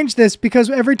can't change this because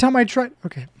every time I try...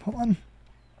 Okay, hold on.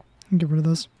 Get rid of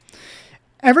this.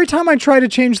 Every time I try to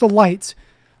change the lights...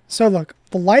 So look,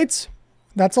 the lights,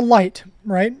 that's a light,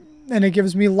 right? And it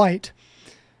gives me light.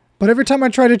 But every time I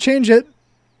try to change it...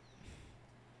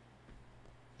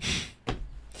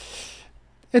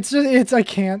 I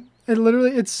can't. It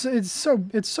literally, it's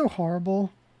so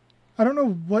horrible. I don't know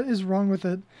what is wrong with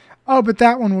it. Oh, but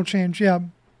that one will change, yeah.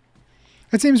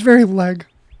 It seems very leg.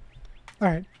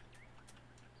 Alright.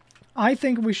 I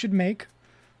think we should make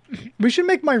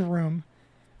my room.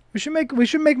 We should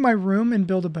make my room and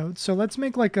build a boat. So let's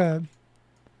make like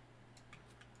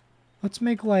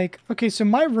okay, so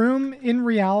my room in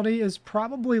reality is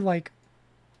probably like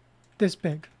this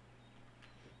big.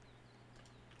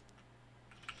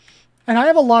 And I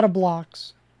have a lot of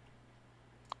blocks.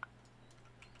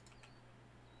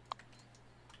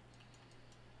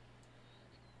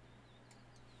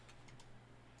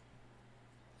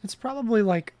 It's probably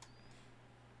like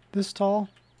this tall.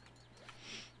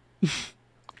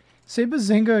 Say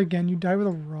bazinga again, you die with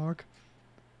a rock.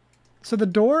 So the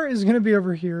door is going to be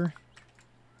over here.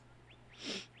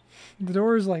 The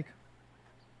door is like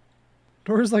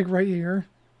right here.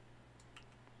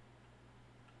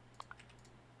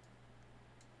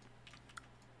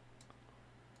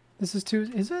 This is too,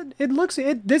 is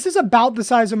it? This is about the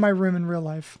size of my room in real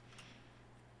life.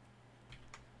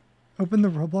 Open the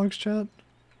Roblox chat.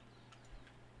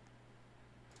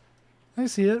 I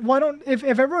see it. Why don't, if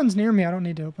everyone's near me, I don't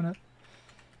need to open it.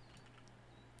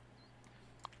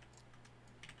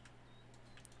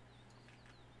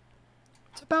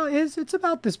 It's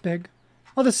about this big.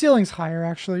 Oh, the ceiling's higher,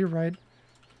 actually. You're right.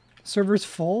 Server's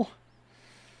full.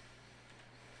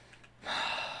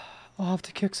 I'll have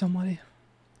to kick somebody.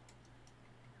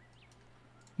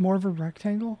 More of a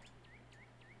rectangle?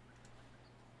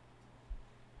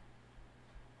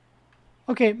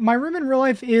 Okay, my room in real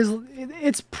life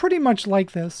it's pretty much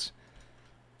like this.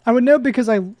 I would know because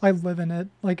I live in it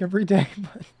like every day,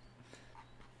 but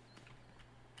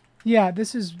yeah,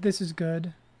 this is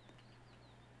good.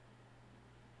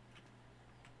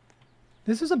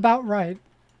 This is about right.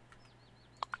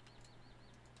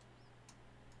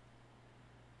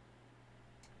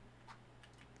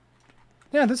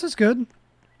 Yeah, this is good.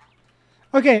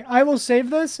 Okay, I will save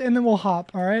this and then we'll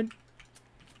hop, all right?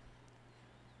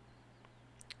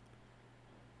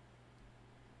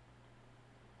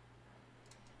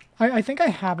 I think I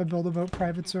have a Build-A-Boat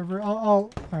private server. All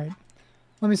right.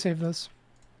 Let me save this.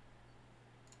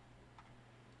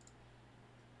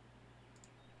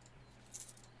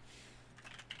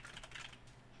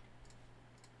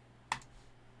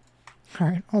 All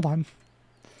right, hold on.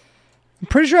 I'm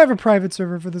pretty sure I have a private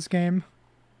server for this game.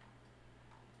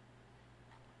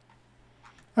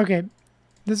 Okay,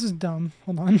 this is dumb.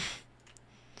 Hold on.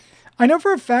 I know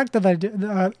for a fact that I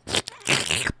do.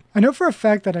 I know for a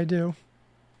fact that I do.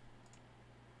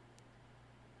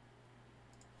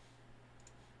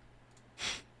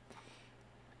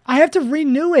 I have to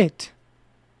renew it.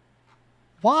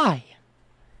 Why?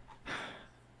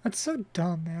 That's so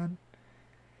dumb, man.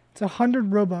 It's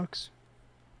 100 Robux.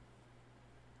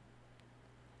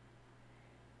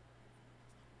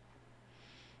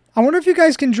 I wonder if you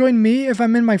guys can join me if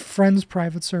I'm in my friend's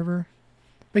private server.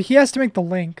 But he has to make the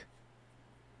link.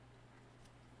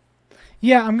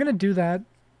 Yeah, I'm gonna do that.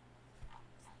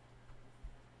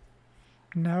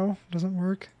 No, doesn't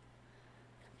work.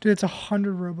 Dude, it's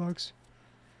 100 Robux.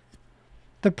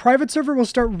 The private server will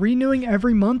start renewing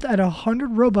every month at 100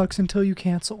 Robux until you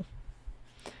cancel.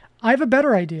 I have a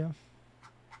better idea.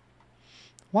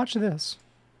 Watch this.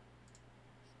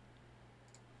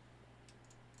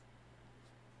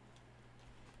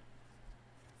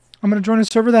 I'm going to join a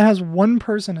server that has one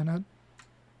person in it.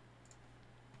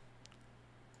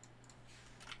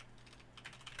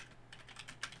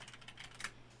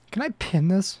 Can I pin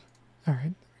this? All right,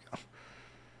 there we go.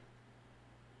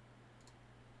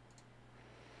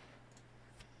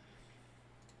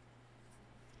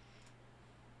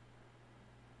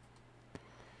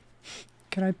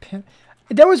 Can I pin?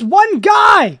 There was one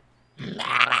guy!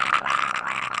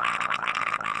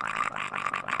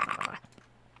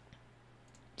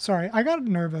 Sorry, I got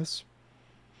nervous.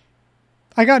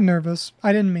 I got nervous.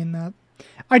 I didn't mean that.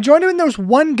 I joined him and there was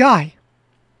one guy.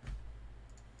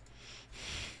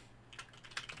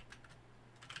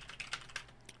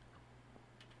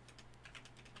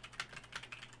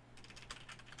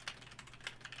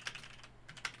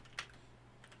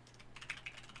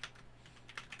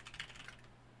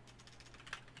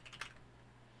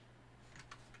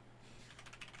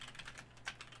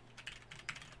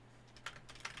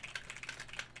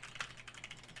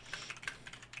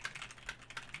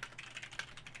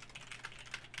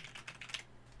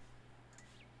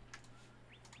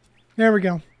 There we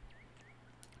go.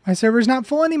 My server's not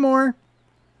full anymore.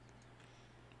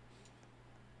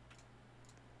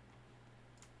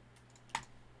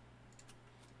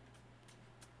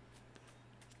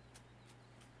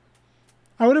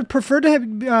 I would have preferred to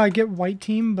have, get white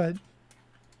team, but...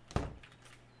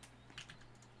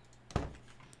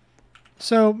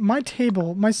 So, my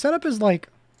table, my setup is like...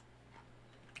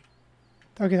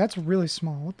 Okay, that's really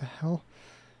small. What the hell?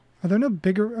 Are there no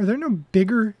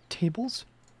bigger tables?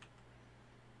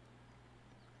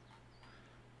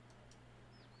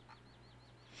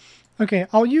 Okay,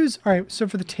 I'll use... Alright, so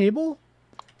for the table,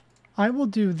 I will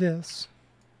do this.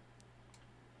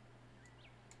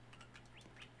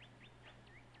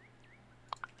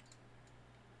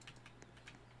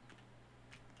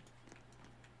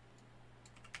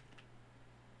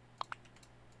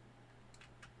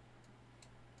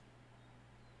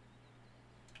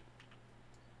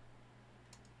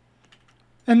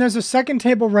 And there's a second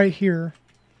table right here.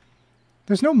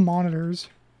 There's no monitors.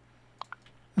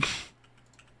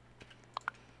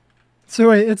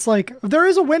 So it's like, there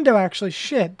is a window actually.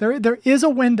 Shit, there is a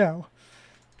window.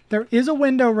 There is a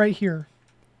window right here.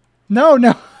 No,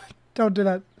 no, don't do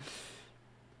that.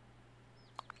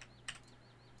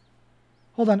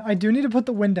 Hold on, I do need to put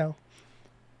the window.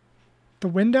 The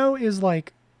window is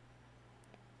like...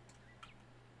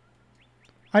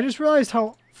 I just realized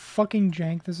how fucking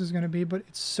jank this is going to be, but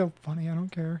it's so funny, I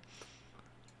don't care.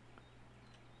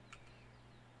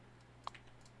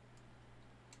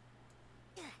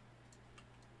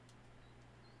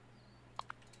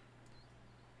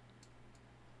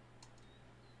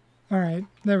 Alright,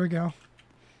 there we go.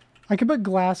 I can put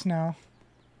glass now.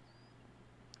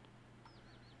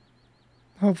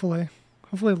 Hopefully.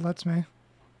 Hopefully it lets me.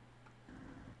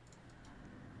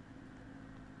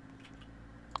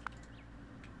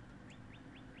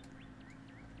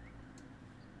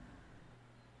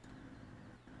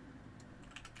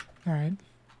 Alright.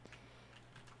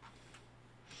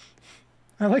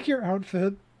 I like your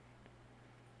outfit.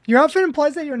 Your outfit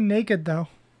implies that you're naked, though.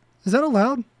 Is that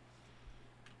allowed?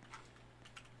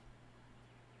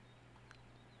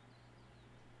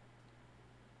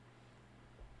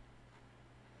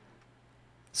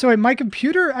 So wait, my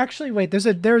computer actually wait, there's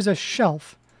a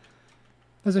shelf.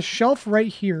 There's a shelf right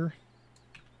here.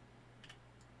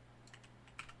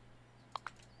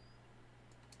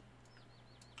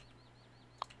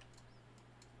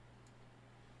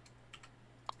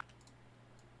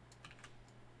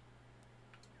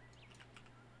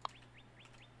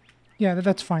 Yeah,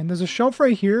 that's fine. There's a shelf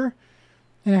right here,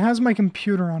 and it has my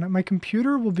computer on it. My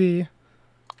computer will be...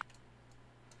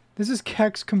 This is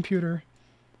Kek's computer.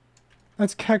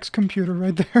 That's Kek's computer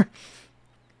right there.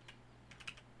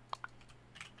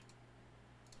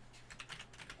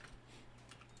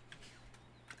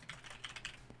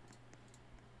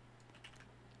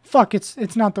 Fuck,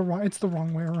 it's not the wrong, it's the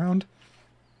wrong way around.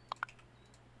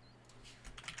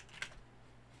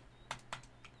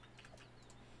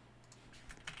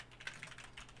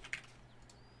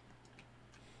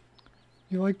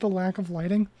 You like the lack of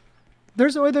lighting? There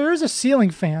is a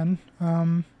ceiling fan.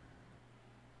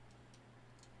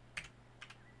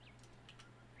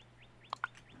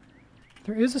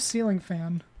 There is a ceiling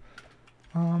fan.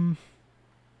 I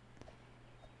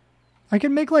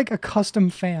can make like a custom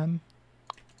fan.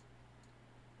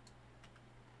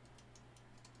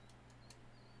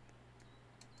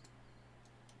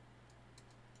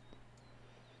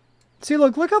 See,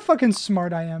 look how fucking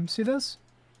smart I am. See this?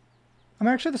 I'm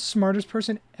actually the smartest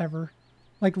person ever.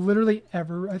 Like, literally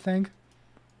ever, I think.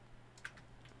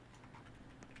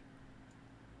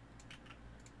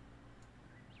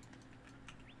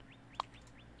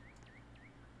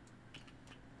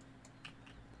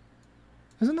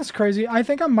 Isn't this crazy? I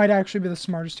think I might actually be the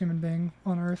smartest human being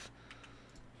on Earth.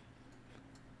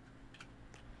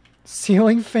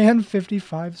 Ceiling fan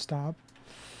 55, stop.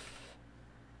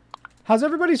 How's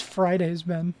everybody's Fridays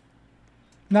been?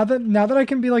 Now that I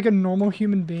can be like a normal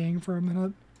human being for a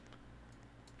minute.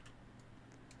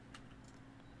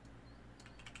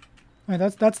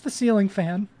 Alright, that's the ceiling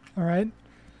fan. Alright.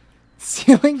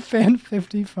 Ceiling fan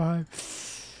 55.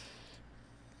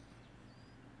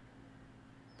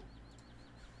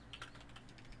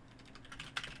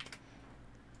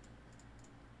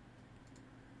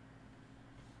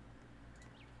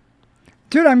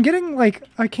 Dude, I'm getting like,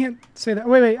 I can't say that.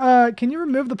 Wait, can you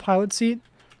remove the pilot seat?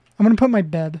 I'm gonna put my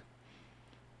bed.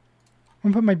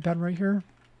 I'm gonna put my bed right here.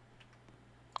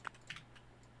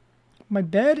 My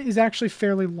bed is actually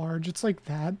fairly large. It's like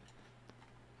that.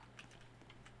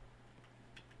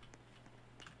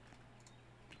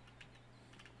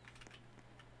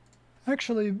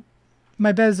 Actually,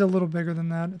 my bed is a little bigger than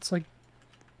that. It's like,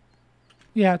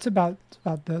 yeah, it's about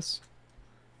this.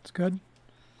 It's good.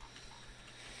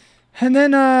 And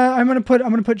then I'm gonna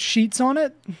put sheets on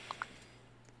it.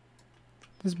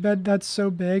 This bed, that's so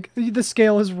big. The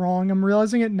scale is wrong. I'm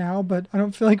realizing it now, but I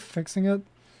don't feel like fixing it.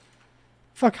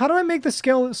 Fuck, how do I make the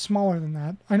scale smaller than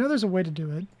that? I know there's a way to do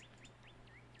it.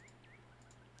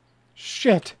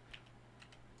 Shit.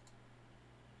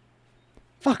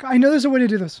 Fuck, I know there's a way to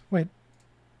do this. Wait.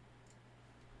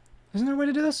 Isn't there a way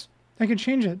to do this? I can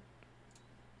change it.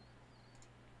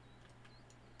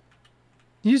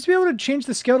 You used to be able to change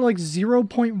the scale to like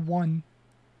 0.1.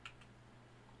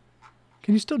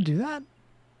 Can you still do that?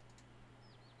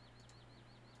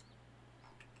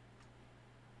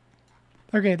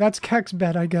 Okay, that's Kek's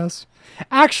bed, I guess.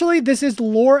 Actually, this is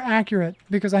lore accurate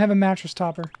because I have a mattress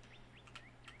topper.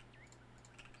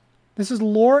 This is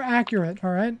lore accurate,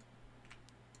 alright?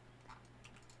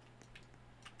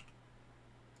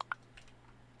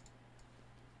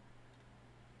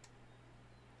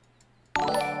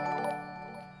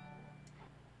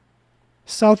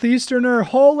 Southeasterner,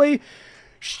 holy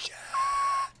shit!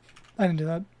 I didn't do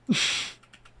that.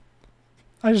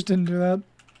 I just didn't do that.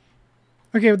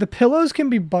 Okay, the pillows can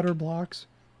be butter blocks.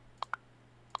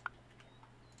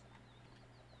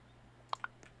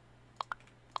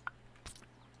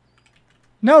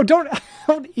 No, don't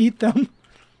eat them.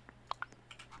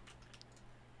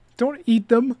 Don't eat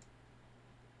them.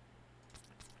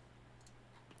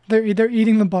 They're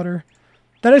eating the butter.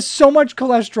 That has so much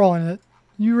cholesterol in it.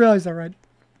 You realize that, right?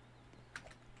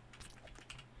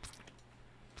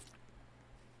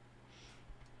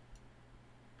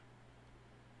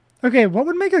 Okay, what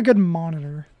would make a good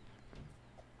monitor?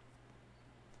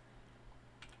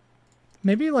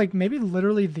 Maybe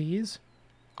literally these?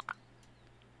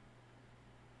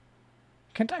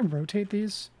 Can't I rotate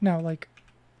these? No, like...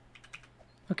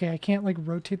 Okay, I can't, like,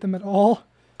 rotate them at all.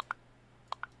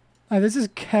 This is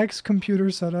Kek's computer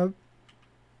setup.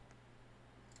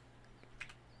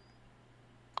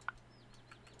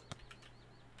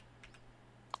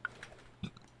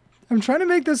 I'm trying to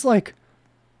make this, like,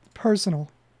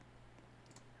 personal.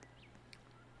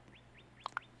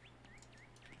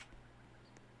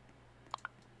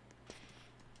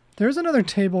 There's another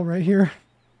table right here.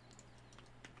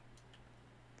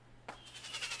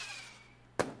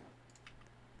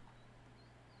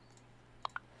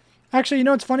 Actually, you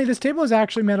know what's funny? This table is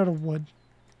actually made out of wood.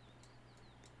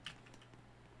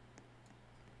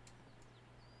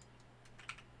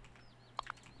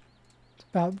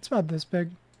 It's about this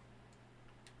big.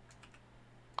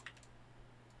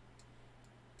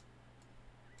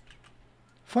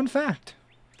 Fun fact.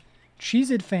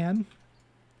 Cheez-It fan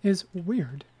is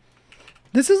weird.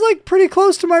 This is like pretty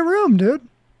close to my room, dude.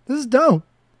 This is dope.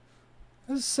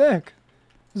 This is sick.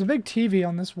 There's a big TV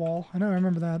on this wall. I know, I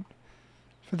remember that.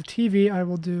 For the TV, I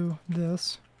will do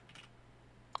this.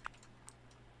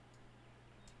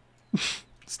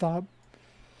 Stop.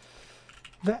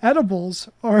 The edibles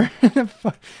are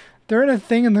they're in a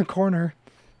thing in the corner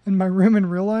in my room in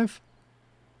real life.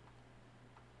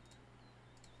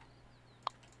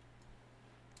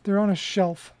 They're on a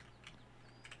shelf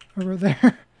over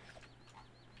there.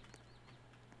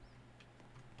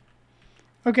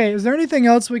 Okay, is there anything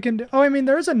else we can do? Oh, I mean,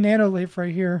 there's a nano leaf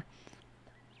right here.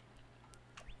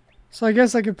 So I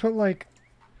guess I could put, like...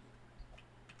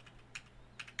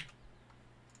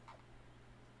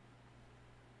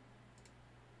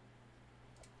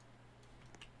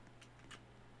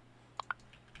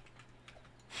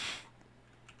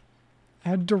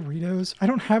 Add Doritos? I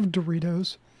don't have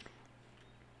Doritos.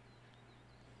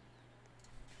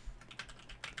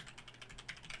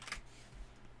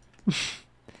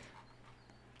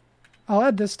 I'll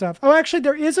add this stuff. Oh, actually,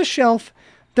 there is a shelf.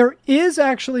 There is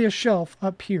actually a shelf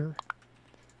up here.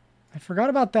 I forgot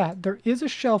about that. There is a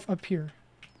shelf up here.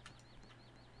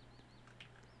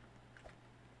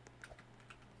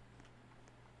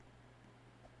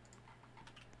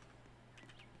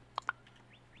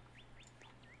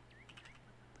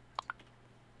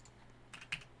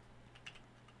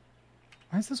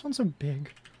 Why is this one so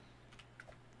big?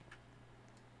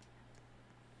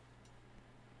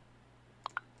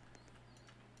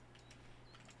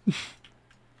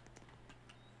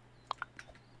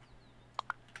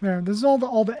 There, this is all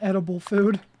the edible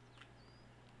food.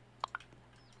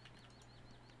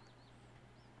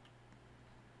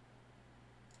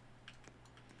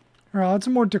 Alright, let's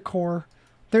some more decor.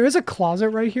 There is a closet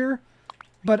right here,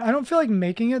 but I don't feel like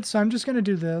making it, so I'm just gonna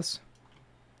do this.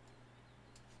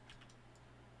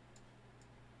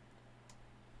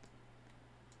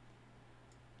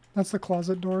 That's the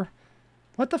closet door.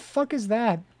 What the fuck is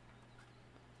that?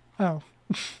 Oh.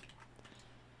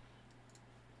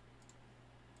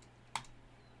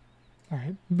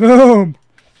 Alright. Boom!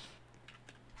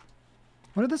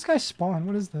 What did this guy spawn?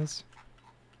 What is this?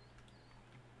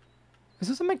 Is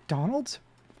this a McDonald's?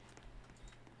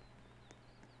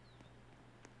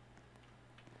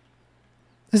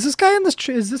 Is this guy in this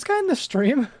is this guy in the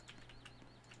stream?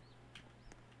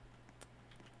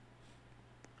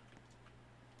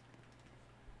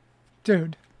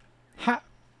 Dude.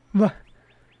 We're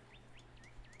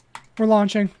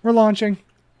launching. We're launching.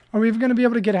 Are we even going to be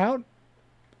able to get out?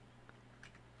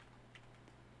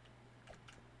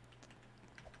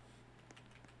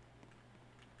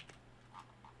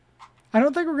 I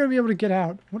don't think we're going to be able to get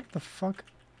out. What the fuck?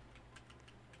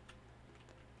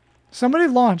 Somebody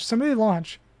launch. Somebody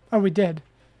launch. Oh, we did.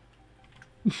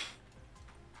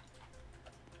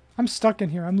 I'm stuck in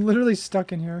here. I'm literally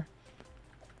stuck in here.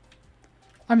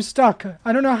 I'm stuck.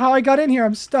 I don't know how I got in here.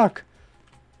 I'm stuck.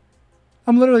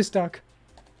 I'm literally stuck.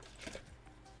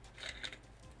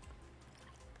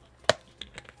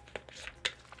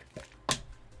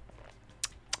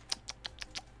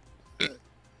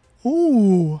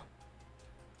 Ooh.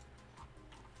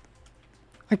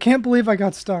 I can't believe I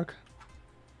got stuck.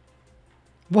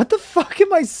 What the fuck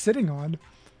am I sitting on?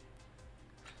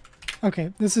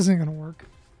 Okay, this isn't gonna work.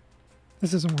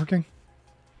 This isn't working.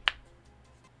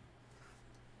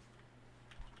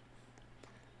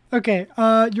 Okay,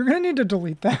 you're gonna need to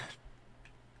delete that.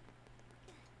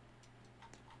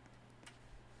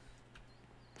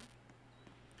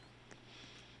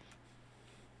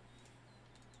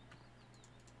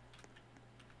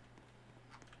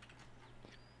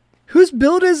 Whose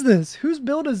build is this? Whose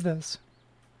build is this?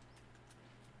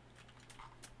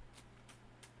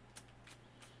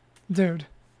 Dude,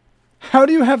 how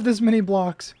do you have this many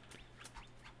blocks?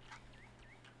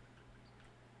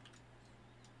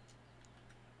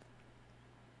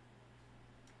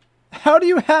 How do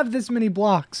you have this many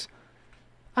blocks?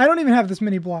 I don't even have this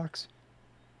many blocks.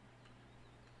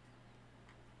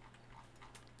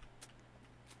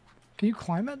 Can you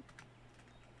climb it?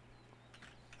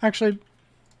 Actually...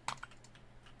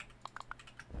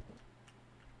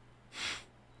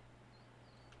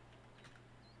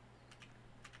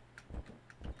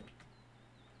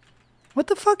 What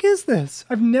the fuck is this?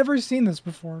 I've never seen this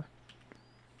before.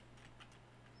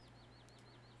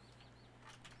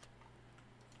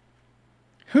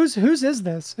 Whose is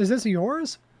this? Is this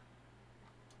yours?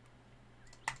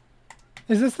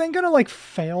 Is this thing gonna like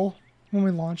fail when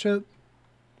we launch it?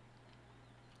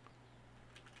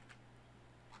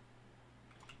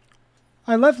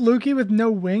 I left Lukey with no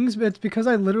wings, but it's because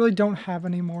I literally don't have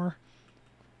any more.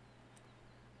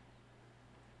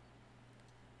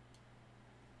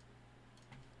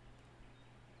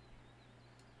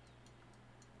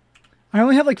 I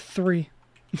only have like 3.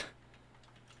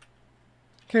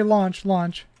 Okay, launch,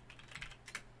 launch.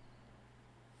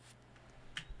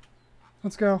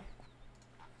 Let's go.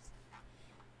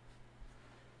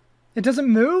 It doesn't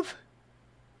move?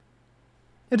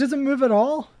 It doesn't move at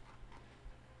all?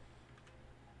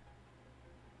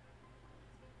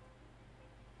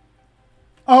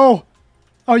 Oh!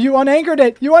 Oh, you unanchored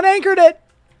it! You unanchored it!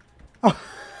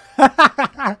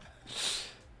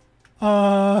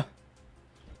 Oh.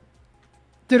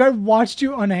 Dude, I watched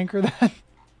you unanchor that.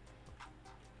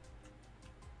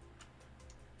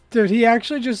 Dude, he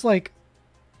actually just like...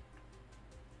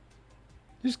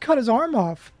 just cut his arm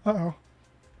off. Uh-oh.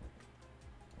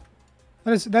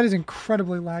 That is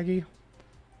incredibly laggy.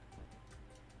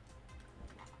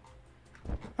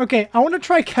 Okay, I want to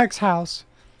try Kek's house.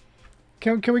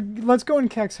 Can we... let's go in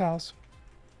Kek's house.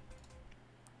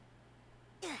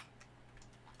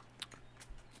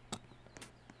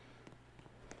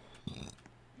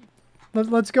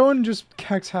 Let's go in just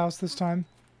Kek's house this time.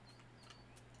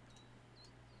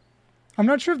 I'm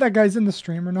not sure if that guy's in the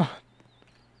stream or not.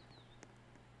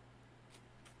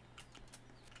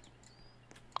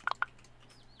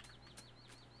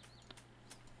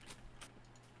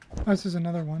 Oh, this is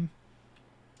another one.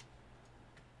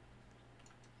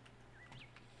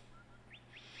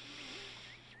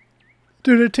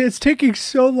 Dude, it's taking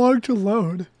so long to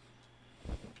load.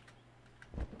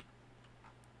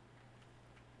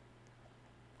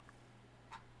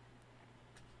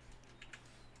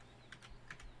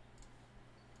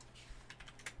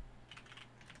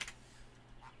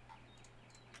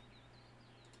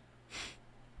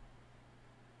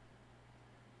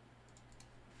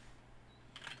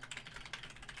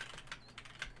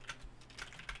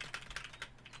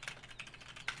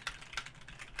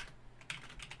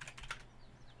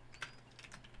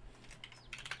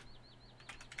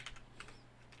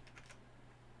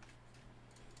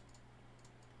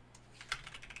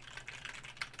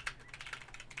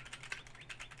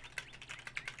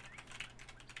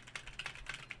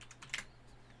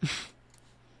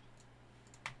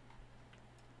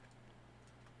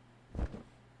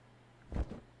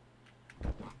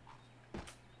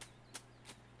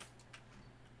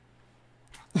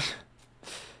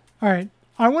 All right.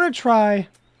 I want to try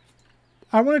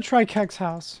Kek's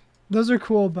house. Those are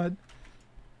cool, but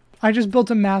I just built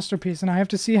a masterpiece and I have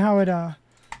to see how it I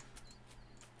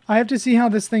have to see how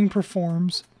this thing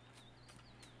performs.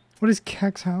 What is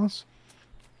Kek's house?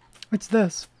 It's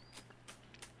this.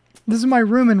 This is my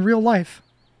room in real life.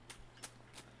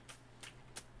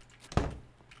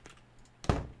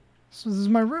 So this is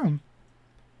my room.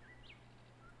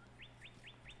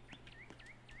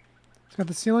 It's got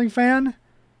the ceiling fan.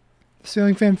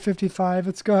 Ceiling fan 55.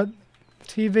 It's got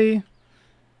TV.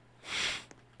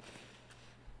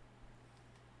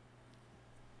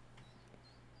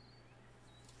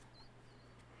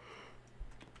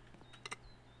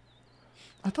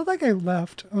 I thought that guy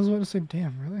left. I was about to say,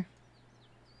 damn, really?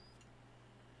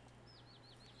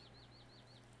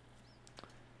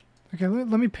 Okay,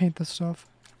 let me paint this stuff.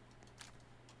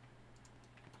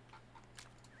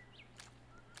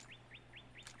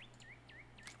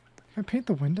 Can I paint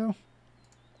the window?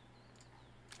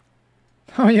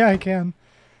 Oh yeah, I can.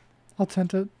 I'll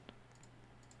tint it.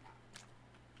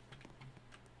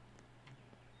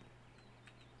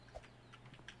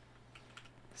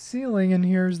 Ceiling in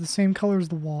here is the same color as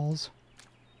the walls.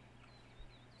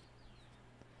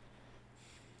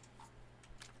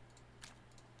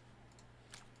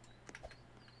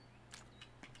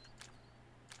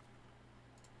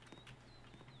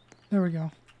 There we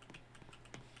go.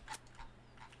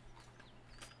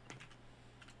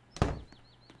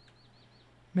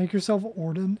 Make yourself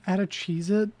ordered. Add a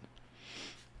Cheez-It.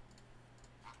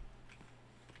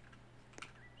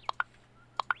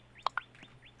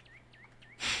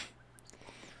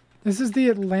 This is the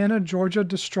Atlanta, Georgia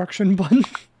destruction button.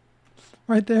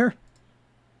 Right there.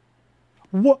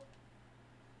 What?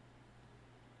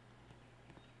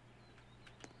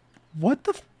 What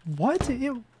the... What?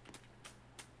 Ew.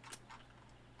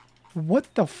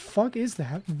 What the fuck is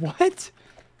that? What?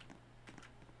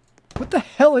 What the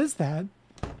hell is that?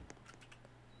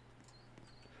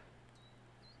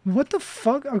 What the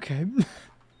fuck? Okay.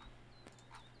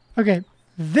 Okay.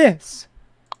 This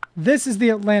is the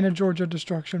Atlanta, Georgia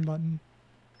destruction button.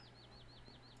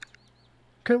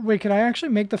 Wait, could I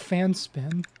actually make the fan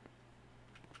spin?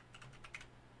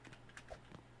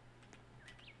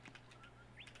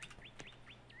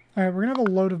 Alright, we're gonna have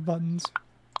a load of buttons.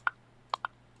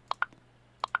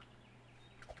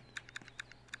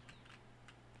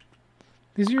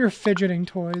 These are your fidgeting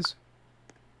toys.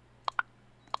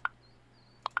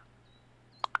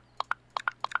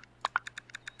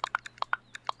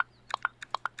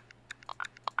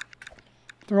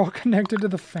 They're all connected to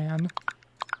the fan.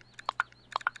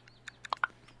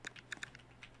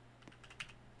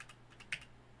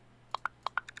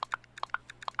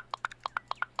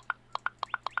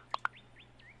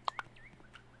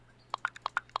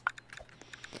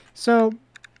 So,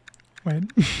 wait.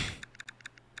 Do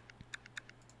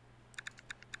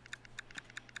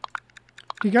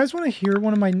you guys want to hear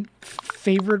one of my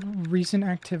favorite recent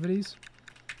activities?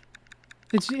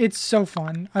 It's so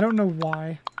fun. I don't know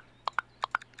why.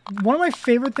 One of my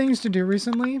favorite things to do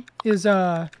recently is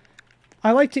I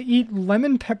like to eat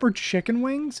lemon pepper chicken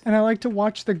wings, and I like to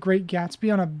watch The Great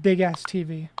Gatsby on a big ass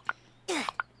TV.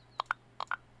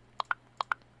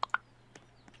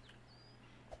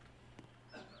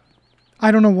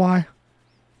 I don't know why.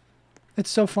 It's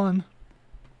so fun.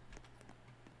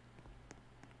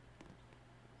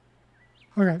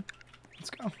 Okay, let's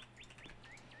go.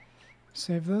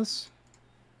 Save this.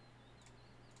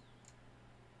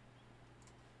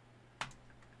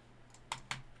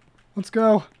 Let's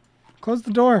go. Close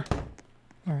the door.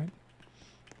 All right.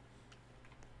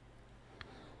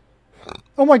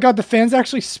 Oh my god, the fan's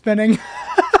actually spinning.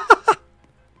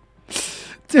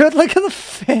 Dude, look at the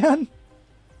fan.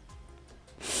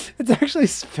 It's actually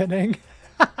spinning.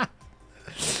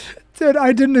 Dude,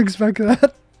 I didn't expect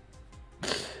that.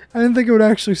 I didn't think it would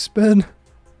actually spin.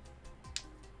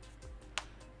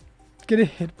 Get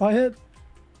hit by it?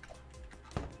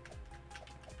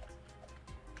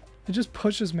 It just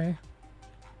pushes me.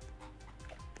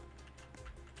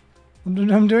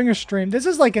 I'm doing a stream. This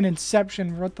is like an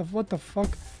Inception. What the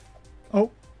fuck?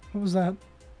 Oh, what was that?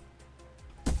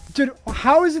 Dude,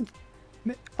 how is it?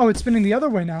 Oh, it's spinning the other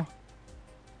way now.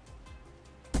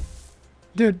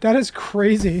 Dude, that is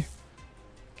crazy.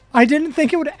 I didn't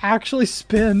think it would actually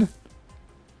spin.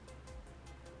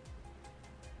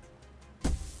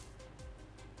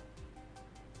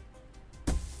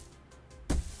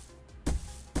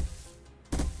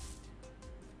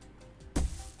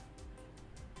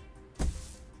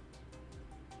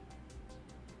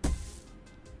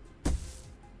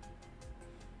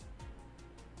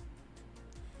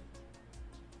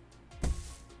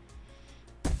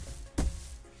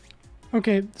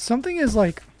 Okay, something is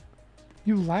like...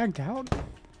 You lagged out?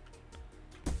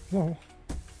 Whoa.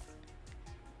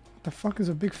 What the fuck is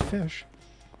a big fish?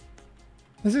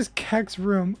 This is Kek's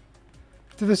room.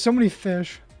 Dude, there's so many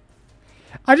fish.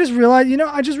 I just realized, you know,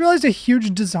 I just realized a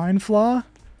huge design flaw.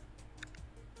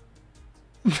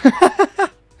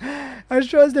 I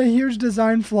just realized a huge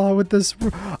design flaw with this.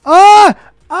 Ah!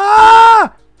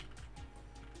 Ah!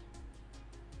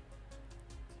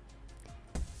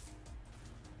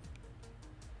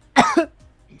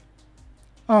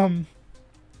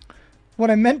 What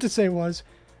I meant to say was,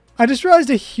 I just realized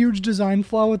a huge design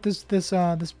flaw with this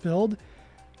build,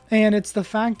 and it's the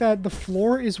fact that the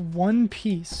floor is one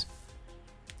piece.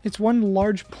 It's one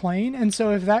large plane, and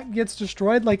so if that gets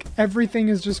destroyed, like, everything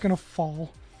is just gonna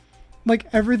fall. Like,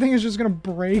 everything is just gonna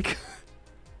break.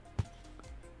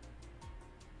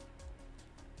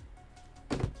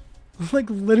 Like,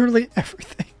 literally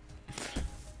everything.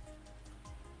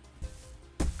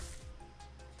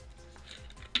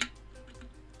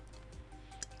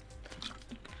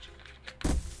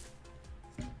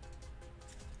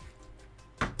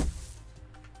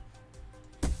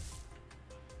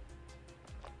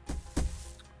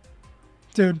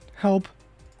 Dude, help.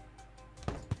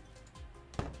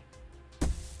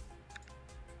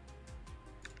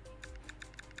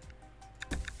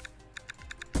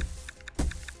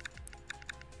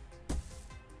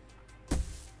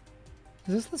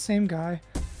 Is this the same guy?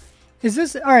 Is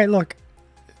this... Alright, look.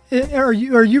 Are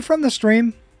you from the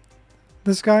stream?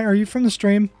 This guy, are you from the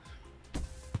stream?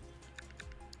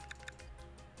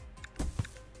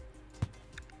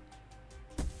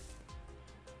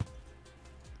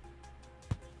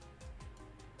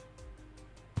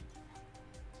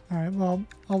 Alright, well,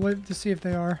 I'll wait to see if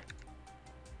they are.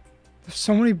 There's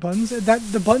so many buttons.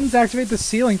 The buttons activate the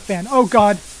ceiling fan. Oh,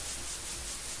 God.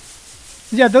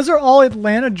 Yeah, those are all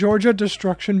Atlanta, Georgia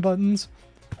destruction buttons.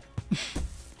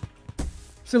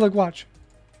 See, look, watch.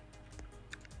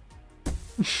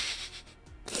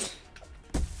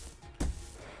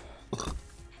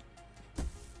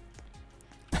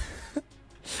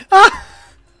 Ah!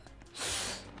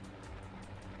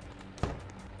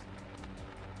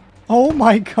 Oh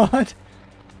my God.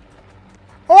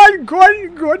 Oh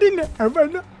God in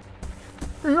heaven.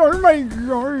 Oh my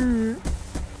God.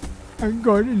 I'm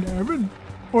God in heaven.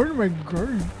 Oh my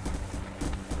God.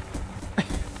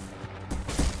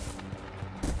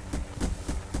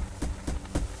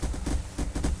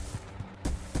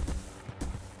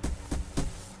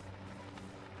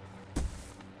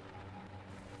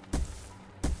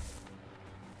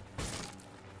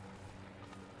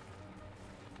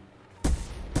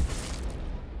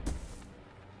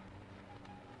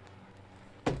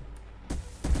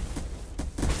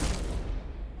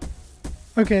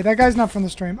 Okay, that guy's not from the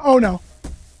stream. Oh no.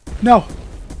 No.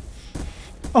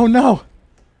 Oh no.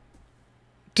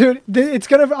 Dude, it's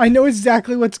gonna... I know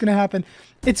exactly what's gonna happen.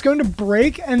 It's going to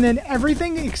break, and then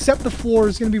everything except the floor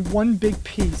is gonna be one big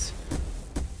piece.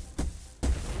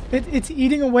 It's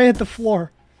eating away at the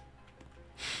floor.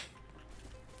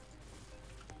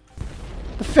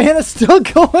 The fan is still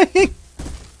going.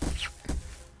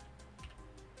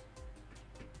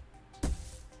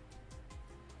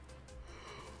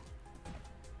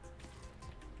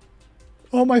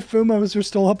 All my Fumos are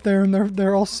still up there, and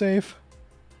they're all safe.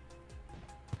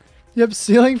 Yep,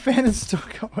 ceiling fan is still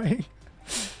going.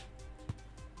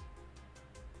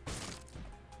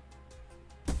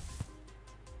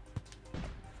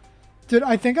 Dude,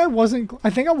 I think I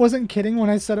wasn't kidding when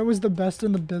I said it was the best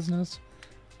in the business.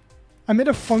 I made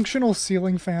a functional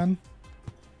ceiling fan.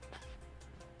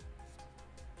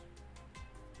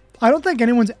 I don't think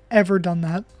anyone's ever done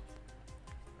that.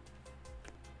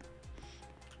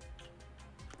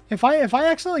 If I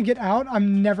accidentally get out,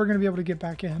 I'm never going to be able to get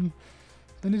back in.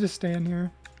 I need to stay in here.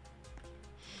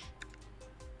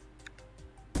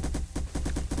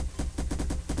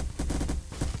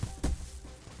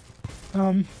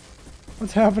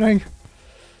 What's happening?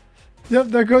 Yep,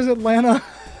 there goes Atlanta.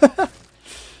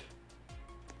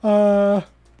 There's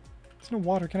no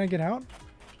water. Can I get out?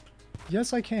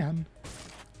 Yes, I can.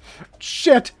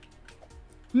 Shit!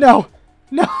 No!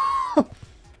 No!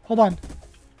 Hold on.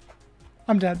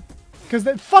 I'm dead. Because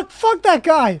that... Fuck that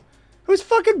guy! Whose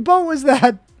fucking boat was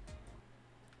that?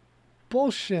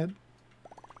 Bullshit.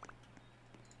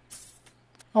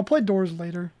 I'll play Doors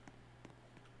later.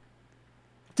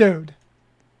 Dude.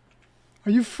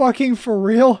 Are you fucking for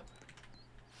real?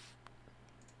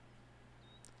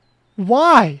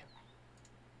 Why?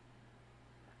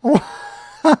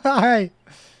 Why?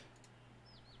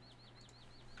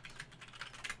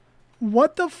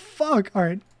 What the fuck?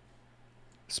 Alright.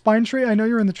 Spine Tree, I know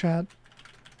you're in the chat.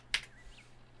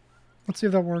 Let's see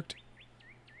if that worked.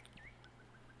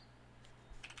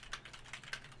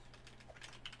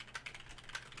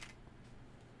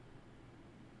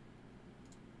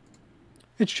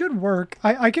 It should work.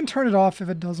 I can turn it off if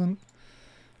it doesn't.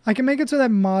 I can make it so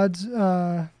that mods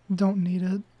don't need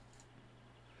it.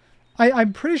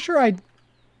 I'm pretty sure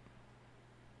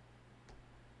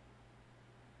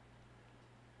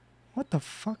What the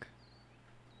fuck?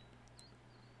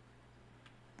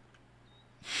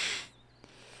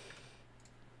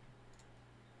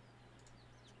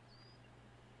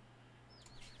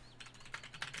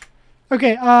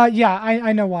 Okay, yeah,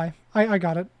 I know why. I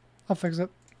got it. I'll fix it.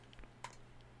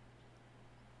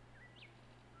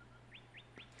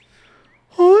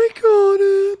 I got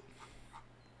it.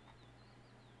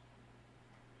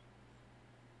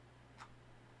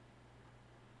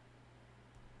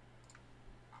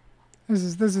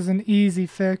 This is an easy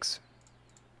fix.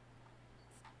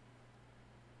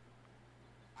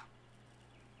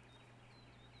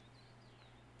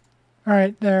 All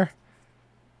right, there.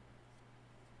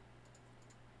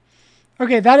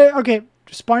 Okay, okay.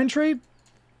 Spine tree.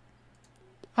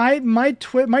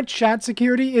 My chat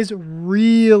security is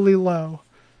really low.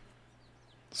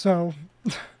 So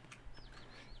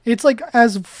it's like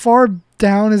as far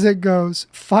down as it goes.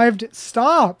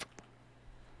 Stop.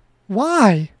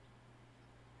 Why?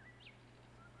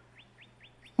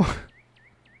 What's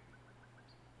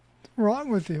wrong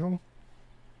with you?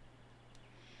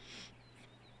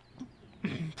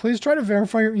 Please try to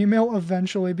verify your email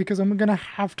eventually because I'm going to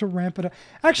have to ramp it up.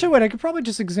 Actually, wait, I could probably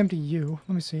just exempt you.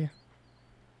 Let me see.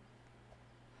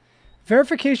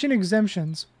 Verification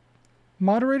exemptions.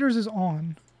 Moderators is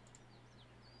on.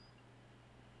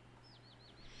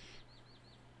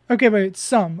 Okay, wait,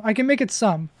 some. I can make it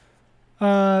some.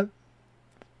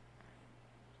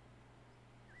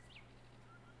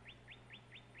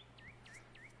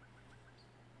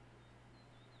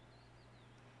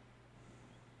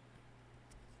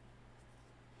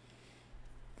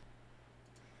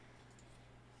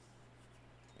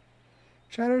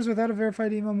 Chatters without a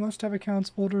verified email must have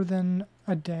accounts older than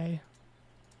a day.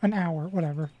 An hour,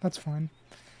 whatever. That's fine.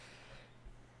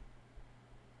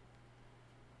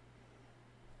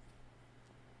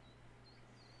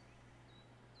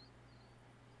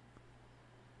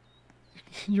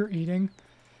 You're eating.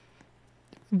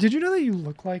 Did you know that you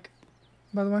look like,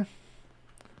 by the way?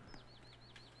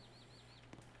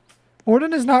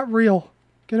 Orden is not real.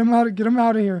 Get him out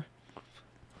of here.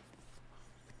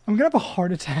 I'm gonna have a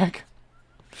heart attack.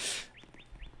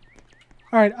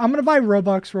 Alright, I'm gonna buy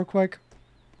Robux real quick.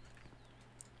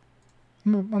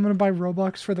 I'm gonna buy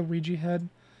Robux for the Ouija head.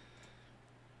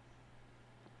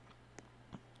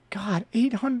 God,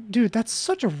 800... Dude, that's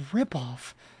such a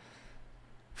ripoff.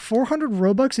 400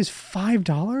 Robux is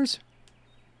 $5?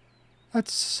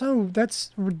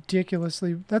 That's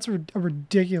ridiculously... That's a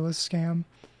ridiculous scam.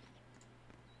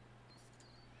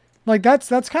 Like, that's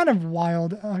kind of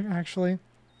wild, actually.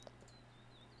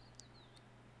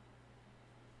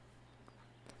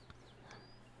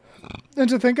 And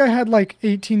to think I had like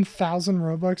 18,000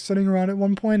 Robux sitting around at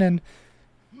one point, and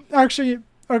actually,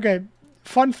 okay,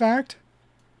 fun fact,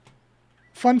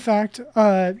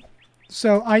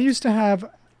 so I used to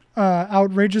have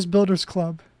Outrageous Builders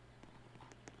Club,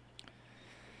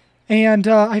 and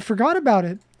I forgot about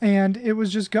it, and it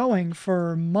was just going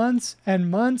for months and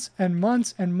months and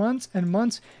months and months and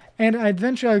months, and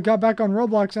eventually I got back on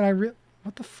Roblox, and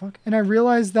what the fuck? And I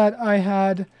realized that I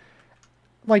had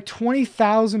like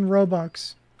 20,000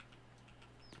 Robux.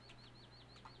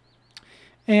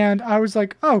 And I was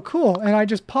like, oh, cool. And I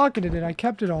just pocketed it. I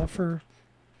kept it all for...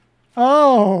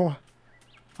 Oh!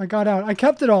 I got out. I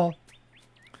kept it all.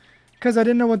 Because I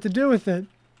didn't know what to do with it.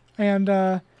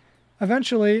 And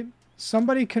eventually,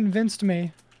 somebody convinced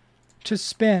me to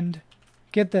spend...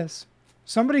 Get this.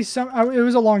 It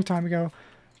was a long time ago.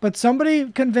 But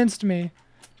somebody convinced me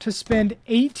to spend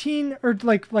 18 or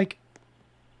like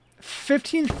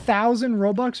 15,000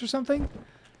 Robux or something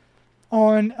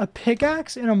on a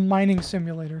pickaxe in a mining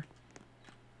simulator.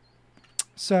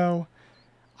 So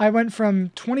I went from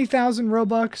 20,000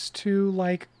 Robux to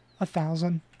like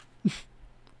 1,000.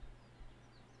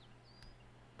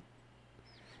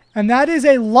 And that is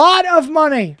a lot of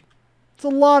money. It's a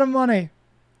lot of money.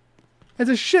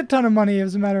 It's a shit ton of money,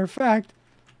 as a matter of fact.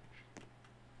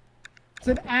 It's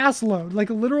an ass load, like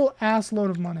a literal ass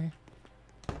load of money.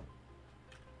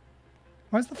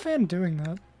 Why is the fan doing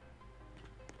that?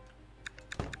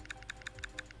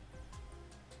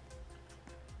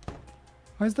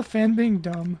 Why is the fan being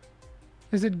dumb?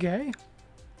 Is it gay?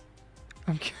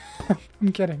 I'm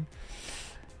kidding.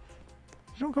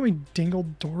 Don't call me dingle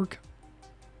dork.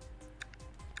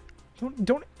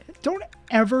 Don't Don't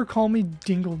ever call me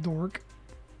Dingle Dork.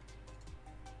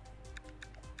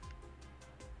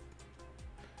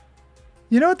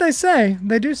 You know what they say?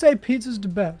 They do say pizza's the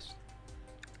best.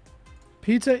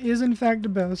 Pizza is in fact the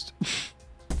best.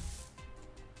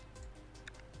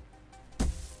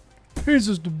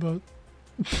 Pizza's the best.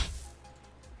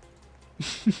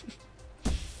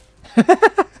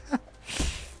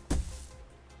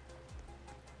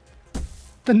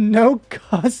 The no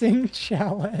cussing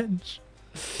challenge.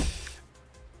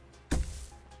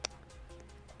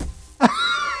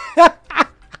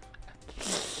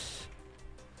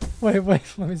 Wait,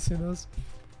 let me see this.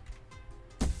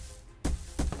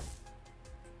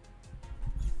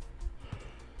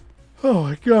 Oh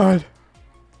my god.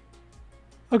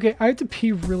 Okay, I have to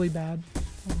pee really bad.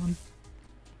 Hold on.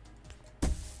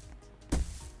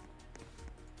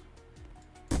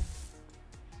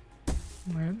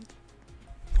 Wait.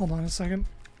 Hold on a second.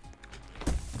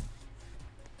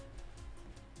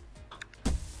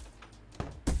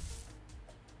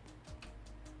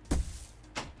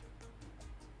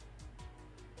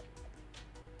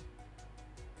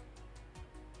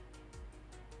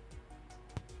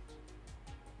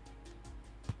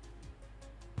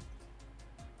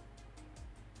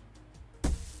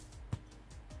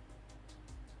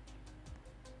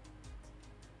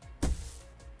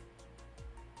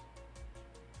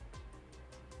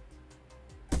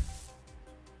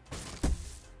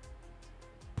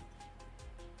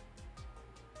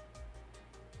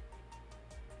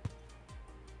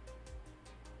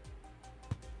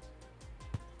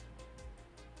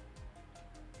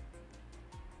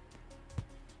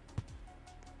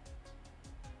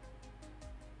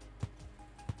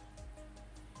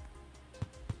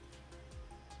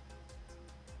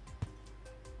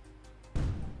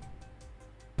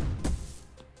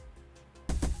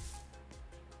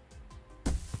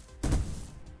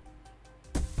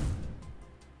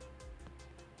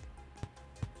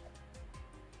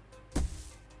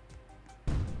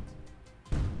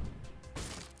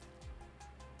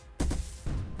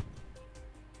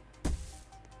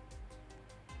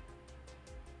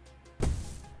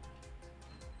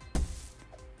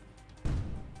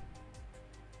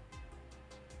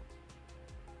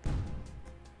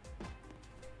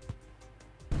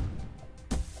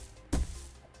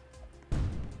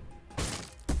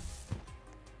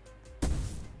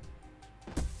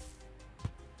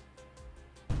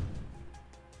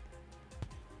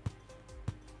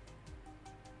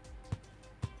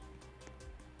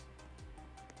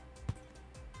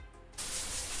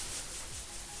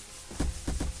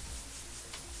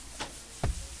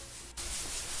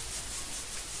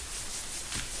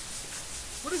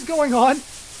 What is going on?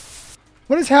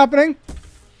 What is happening?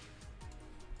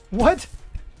 What?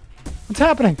 What's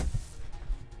happening?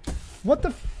 What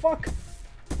the fuck?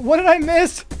 What did I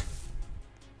miss?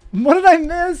 What did I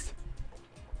miss?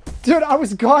 Dude, I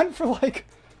was gone for like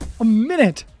a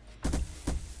minute.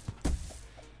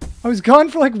 I was gone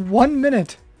for like 1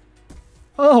 minute.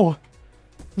 Oh.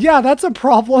 Yeah, that's a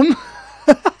problem.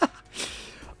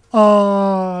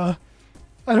 I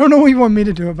don't know what you want me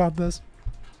to do about this.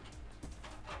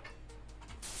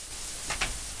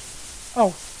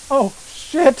 Oh,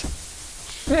 shit.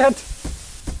 Shit.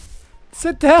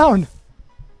 Sit down.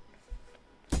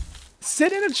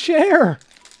 Sit in a chair.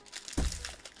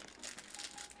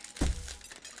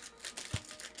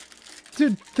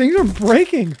 Dude, things are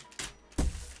breaking.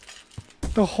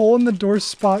 The hole in the door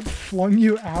spot flung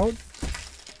you out.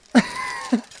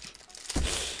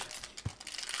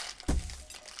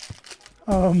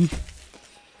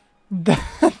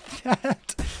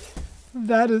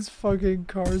 That is fucking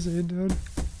Carsy, dude.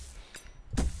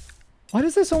 Why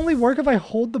does this only work if I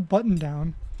hold the button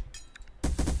down?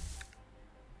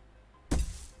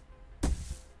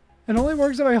 It only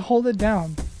works if I hold it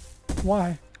down.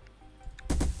 Why?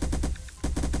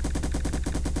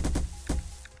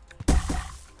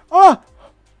 Oh!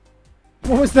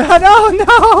 What was that?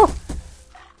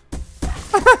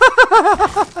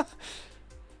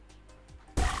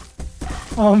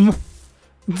 Oh no!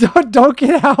 Don't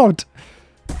get out!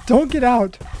 Don't get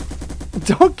out!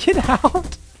 Don't get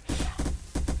out!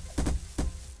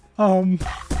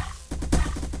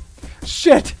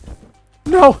 Shit!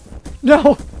 No!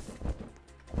 No!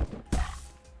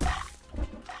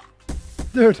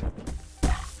 Dude.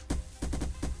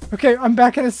 Okay, I'm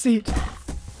back in a seat.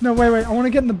 No, wait, I want to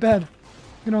get in the bed.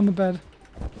 Get on the bed.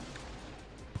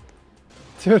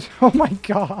 Dude, oh my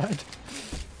god.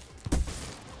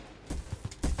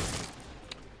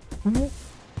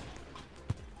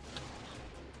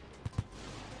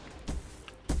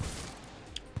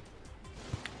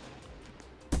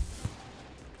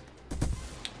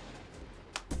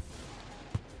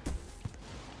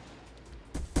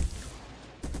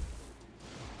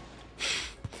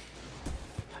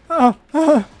 Oh,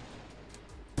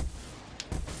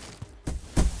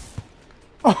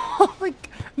 oh my,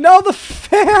 no, the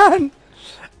fan!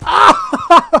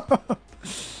 Ah!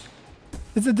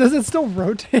 Does it still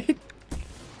rotate?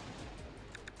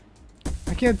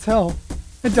 I can't tell.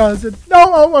 It does. No,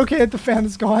 oh, okay, the fan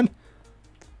is gone.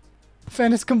 The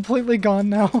fan is completely gone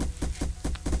now.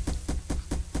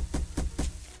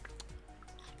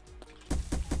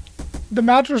 The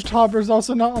mattress topper is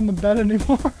also not on the bed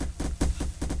anymore.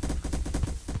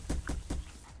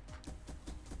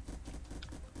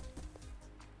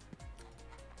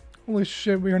 Holy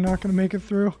shit, we are not going to make it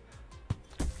through.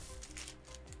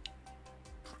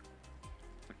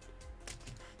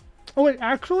 Oh wait,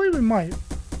 actually we might.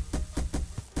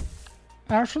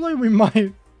 Actually we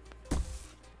might.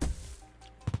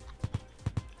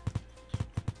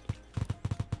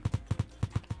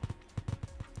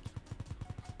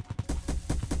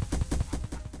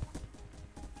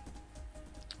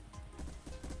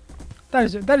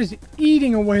 That is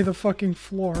eating away the fucking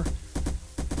floor.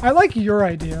 I like your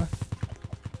idea.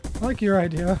 I like your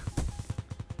idea.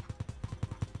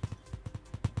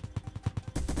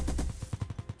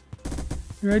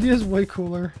 Your idea is way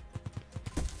cooler.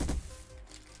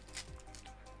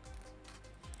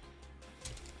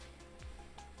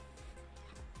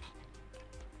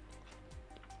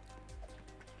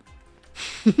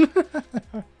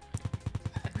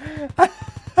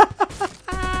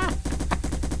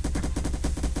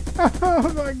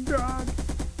 Oh my god.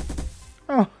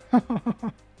 Oh.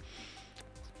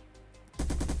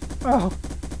 Oh.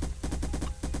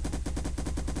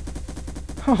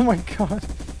 Oh my god.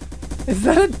 Is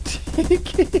that a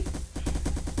tiki?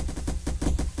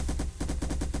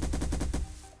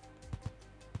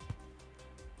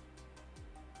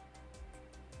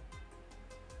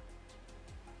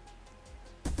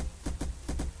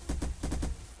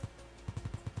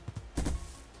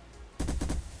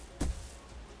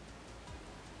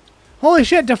 Holy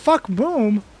shit, the fuck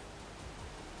boom.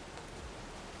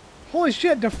 Holy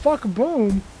shit, the fuck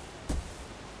boom.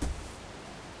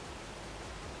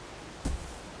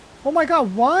 Oh my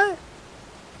god, what?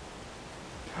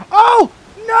 Oh!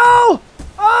 No!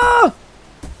 Oh!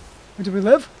 Wait, did we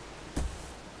live?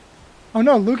 Oh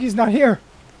no, Lukey's not here.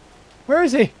 Where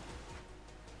is he?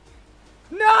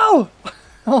 No!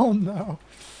 Oh no.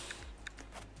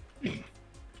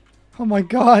 Oh my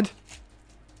god.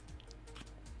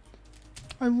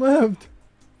 I lived.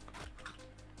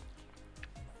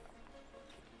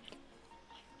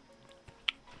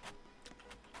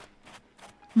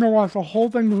 No, watch, the whole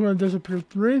thing was gonna disappear.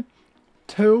 3,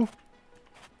 2,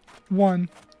 1.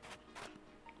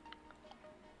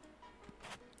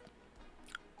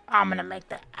 I'm gonna make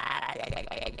the.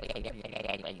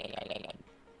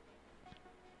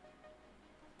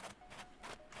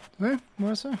 Hey, what did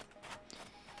I say?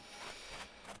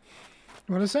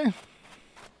 What did I say?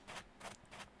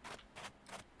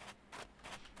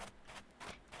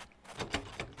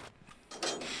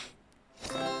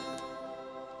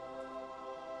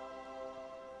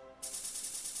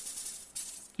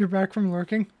 You're back from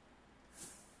lurking?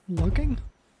 Looking?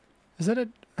 Is that a...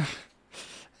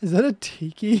 Is that a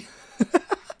tiki?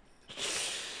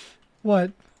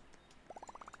 What?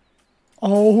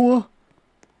 Oh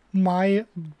my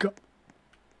god.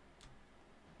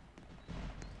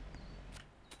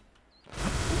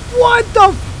 What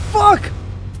the fuck?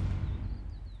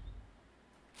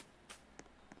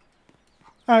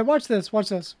 Alright, watch this, watch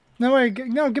this. No, wait,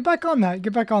 no, get back on that,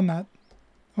 get back on that.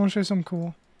 I want to show you something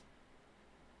cool.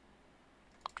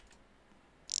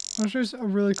 I want to show you a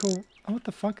really cool... Oh, what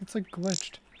the fuck? It's like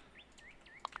glitched.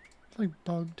 It's like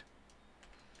bugged.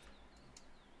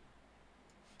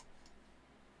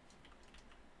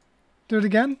 Do it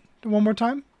again? Do one more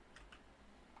time?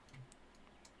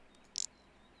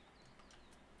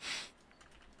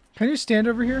 Can you stand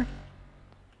over here?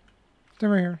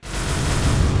 Stand right here.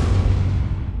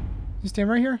 You stand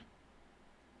right here?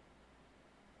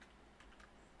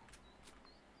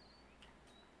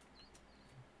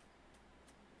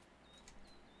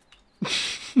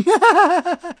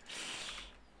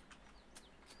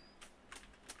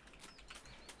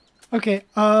 Okay,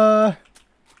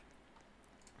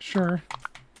 sure.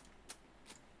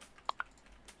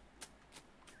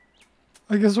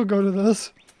 I guess we'll go to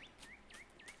this.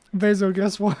 Bezo,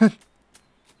 guess what?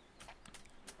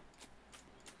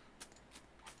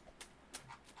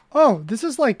 Oh, this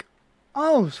is like...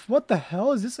 Oh, what the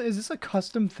hell? Is this a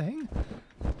custom thing?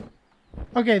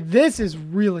 Okay, this is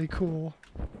really cool.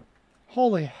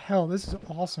 Holy hell, this is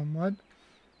awesome. What?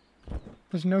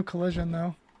 There's no collision,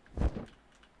 though.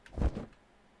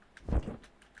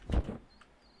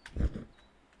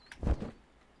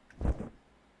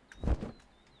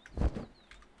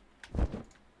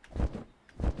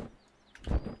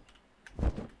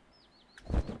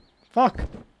 Fuck.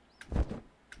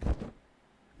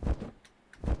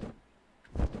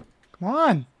 Come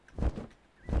on.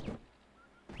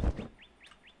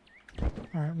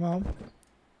 Alright, well.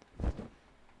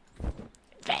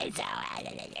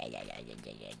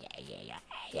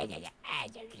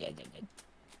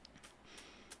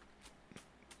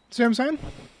 See what I'm saying?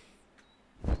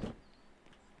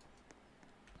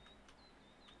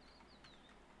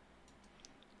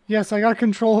 Yes, I got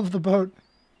control of the boat.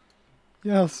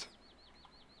 Yes.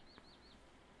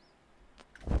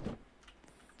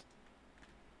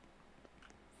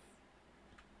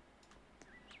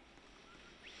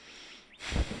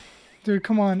 Dude,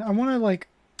 come on. I want to, like...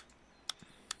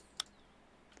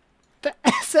 The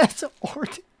SS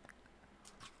Ort.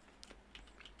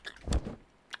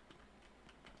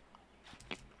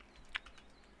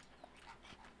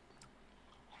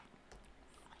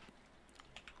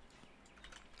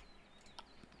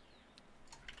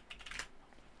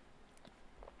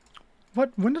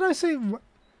 What? When did I say...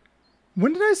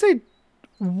 When did I say...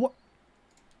 What?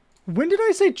 When did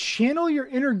I say channel your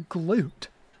inner glute?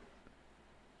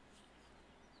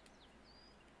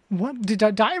 What? Did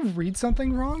I read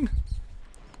something wrong?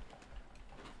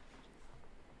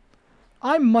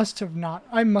 I must have not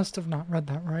read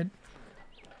that right.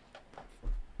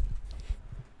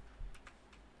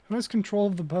 Who has control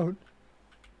of the boat?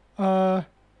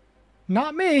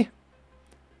 Not me.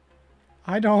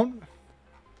 I don't.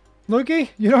 Lukey,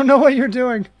 you don't know what you're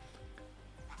doing.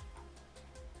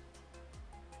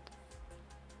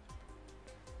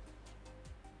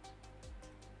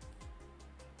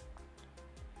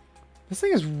 This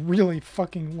thing is really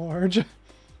fucking large.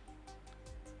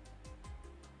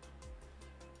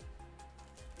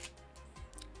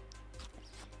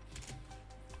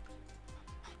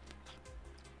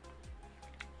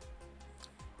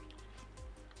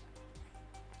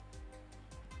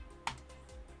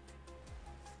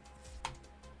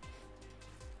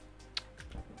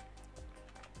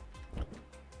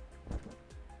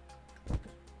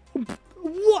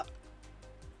 What?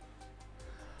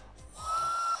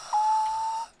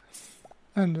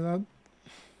 End of that.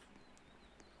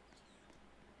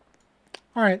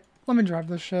 Alright, let me drive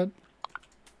this shit.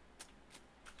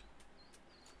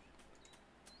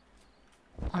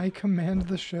 I command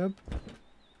the ship.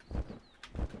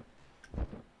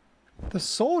 The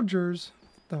soldiers?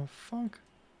 The fuck?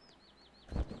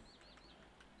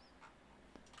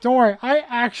 Don't worry, I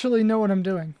actually know what I'm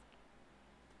doing.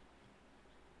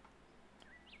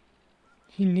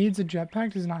 He needs a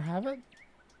jetpack, does not have it?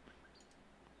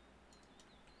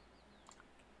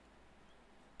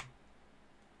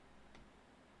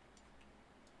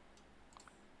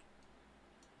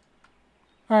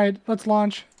 Alright, let's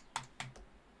launch.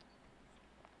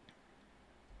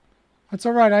 That's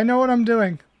alright, I know what I'm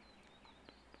doing.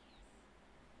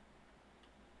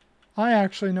 I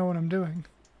actually know what I'm doing.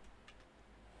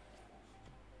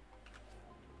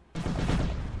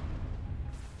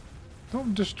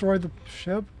 Don't destroy the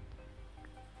ship.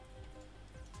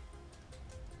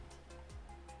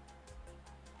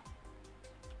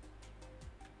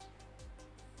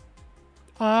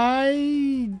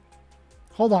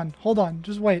 Hold on,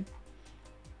 just wait.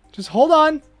 Just hold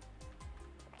on.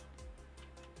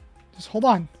 Just hold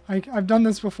on. I've done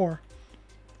this before.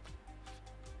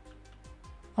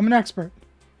 I'm an expert.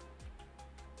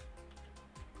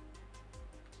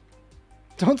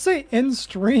 Don't say in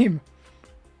stream.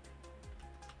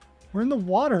 We're in the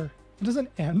water. It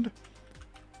doesn't end.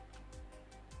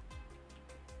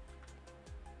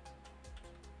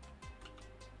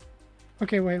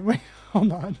 Okay, wait.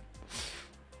 Hold on.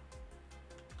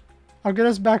 I'll get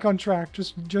us back on track.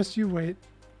 Just you wait.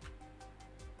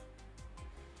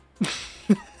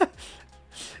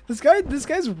 This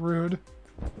guy's rude.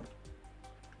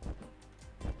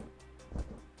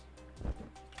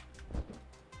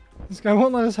 This guy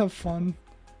won't let us have fun.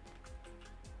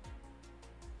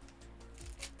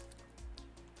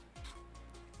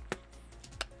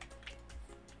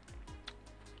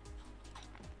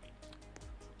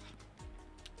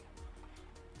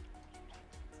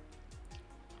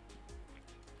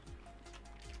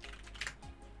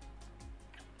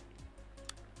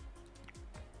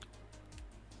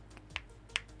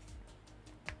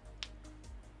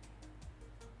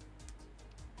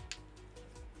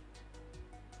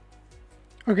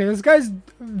 Okay, this guy's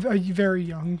very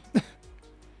young.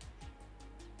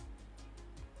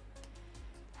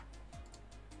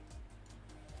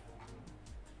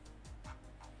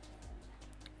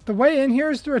 The way in here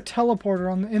is through a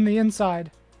teleporter in the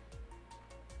inside.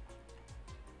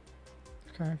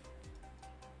 Okay.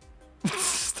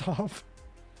 Stop.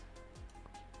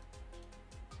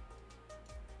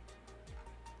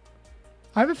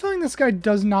 I have a feeling this guy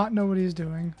does not know what he's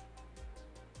doing.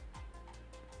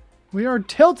 We are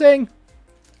tilting.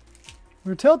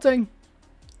 We're tilting.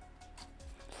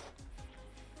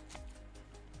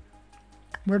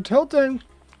 We're tilting.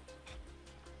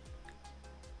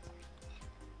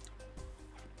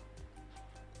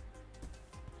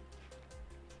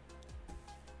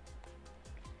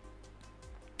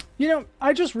 You know,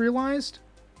 I just realized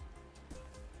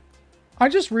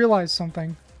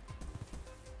something.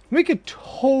 We could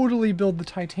totally build the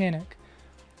Titanic,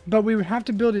 but we would have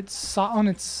to build it on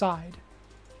its side.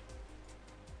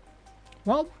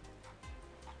 Well,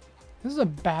 this is a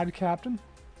bad captain.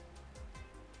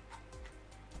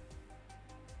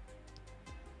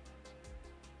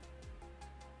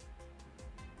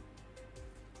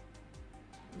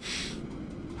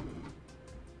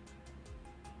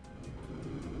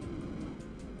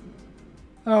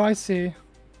 Oh, I see.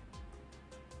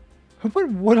 Who put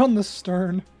wood on the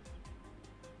stern?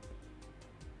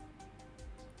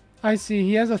 I see.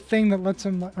 He has a thing that lets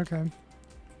him... Okay.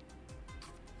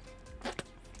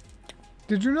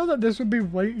 Did you know that this would be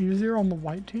way easier on the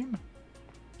white team?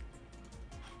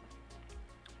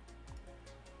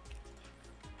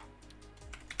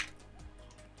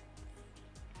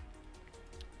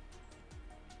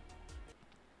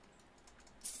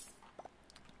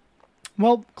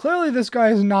 Well, clearly this guy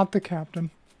is not the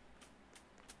captain.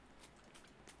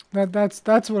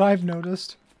 That's what I've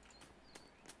noticed.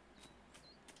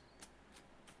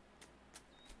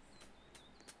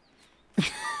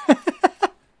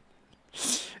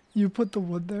 You put the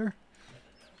wood there.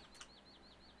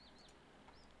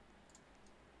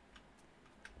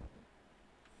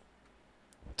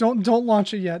 Don't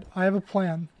launch it yet. I have a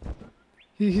plan.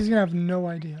 He's gonna have no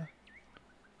idea.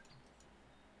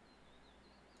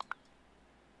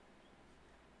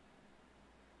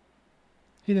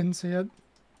 He didn't see it.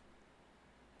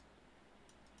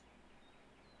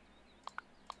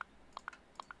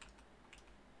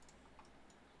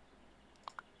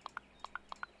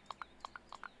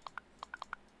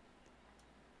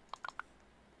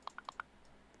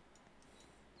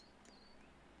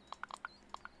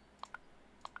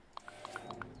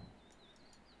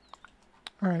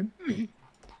 All right.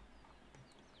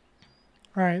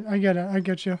 All right, I get it. I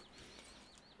get you.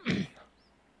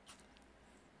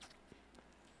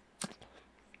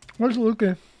 Where's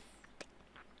Luca?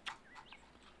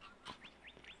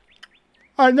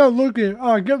 All right, no, Luca.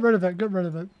 All right, get rid of it. Get rid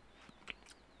of it.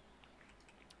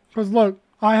 Because look,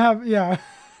 I have, yeah.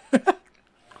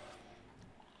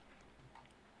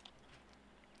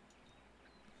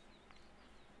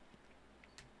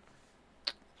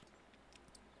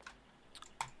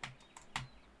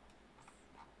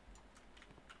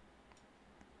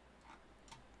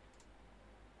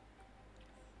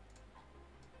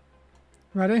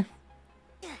 Ready?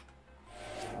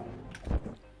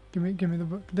 Give me give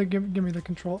me the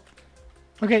control.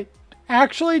 Okay,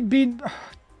 actually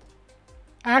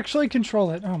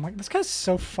control it. Oh my, this guy's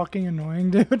so fucking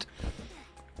annoying, dude.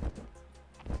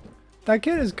 That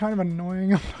kid is kind of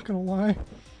annoying, I'm not gonna lie.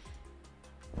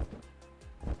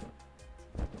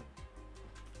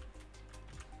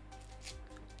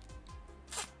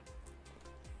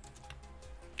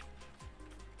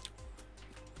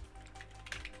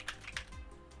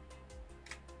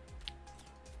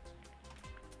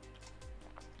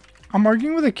 I'm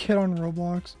arguing with a kid on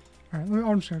Roblox. Alright,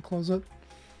 I'm just gonna close it.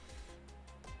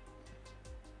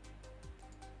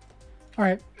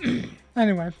 Alright.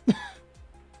 Anyway.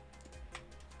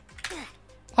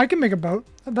 I can make a boat.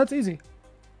 That's easy.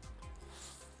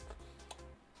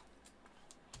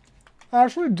 I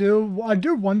do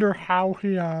wonder how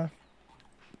he, I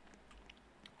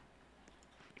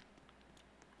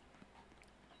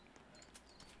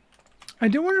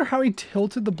do wonder how he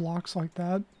tilted the blocks like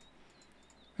that.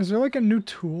 Is there like a new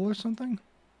tool or something?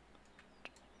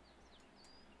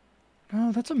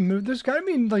 No, that's a move. There's gotta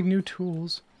be like new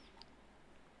tools.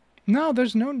 No,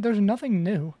 there's nothing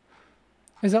new.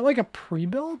 Is that like a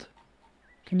pre-build?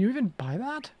 Can you even buy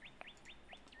that?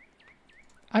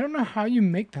 I don't know how you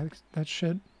make that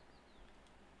shit.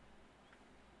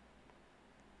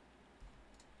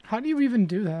 How do you even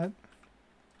do that?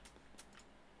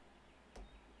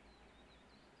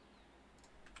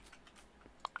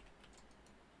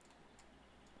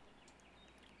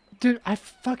 Dude, I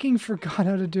fucking forgot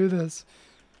how to do this.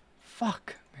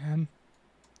 Fuck, man.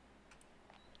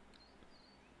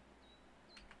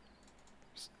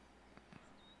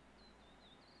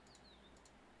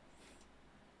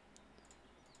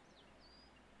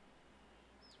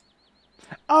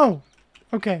 Oh!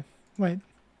 Okay, wait.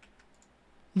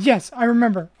 Yes, I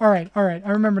remember. Alright,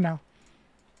 I remember now.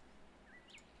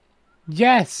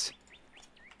 Yes!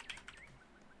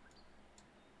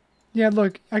 Yeah,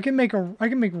 look, I can make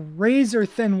razor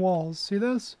thin walls. See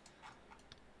this?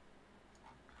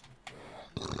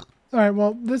 All right,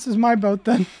 well, this is my boat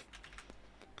then.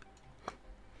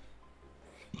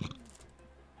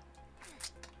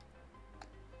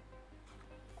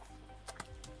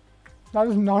 That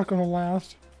is not going to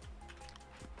last.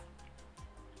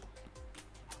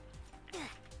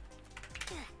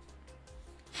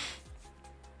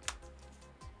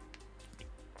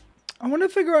 I want to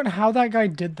figure out how that guy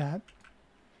did that.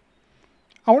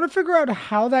 I want to figure out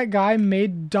how that guy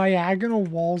made diagonal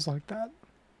walls like that.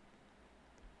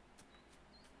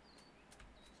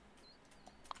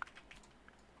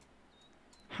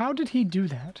 How did he do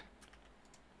that?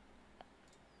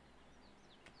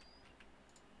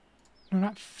 No,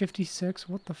 not 56.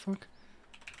 What the fuck?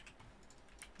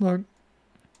 Look.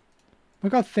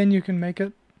 Look how thin you can make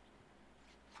it.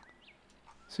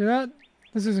 See that?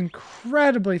 This is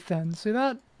incredibly thin. See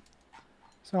that?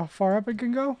 See how far up it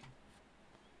can go?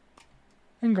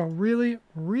 It can go really,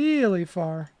 really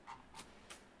far.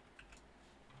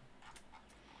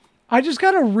 I just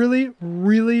got a really,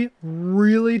 really,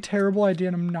 really terrible idea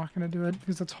and I'm not going to do it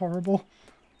because it's horrible.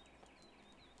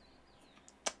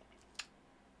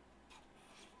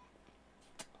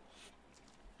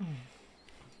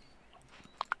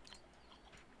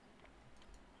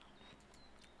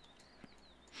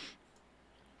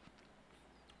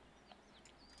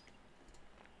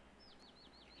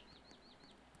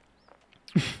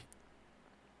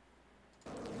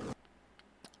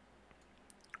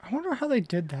 I wonder how they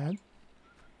did that.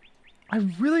 I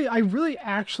really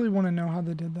actually want to know how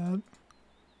they did that.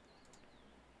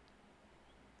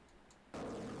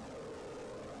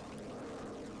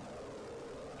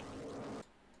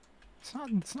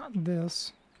 It's not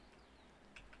this.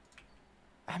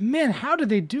 Man, how did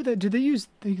they do that? Did they use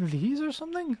these or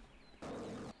something?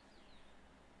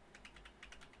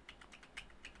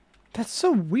 That's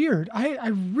so weird. I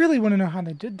really want to know how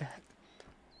they did that.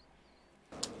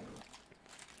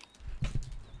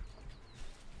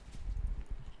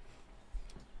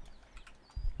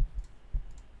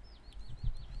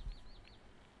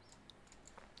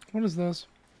 What is this?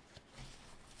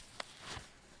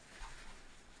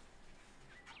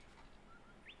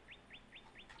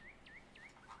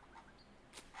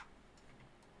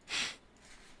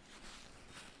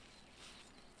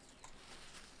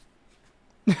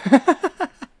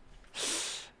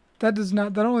 That does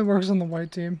not, that only works on the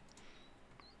white team.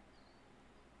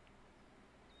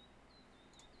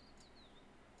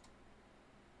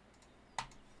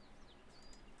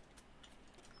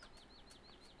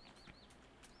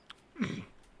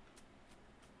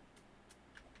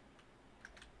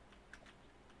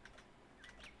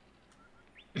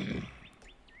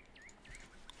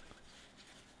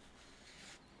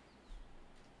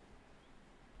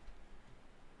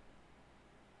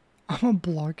 I'm gonna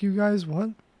block you guys,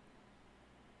 what?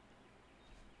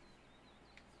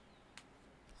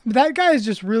 That guy is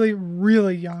just really,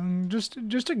 really young. Just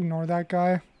ignore that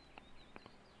guy.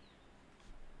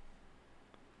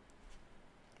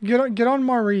 Get on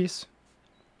Maurice.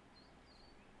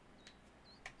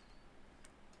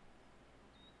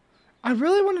 I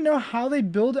really want to know how they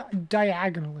build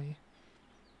diagonally.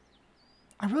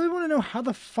 I really want to know how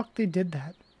the fuck they did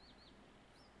that.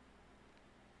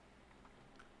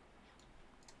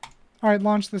 Alright,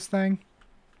 launch this thing.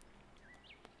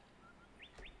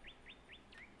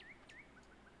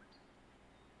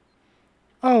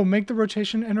 Oh, make the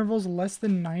rotation intervals less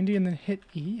than 90 and then hit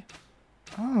E?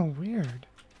 Oh, weird.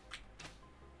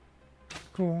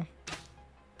 Cool.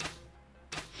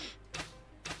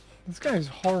 This guy is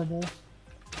horrible.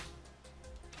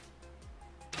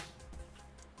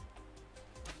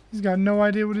 He's got no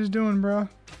idea what he's doing, bro.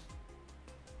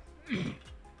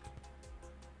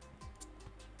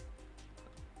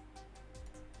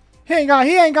 He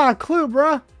ain't got a clue,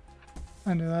 bruh.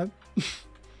 I knew that.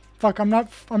 Fuck,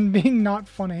 I'm being not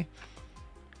funny.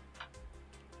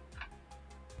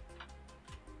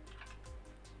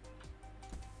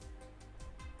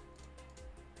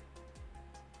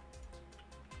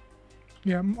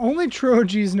 Yeah, only true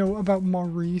OGs know about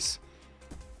Maurice.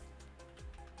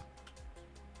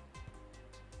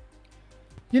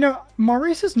 You know,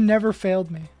 Maurice has never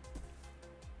failed me.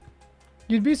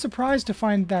 You'd be surprised to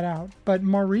find that out, but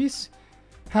Maurice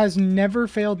has never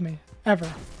failed me,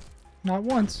 ever. Not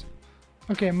once.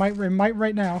 Okay, it might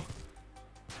right now.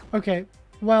 Okay,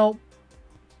 well...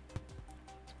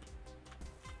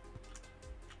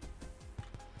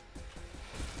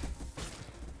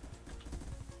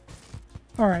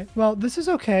 Alright, well, this is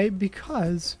okay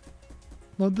because...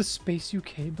 Load the Space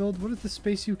UK build? What is the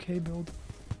Space UK build?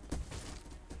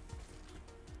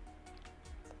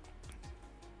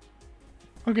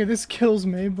 Okay, this kills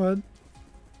me, but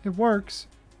it works.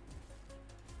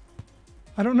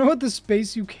 I don't know what the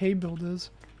Space UK build is.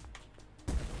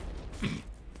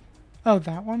 Oh,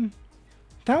 that one?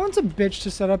 That one's a bitch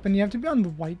to set up, and you have to be on the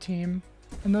white team.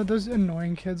 And those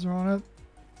annoying kids are on it.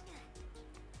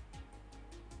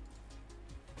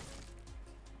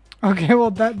 Okay,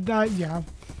 well, yeah.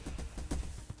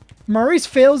 Maurice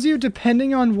fails you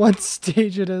depending on what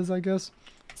stage it is, I guess.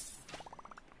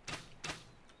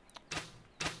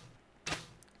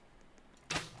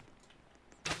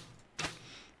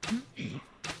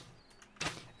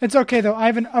 It's okay, though. I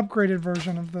have an upgraded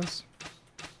version of this.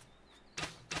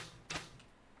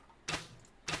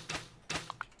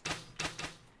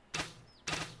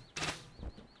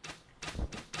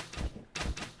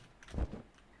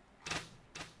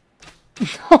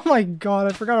 Oh my god,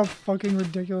 I forgot how fucking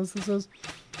ridiculous this is.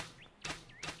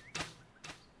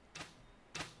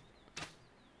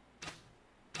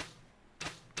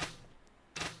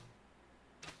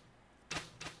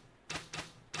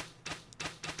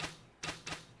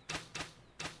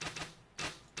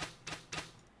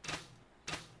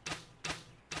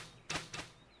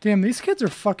 Damn, these kids are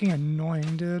fucking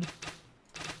annoying, dude.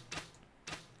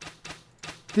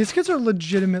 These kids are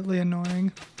legitimately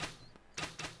annoying.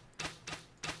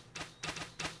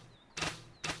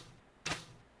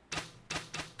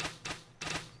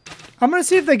 I'm gonna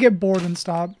see if they get bored and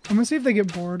stop. I'm gonna see if they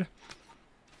get bored.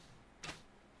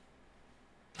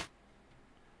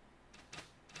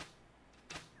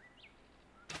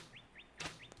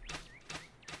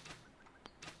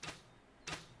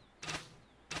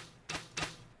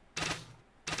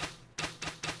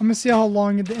 I'm gonna see how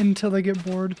long until they get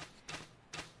bored.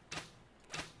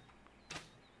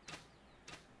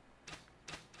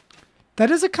 That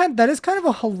is kind of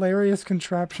a hilarious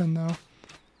contraption, though.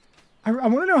 I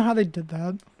want to know how they did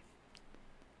that.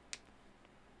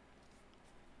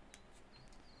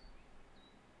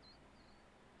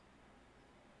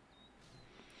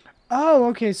 Oh,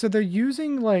 okay, so they're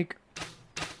using, like...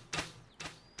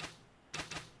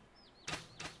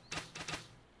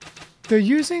 They're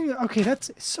using... Okay,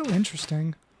 that's so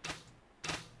interesting.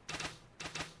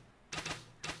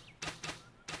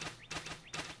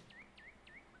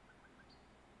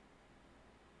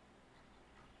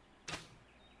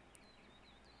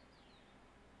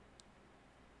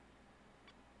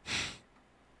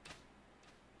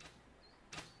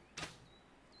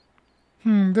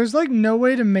 There's like no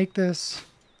way to make this...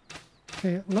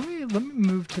 Okay, let me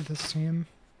move to this team.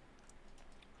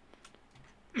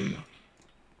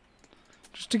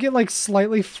 Just to get like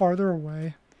slightly farther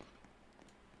away.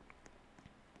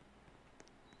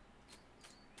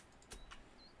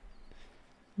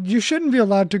 You shouldn't be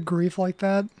allowed to grief like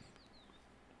that.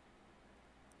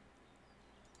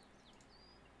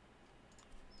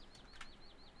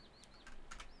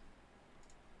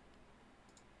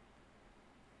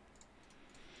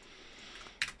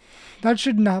 That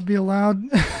should not be allowed.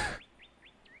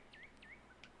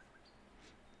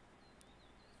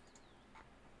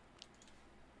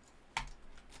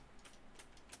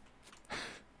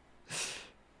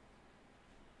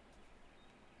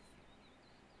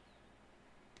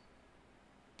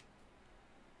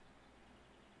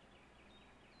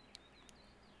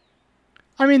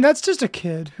 I mean, that's just a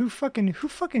kid. Who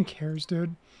fucking cares,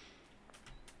 dude?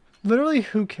 Literally,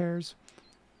 who cares?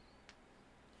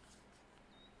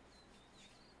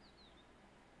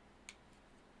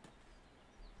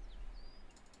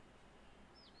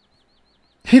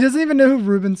 He doesn't even know who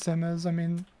Ruben Sim is. I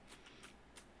mean,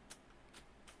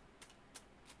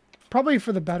 probably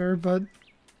for the better, but...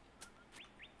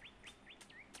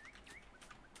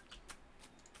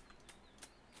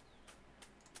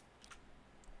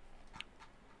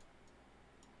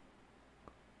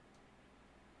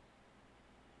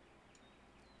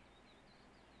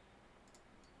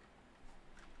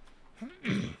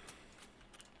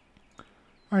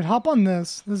 Alright, hop on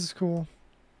this. This is cool.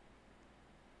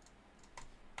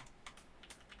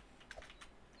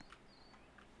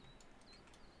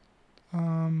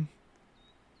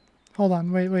 Hold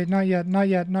on. Wait, not yet.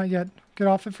 Get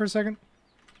off it for a second.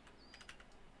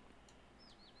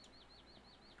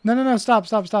 No, stop.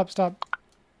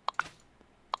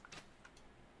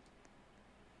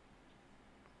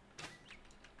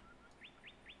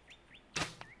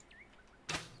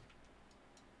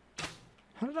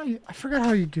 How did I forgot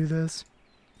how you do this.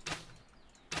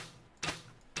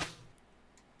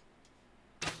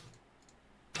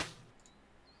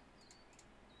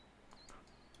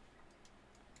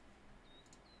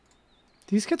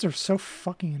 These kids are so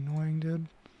fucking annoying, dude.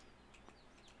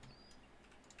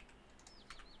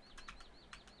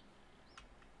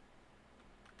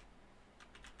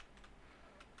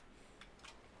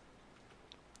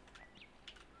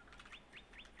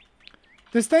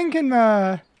 This thing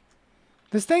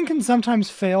can sometimes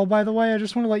fail, by the way. I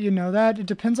just want to let you know that. It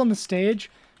depends on the stage.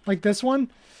 Like this one.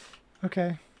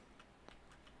 Okay.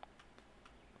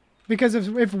 Because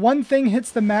if one thing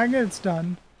hits the magnet, it's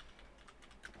done.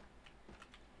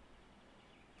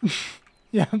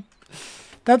 Yeah.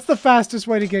 That's the fastest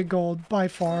way to get gold, by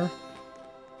far.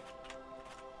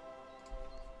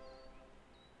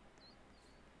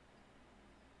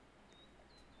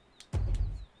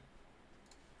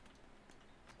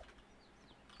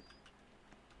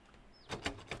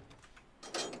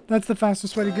 That's the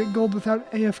fastest way to get gold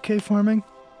without AFK farming.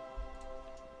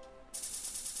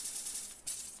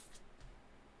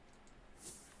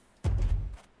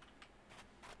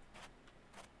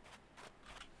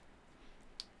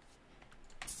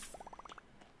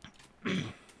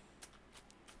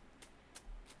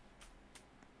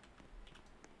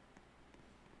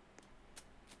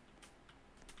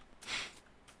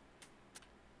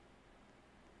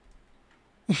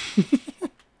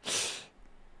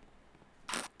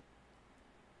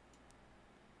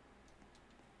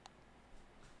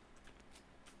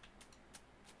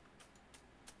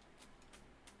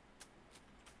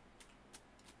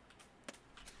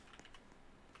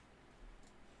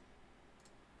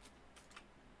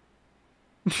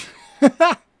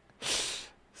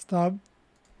 Stop.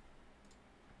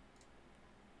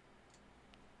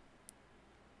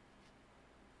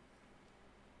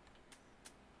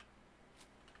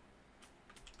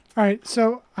 Alright,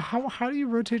 so how do you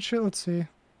rotate shit? Let's see.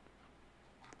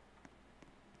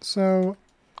 So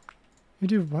you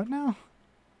do what now?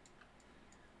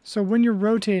 So when you're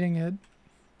rotating it,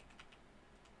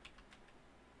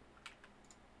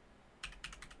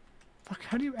 fuck,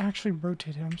 how do you actually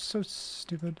rotate it? I'm so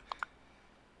stupid.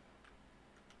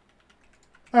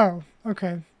 Oh,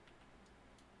 okay.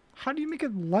 How do you make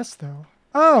it less though?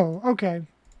 Oh, okay.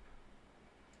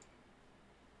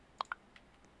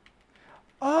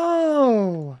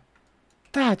 Oh,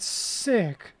 that's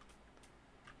sick.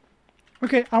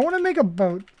 Okay, I want to make a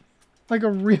boat. Like a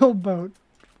real boat.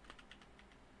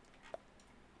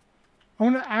 I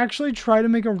want to actually try to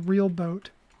make a real boat.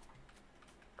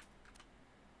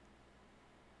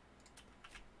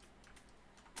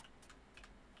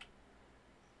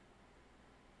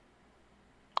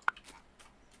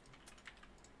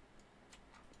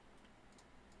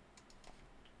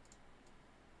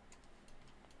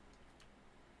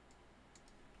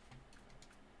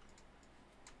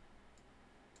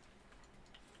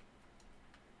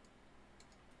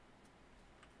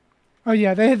 Oh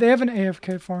yeah, they have an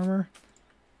AFK farmer.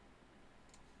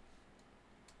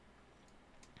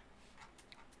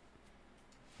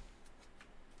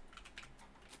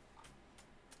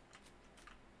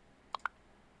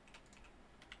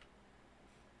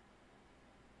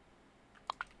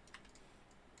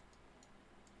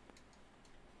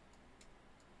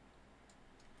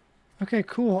 Okay,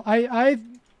 cool. I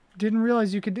didn't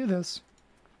realize you could do this.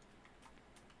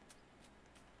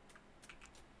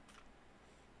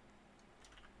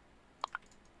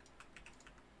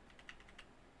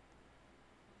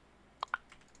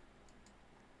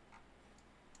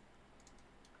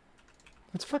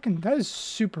 That is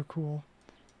super cool.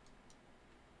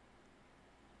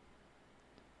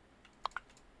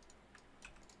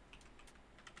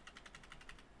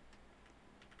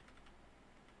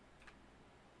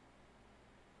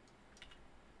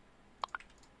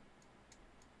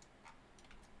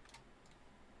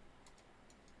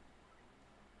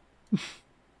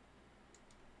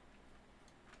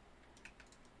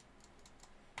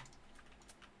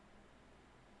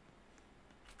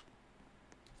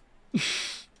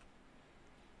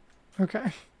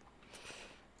 Okay.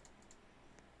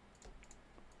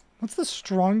 What's the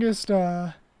strongest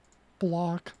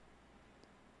block?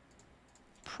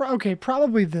 Okay,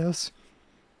 probably this.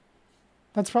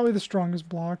 That's probably the strongest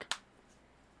block.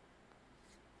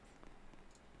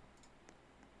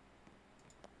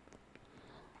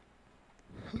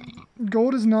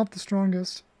 Gold is not the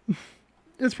strongest.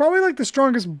 It's probably like the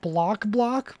strongest block,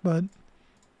 but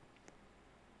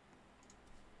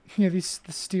yeah, the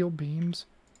steel beams.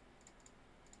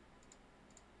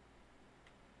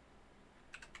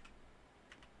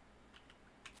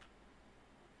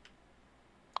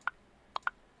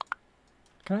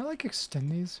 Can I like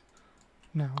extend these?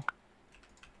 No.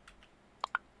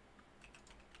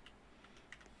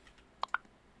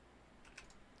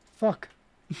 Fuck.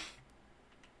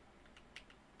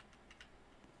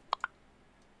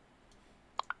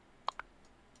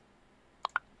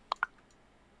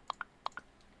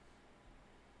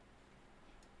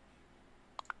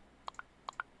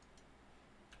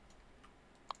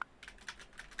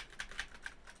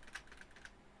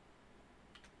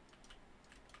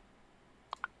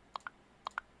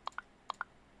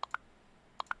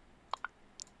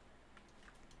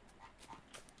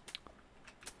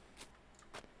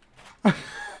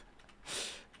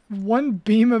 one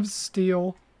beam of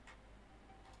steel.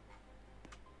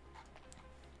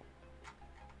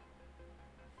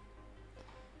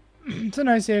 It's a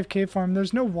nice AFK farm.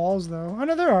 There's no walls, though. Oh,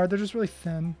 no, there are. They're just really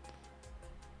thin.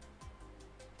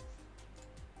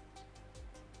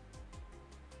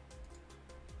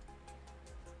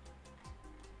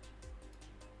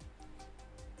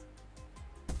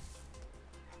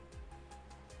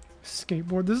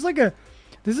 Skateboard. This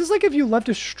is like if you left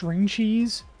a string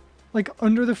cheese like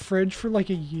under the fridge for like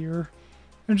a year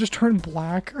and just turned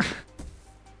black.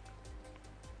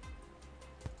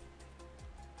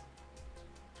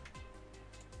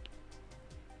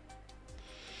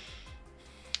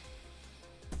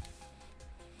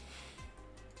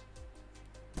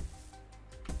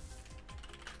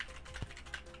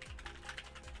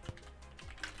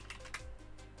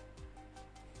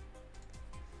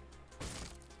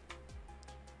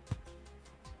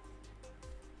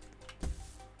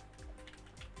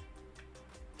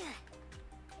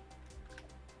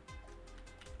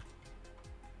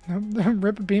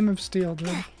 Rip a beam of steel, dude.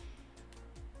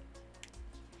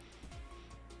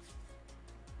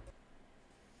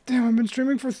 Damn, I've been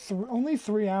streaming for only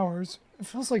 3 hours. It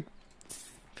feels like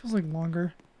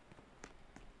longer.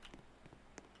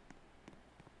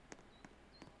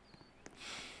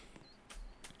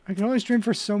 I can only stream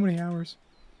for so many hours.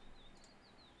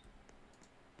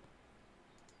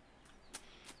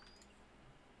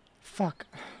 Fuck.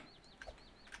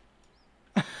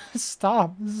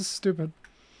 Stop. This is stupid.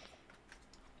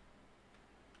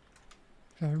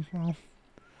 Okay, well.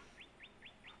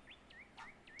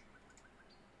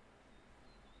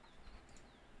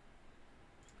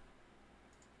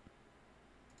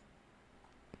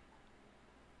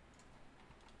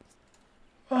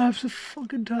 Oh, I'm so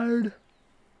fucking tired.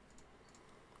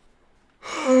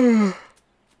 I'm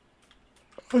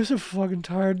so fucking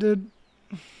tired, dude.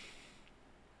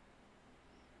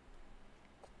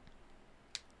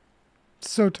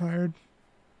 So tired.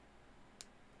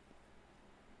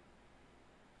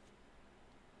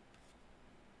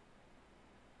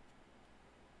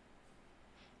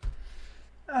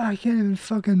 I can't even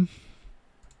fucking...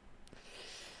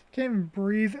 Can't even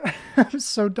breathe. I'm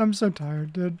so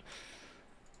tired, dude.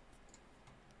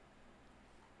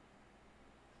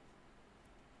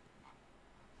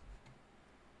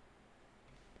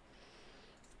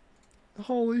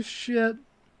 Holy shit.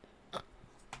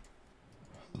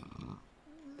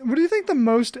 What do you think the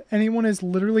most anyone has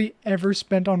literally ever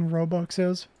spent on Robux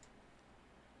is?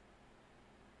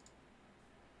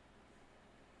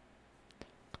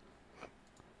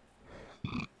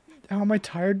 How am I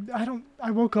tired?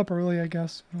 I woke up early, I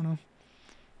guess. I don't know.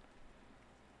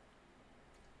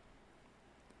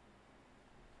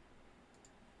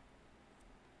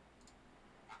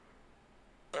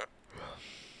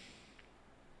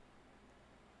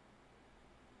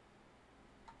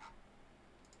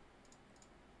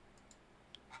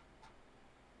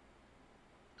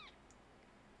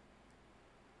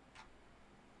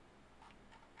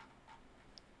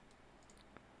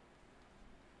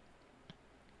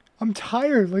 I'm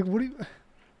tired. Like, what do you...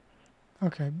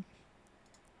 Okay.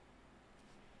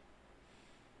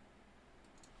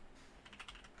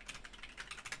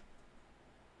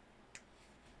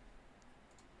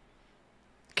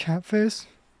 Cat face?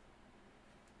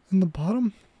 In the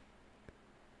bottom?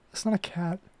 It's not a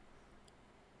cat.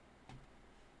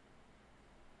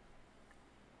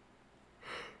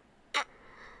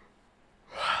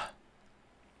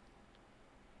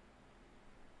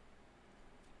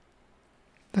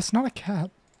 That's not a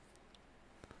cat.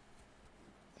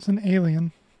 It's an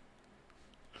alien.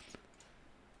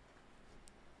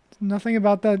 Nothing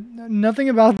about that. Nothing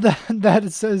about that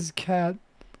it says cat.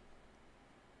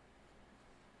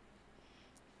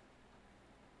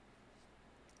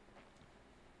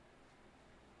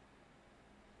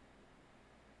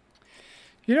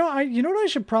 You know, you know what I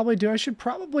should probably do? I should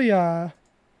probably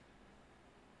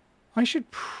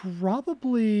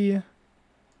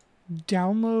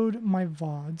download my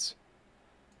VODs.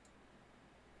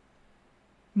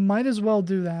 Might as well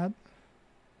do that.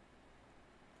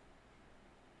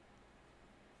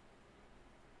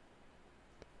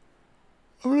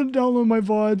 I'm gonna download my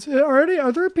VODs.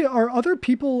 Are other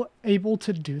people able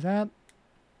to do that?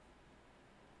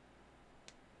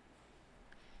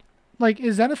 Like,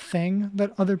 is that a thing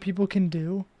that other people can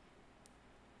do?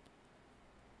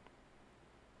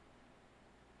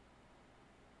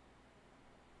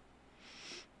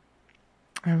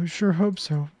 I would sure hope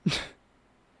so.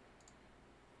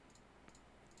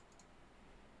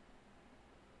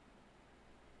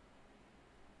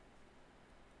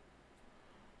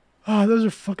 Ah, those are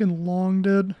fucking long,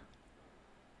 dude.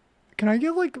 Can I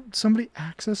give, like, somebody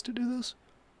access to do this?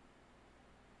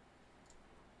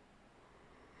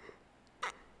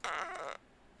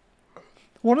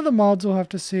 One of the mods will have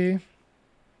to see.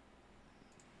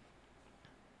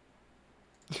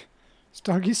 Is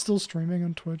Doggy still streaming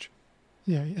on Twitch?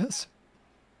 Yeah, he is.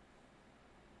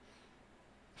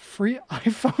 Free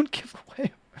iPhone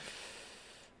giveaway.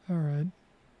 Alright.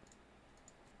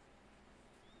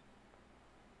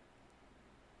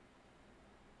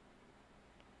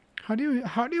 How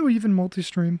do you even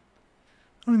multi-stream?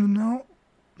 I don't even know.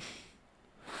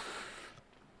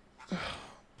 I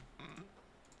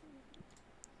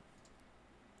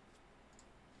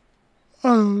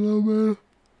don't know, man.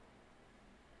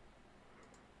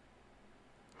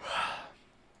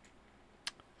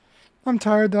 I'm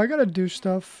tired though. I gotta do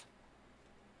stuff.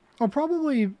 I'll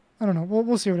probably, I don't know.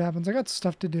 We'll see what happens. I got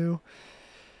stuff to do,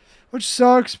 which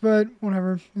sucks, but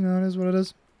whatever. You know, it is what it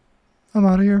is. I'm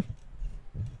out of here.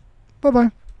 Bye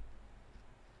bye.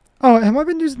 Oh, have I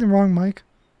been using the wrong mic?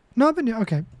 No, I've been.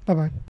 Okay. Bye bye.